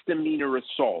misdemeanor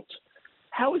assault.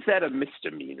 How is that a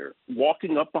misdemeanor?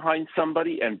 Walking up behind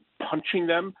somebody and punching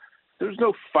them? There was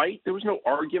no fight. There was no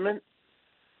argument.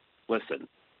 Listen,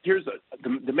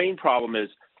 the main problem is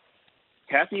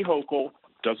Kathy Hochul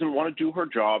doesn't want to do her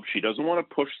job. She doesn't want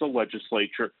to push the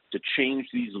legislature to change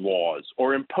these laws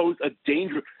or impose a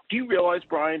danger. Do you realize,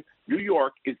 Brian, New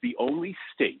York is the only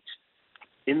state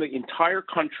in the entire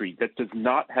country that does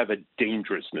not have a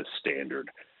dangerousness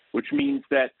standard, which means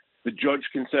that the judge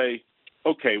can say,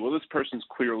 okay, well, this person's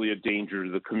clearly a danger to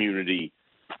the community.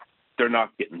 They're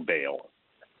not getting bail.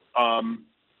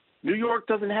 New York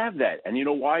doesn't have that. And you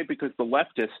know why? Because the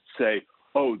leftists say,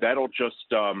 oh, that'll just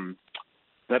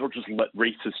let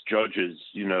racist judges,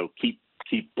 keep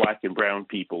black and brown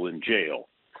people in jail.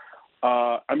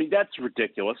 I mean, that's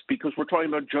ridiculous because we're talking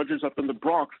about judges up in the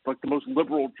Bronx, like the most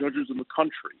liberal judges in the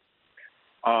country.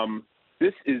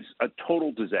 This is a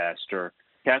total disaster.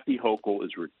 Kathy Hochul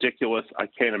is ridiculous. I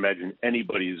can't imagine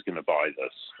anybody is going to buy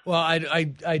this. Well,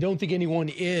 I don't think anyone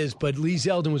is, but Lee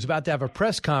Zeldin was about to have a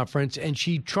press conference, and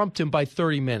she trumped him by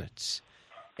 30 minutes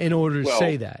in order to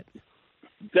say that.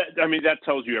 That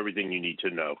tells you everything you need to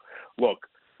know. Look,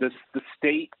 the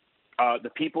state,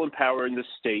 the people in power in the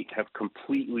state have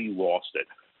completely lost it.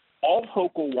 All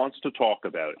Hochul wants to talk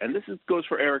about, and this goes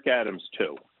for Eric Adams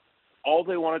too, all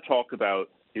they want to talk about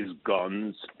is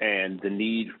guns and the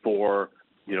need for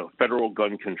federal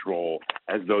gun control,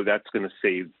 as though that's going to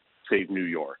save New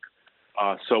York.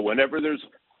 So whenever there's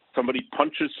somebody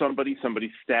punches somebody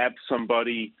stabs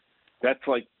somebody, that's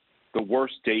like the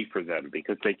worst day for them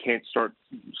because they can't start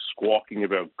squawking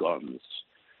about guns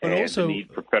and also the need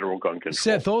for federal gun control.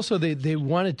 Seth, also they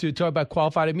wanted to talk about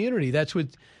qualified immunity. That's what,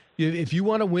 if you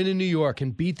want to win in New York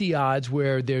and beat the odds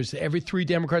where there's every 3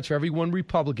 Democrats for every 1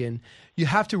 Republican, you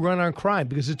have to run on crime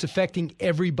because it's affecting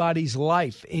everybody's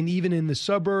life, and even in the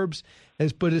suburbs,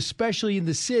 but especially in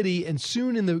the city and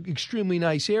soon in the extremely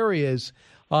nice areas,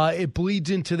 it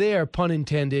bleeds into there, pun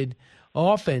intended,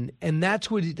 often. And that's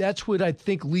what I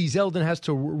think Lee Zeldin has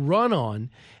to run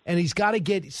on, and he's got to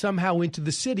get somehow into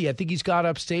the city. I think he's got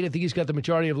upstate. I think he's got the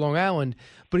majority of Long Island,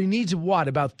 but he needs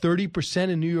about 30%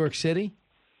 in New York City?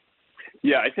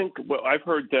 Yeah, I think. Well, I've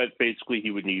heard that basically he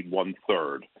would need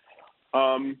 1/3.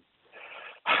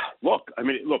 Look,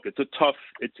 it's a tough.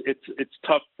 It's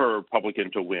tough for a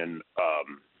Republican to win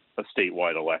a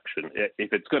statewide election.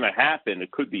 If it's going to happen,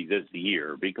 it could be this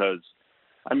year because,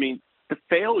 the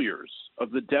failures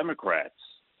of the Democrats,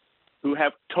 who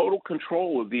have total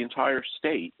control of the entire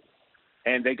state,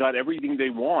 and they got everything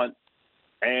they want,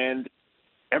 and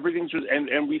everything's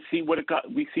and we see what it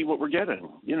got. We see what we're getting.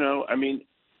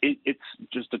 It's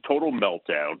just a total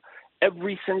meltdown.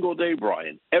 Every single day,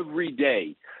 Brian, every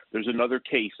day, there's another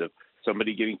case of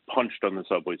somebody getting punched on the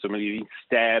subway, somebody getting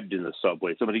stabbed in the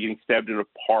subway, somebody getting stabbed in a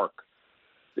park.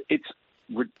 It's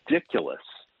ridiculous.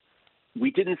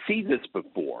 We didn't see this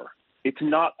before. It's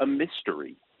not a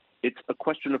mystery. It's a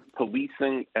question of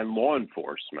policing and law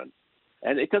enforcement.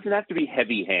 And it doesn't have to be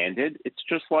heavy-handed. It's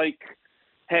just like,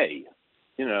 hey,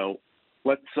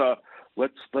 let's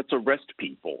arrest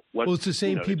people. It's the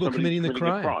same people committing the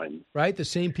crime, right? The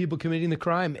same people committing the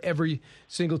crime every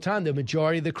single time. The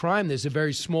majority of the crime, there's a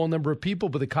very small number of people,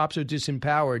 but the cops are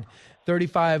disempowered. 30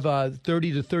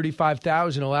 to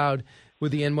 35,000 allowed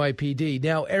with the NYPD.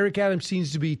 Now, Eric Adams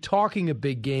seems to be talking a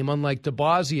big game, unlike de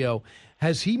Blasio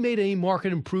Has he made any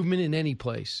market improvement in any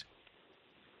place?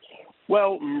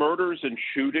 Well, murders and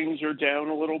shootings are down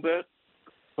a little bit,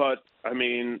 but I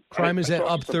mean, crime is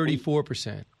up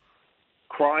 34%.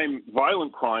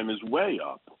 Violent crime is way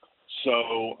up.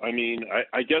 So, I mean,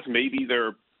 I guess maybe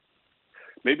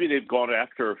they've gone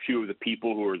after a few of the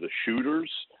people who are the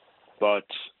shooters. But,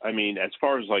 I mean, as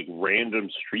far as, like, random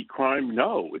street crime,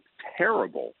 no, it's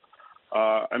terrible.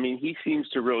 I mean, he seems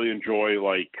to really enjoy,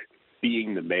 like,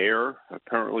 being the mayor.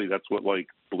 Apparently that's what, like,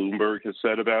 Bloomberg has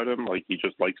said about him. Like, he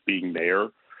just likes being mayor.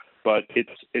 But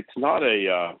it's not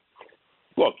a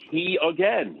look, he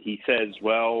says,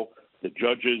 well, the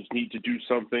judges need to do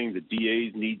something, the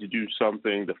DAs need to do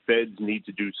something, the feds need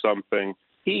to do something.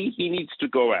 He needs to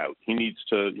go out. He needs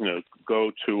to,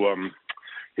 go to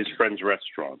his friend's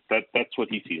restaurant. That's what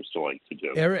he seems to like to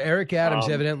do. Eric Adams,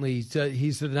 evidently,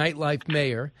 he's the nightlife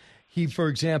mayor. He, for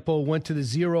example, went to the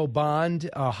Zero Bond,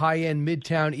 a high-end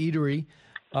Midtown eatery,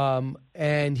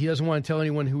 and he doesn't want to tell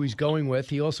anyone who he's going with.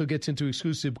 He also gets into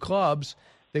exclusive clubs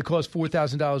that cost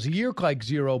 $4,000 a year, like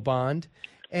Zero Bond.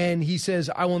 And he says,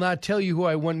 I will not tell you who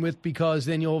I went with because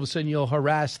then all of a sudden you'll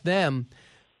harass them.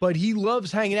 But he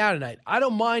loves hanging out at night. I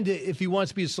don't mind if he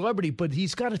wants to be a celebrity, but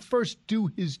he's got to first do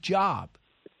his job.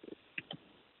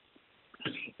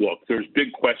 Look, there's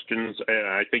big questions, and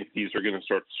I think these are going to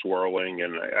start swirling,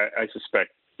 and I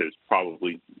suspect there's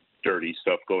probably dirty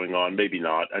stuff going on. Maybe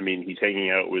not. I mean, he's hanging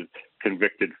out with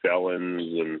convicted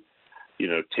felons and,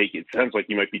 it sounds like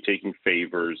he might be taking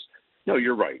favors. No,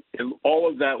 you're right. And all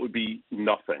of that would be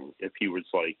nothing if he was,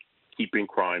 like, keeping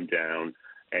crime down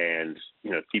and,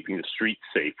 keeping the streets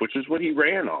safe, which is what he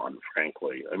ran on,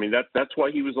 frankly. I mean, that's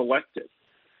why he was elected.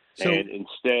 So, and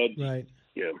instead, right.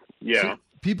 Yeah. So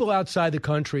people outside the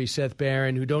country, Seth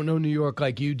Barron, who don't know New York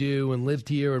like you do and lived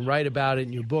here and write about it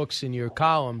in your books and your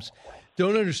columns,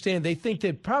 don't understand. They think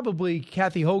that probably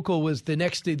Kathy Hochul was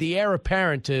the heir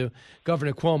apparent to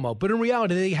Governor Cuomo. But in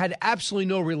reality, they had absolutely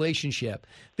no relationship.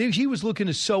 He was looking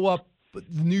to sew up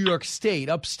New York State,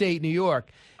 upstate New York,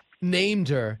 named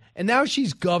her, and now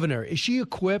she's governor. Is she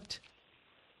equipped?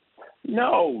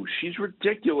 No, she's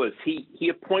ridiculous. He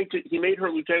made her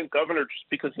lieutenant governor just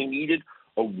because he needed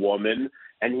a woman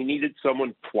and he needed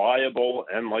someone pliable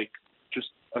and like just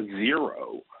a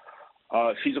zero.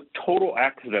 She's a total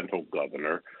accidental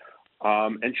governor,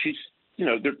 and she's,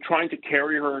 they're trying to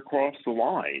carry her across the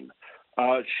line.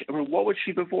 What was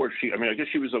she before? I guess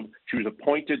she was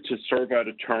appointed to serve out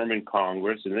a term in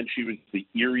Congress, and then she was the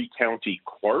Erie County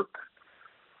clerk.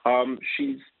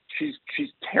 She's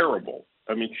terrible.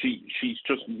 I mean, she's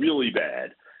just really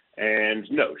bad, and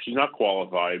no, she's not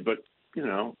qualified. But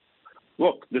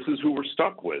look, this is who we're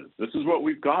stuck with. This is what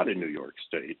we've got in New York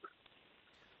State.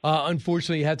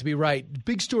 Unfortunately, you have to be right.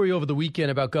 Big story over the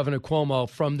weekend about Governor Cuomo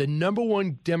from the number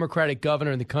one Democratic governor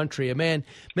in the country. A man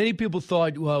many people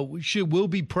thought will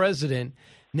be president.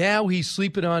 Now he's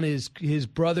sleeping on his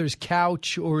brother's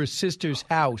couch or his sister's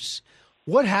house.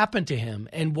 What happened to him,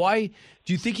 and why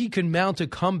do you think he can mount a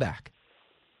comeback?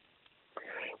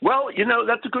 Well,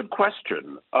 that's a good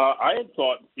question. I had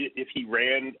thought if he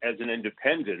ran as an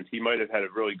independent, he might have had a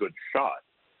really good shot.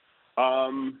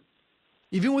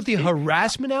 Even with the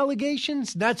harassment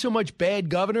allegations, not so much bad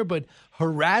governor, but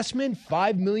harassment,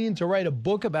 $5 million to write a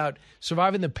book about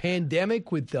surviving the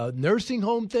pandemic with nursing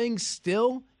home things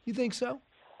still? You think so?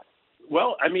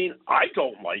 Well, I mean, I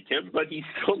don't like him, but he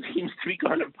still seems to be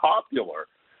kind of popular.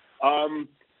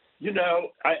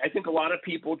 I think a lot of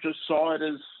people just saw it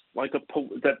as like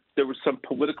that there was some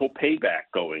political payback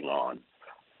going on,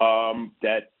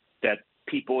 that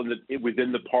people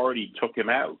within the party took him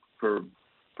out for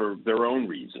their own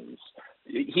reasons.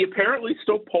 He apparently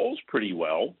still polls pretty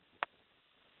well.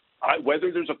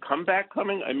 Whether there's a comeback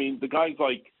coming, I mean, the guy's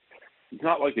he's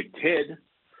not like a kid.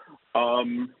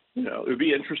 It would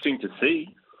be interesting to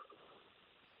see.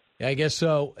 Yeah, I guess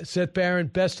so. Seth Barron,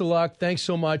 best of luck. Thanks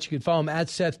so much. You can follow him at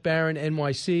Seth Barron,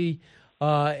 NYC,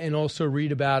 and also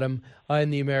read about him in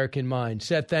The American Mind.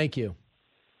 Seth, thank you.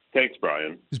 Thanks,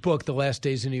 Brian. His book, The Last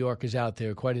Days in New York, is out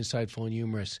there. Quite insightful and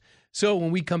humorous. So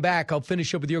when we come back, I'll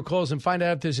finish up with your calls and find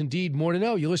out if there's indeed more to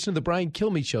know. You listen to The Brian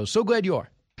Kilmeade Show. So glad you are.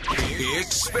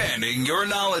 Expanding your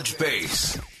knowledge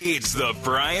base. It's The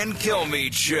Brian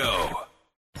Kilmeade Show.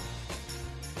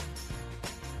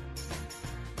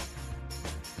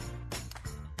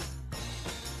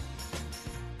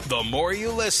 The more you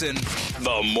listen,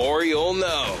 the more you'll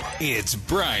know. It's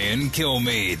Brian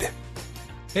Kilmeade.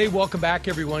 Hey, welcome back,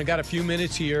 everyone. I got a few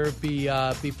minutes here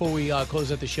before we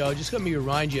close out the show. Just let me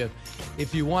remind you,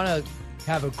 if you want to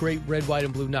have a great red, white,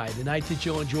 and blue night, a night that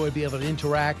you'll enjoy, be able to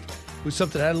interact, It was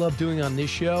something I love doing on this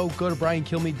show. Go to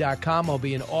BrianKilmeade.com. I'll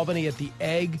be in Albany at the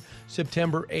Egg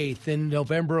September 8th. And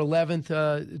November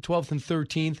 11th, 12th, and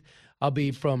 13th, I'll be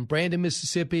from Brandon,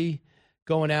 Mississippi,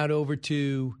 going out over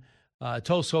to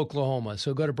Tulsa, Oklahoma.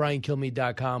 So go to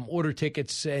BrianKilmeade.com, order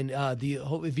tickets, and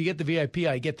if you get the VIP,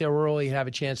 I get there early and have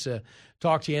a chance to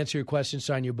talk to you, answer your questions,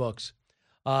 sign your books.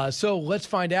 So let's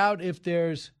find out if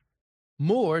there's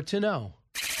more to know.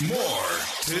 More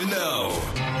to know.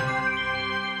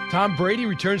 Tom Brady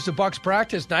returns to Bucs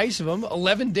practice. Nice of him.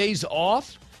 11 days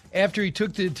off after he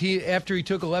took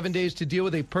 11 days to deal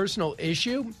with a personal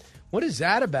issue. What is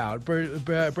that about?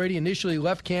 Brady initially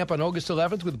left camp on August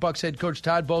 11th with Bucs head coach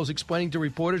Todd Bowles explaining to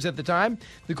reporters at the time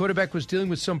the quarterback was dealing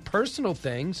with some personal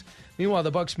things. Meanwhile,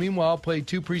 the Bucs played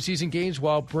 2 preseason games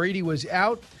while Brady was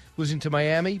out, losing to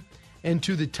Miami and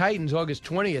to the Titans August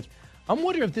 20th. I'm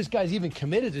wondering if this guy's even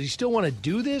committed. Does he still want to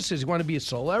do this? Does he want to be a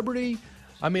celebrity?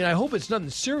 I mean, I hope it's nothing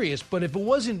serious, but if it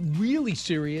wasn't really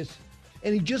serious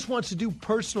and he just wants to do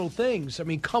personal things, I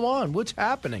mean, come on, what's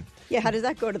happening? Yeah, how does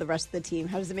that go to the rest of the team?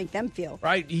 How does it make them feel?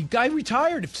 Right, guy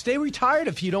retired. Stay retired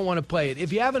if you don't want to play it.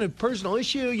 If you're having a personal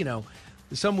issue,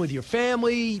 something with your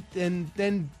family,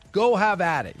 then go have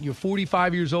at it. You're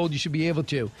 45 years old, you should be able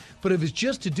to. But if it's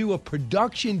just to do a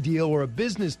production deal or a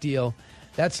business deal,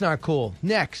 that's not cool.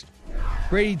 Next.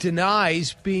 Brady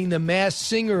denies being the Masked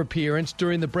Singer appearance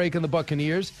during the break on the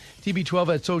Buccaneers. TB12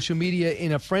 had social media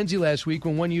in a frenzy last week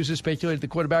when one user speculated the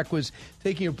quarterback was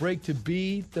taking a break to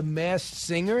be the Masked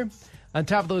Singer. On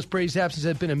top of those, Brady's absence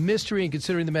had been a mystery, and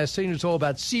considering the Masked Singer is all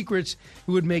about secrets,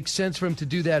 it would make sense for him to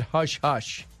do that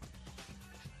hush-hush.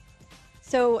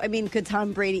 So, I mean, could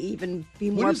Tom Brady even be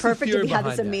more perfect if he had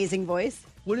this amazing voice?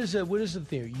 What is the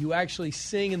theory? You actually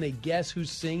sing and they guess who's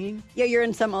singing? Yeah, you're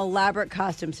in some elaborate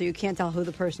costume, so you can't tell who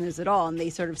the person is at all. And they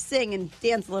sort of sing and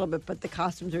dance a little bit, but the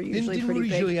costumes are usually pretty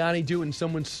big. Didn't Rudy Giuliani do it and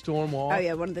someone storm off? Oh,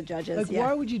 yeah, one of the judges.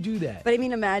 Why would you do that? But I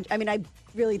mean, I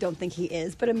really don't think he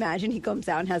is, but imagine he comes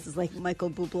out and has his,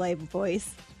 Michael Bublé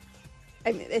voice.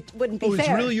 I mean, it wouldn't be fair. It's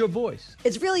really your voice.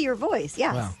 It's really your voice,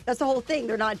 yes. Wow. That's the whole thing.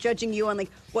 They're not judging you on,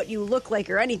 what you look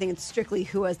like or anything. It's strictly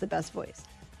who has the best voice.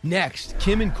 Next,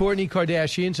 Kim and Kourtney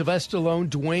Kardashian, Sylvester Stallone,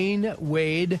 Dwayne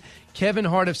Wade, Kevin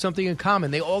Hart have something in common.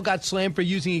 They all got slammed for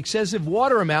using excessive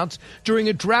water amounts during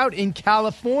a drought in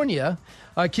California.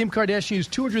 Kim Kardashian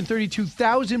used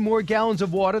 232,000 more gallons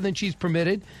of water than she's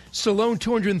permitted. Stallone,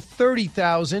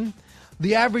 230,000.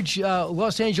 The average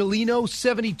Los Angelino,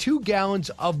 72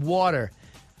 gallons of water.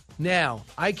 Now,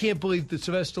 I can't believe that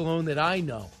Sylvester Stallone that I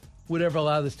know would ever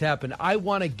allow this to happen. I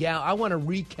want a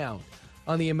recount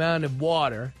on the amount of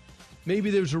water. Maybe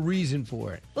there's a reason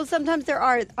for it. Well, sometimes there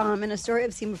are. In a story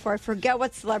I've seen before, I forget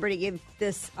what celebrity gave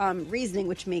this reasoning,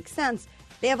 which makes sense.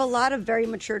 They have a lot of very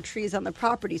mature trees on the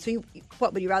property. So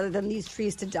what would you rather than these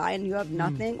trees to die and you have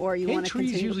nothing, or you want to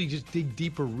continue? Trees usually just dig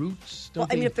deeper roots. Well,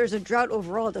 I mean, if there's a drought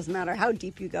overall, it doesn't matter how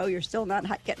deep you go. You're still not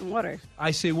getting water.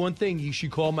 I say one thing. You should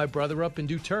call my brother up and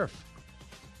do turf.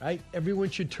 Right?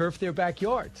 Everyone should turf their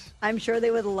backyards. I'm sure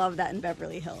they would love that in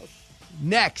Beverly Hills.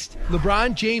 Next,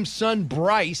 LeBron James' son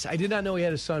Bryce, I did not know he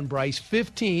had a son Bryce,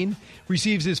 15,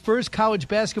 receives his first college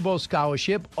basketball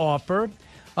scholarship offer.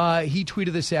 He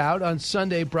tweeted this out. On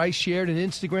Sunday, Bryce shared an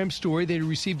Instagram story that he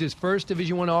received his first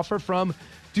Division I offer from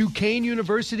Duquesne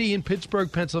University in Pittsburgh,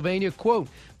 Pennsylvania. Quote,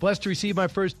 blessed to receive my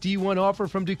first D1 offer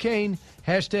from Duquesne.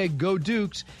 Hashtag Go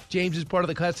Dukes. James is part of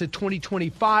the class of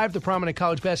 2025. The prominent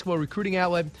college basketball recruiting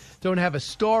outlet don't have a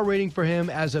star rating for him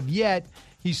as of yet.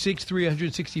 He's 6'3",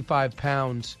 165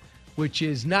 pounds, which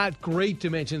is not great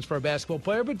dimensions for a basketball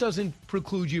player, but doesn't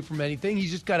preclude you from anything.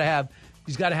 He's got to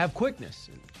have quickness.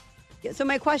 Yeah, so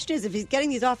my question is, if he's getting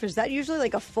these offers, is that usually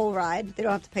like a full ride? They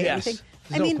don't have to pay anything?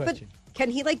 Question. But can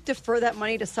he defer that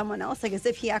money to someone else? As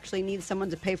if he actually needs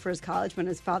someone to pay for his college when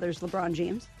his father's LeBron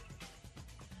James?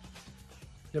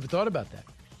 Never thought about that.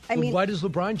 Why does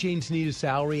LeBron James need a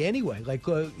salary anyway?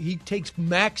 He takes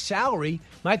max salary.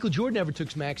 Michael Jordan never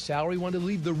took max salary. He wanted to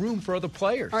leave the room for other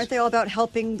players. Aren't they all about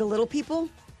helping the little people?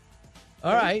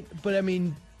 All right. But,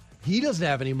 he doesn't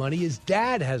have any money. His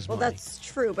dad has money. Well, that's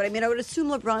true. But, I would assume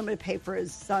LeBron would pay for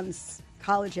his son's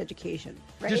college education,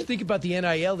 right? Just think about the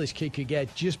NIL this kid could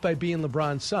get just by being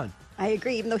LeBron's son. I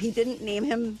agree, even though he didn't name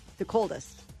him the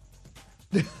coldest.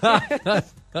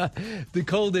 The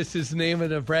coldest is the name of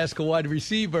a Nebraska wide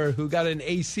receiver who got an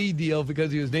AC deal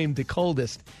because he was named the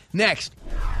coldest. Next,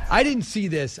 I didn't see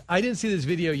this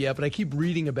video yet, but I keep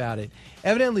reading about it.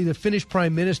 Evidently, the Finnish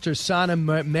Prime Minister Sanna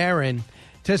Marin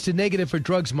tested negative for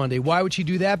drugs Monday. Why would she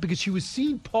do that? Because she was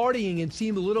seen partying and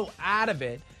seemed a little out of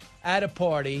it at a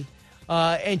party.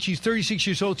 And she's 36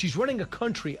 years old. She's running a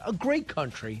country, a great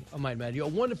country, I might imagine, a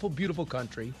wonderful, beautiful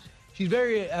country. She's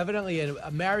very evidently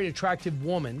a married, attractive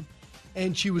woman,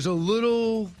 and she was a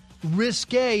little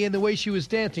risque in the way she was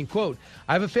dancing. Quote,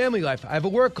 I have a family life, I have a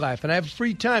work life, and I have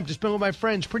free time to spend with my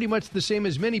friends, pretty much the same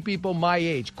as many people my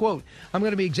age. Quote, I'm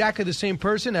going to be exactly the same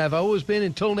person I've always been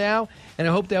until now, and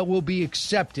I hope that will be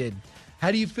accepted.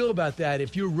 How do you feel about that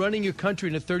if you're running your country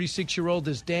and a 36-year-old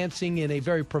is dancing in a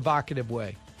very provocative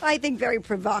way? I think very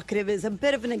provocative is a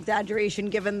bit of an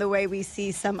exaggeration given the way we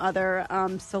see some other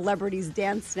celebrities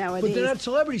dance nowadays. But they're not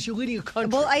celebrities. You're leading a country.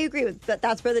 Well, I agree with that.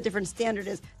 That's where the different standard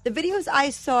is. The videos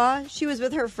I saw, she was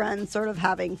with her friends sort of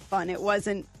having fun. It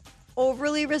wasn't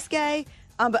overly risque,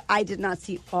 but I did not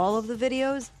see all of the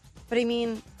videos. But I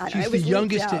mean, She's it was the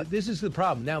youngest. out. This is the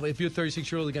problem. Now, if you're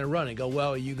 36-year-old, you're going to run and go,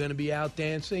 well, are you going to be out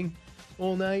dancing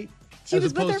all night? She As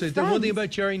was with opposed her to the one thing friends. about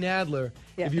Jerry Nadler,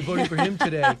 Yeah. if you're voting for him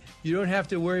today, you don't have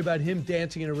to worry about him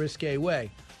dancing in a risque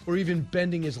way or even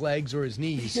bending his legs or his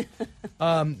knees.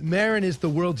 Marin is the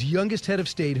world's youngest head of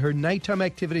state. Her nighttime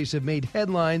activities have made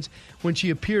headlines when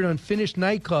she appeared on Finnish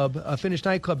nightclub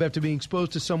after being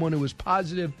exposed to someone who was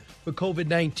positive for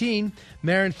COVID-19.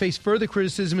 Marin faced further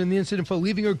criticism in the incident for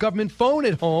leaving her government phone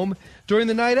at home during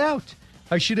the night out.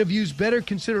 I should have used better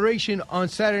consideration on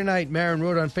Saturday night, Marin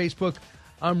wrote on Facebook.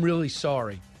 I'm really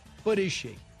sorry. But is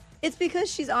she? It's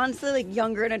because she's honestly like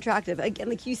younger and attractive. Again,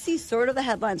 like you see sort of the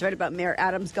headlines right about Mayor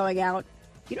Adams going out.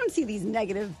 You don't see these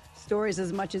negative stories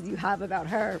as much as you have about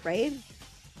her, right?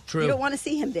 True. You don't want to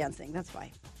see him dancing. That's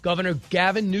why. Governor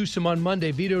Gavin Newsom on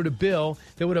Monday vetoed a bill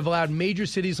that would have allowed major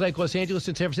cities like Los Angeles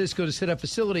and San Francisco to set up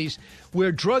facilities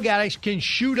where drug addicts can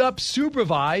shoot up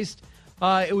supervised.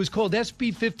 It was called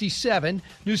SB 57.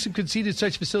 Newsom conceded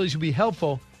such facilities would be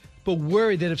helpful, but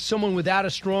worried that if someone without a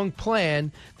strong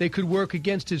plan, they could work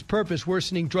against his purpose,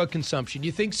 worsening drug consumption.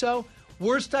 You think so?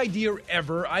 Worst idea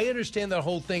ever. I understand that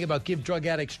whole thing about give drug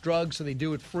addicts drugs so they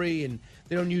do it free and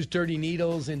they don't use dirty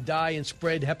needles and die and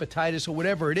spread hepatitis or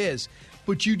whatever it is.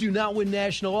 But you do not win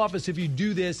national office if you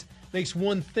do this. Makes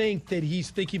one think that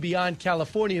he's thinking beyond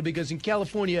California, because in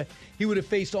California, he would have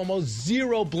faced almost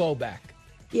zero blowback.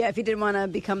 Yeah, if he didn't want to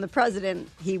become the president,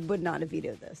 he would not have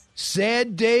vetoed this.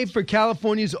 Sad day for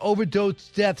California's overdose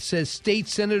death, says State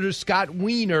Senator Scott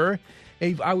Wiener.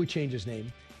 I would change his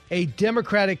name. A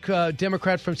Democrat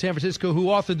from San Francisco who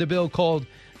authored the bill called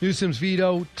Newsom's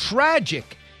veto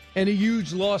tragic and a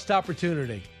huge lost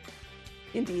opportunity.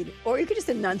 Indeed. Or you could just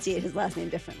enunciate his last name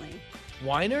differently.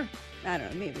 Weiner? I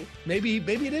don't know, maybe.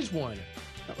 Maybe it is Weiner.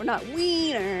 But we're not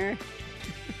Wiener.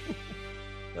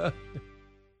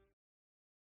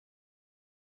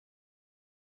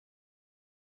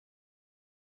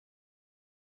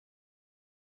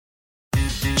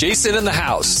 Jason in the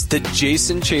House, the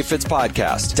Jason Chaffetz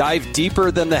podcast. Dive deeper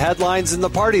than the headlines and the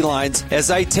party lines as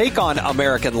I take on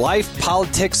American life,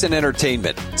 politics, and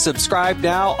entertainment. Subscribe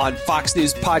now on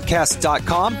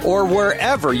FoxNewsPodcast.com or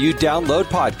wherever you download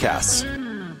podcasts.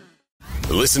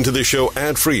 Listen to the show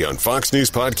ad-free on Fox News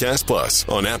Podcast Plus,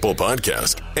 on Apple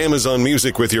Podcast, Amazon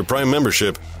Music with your Prime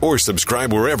membership, or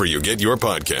subscribe wherever you get your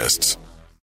podcasts.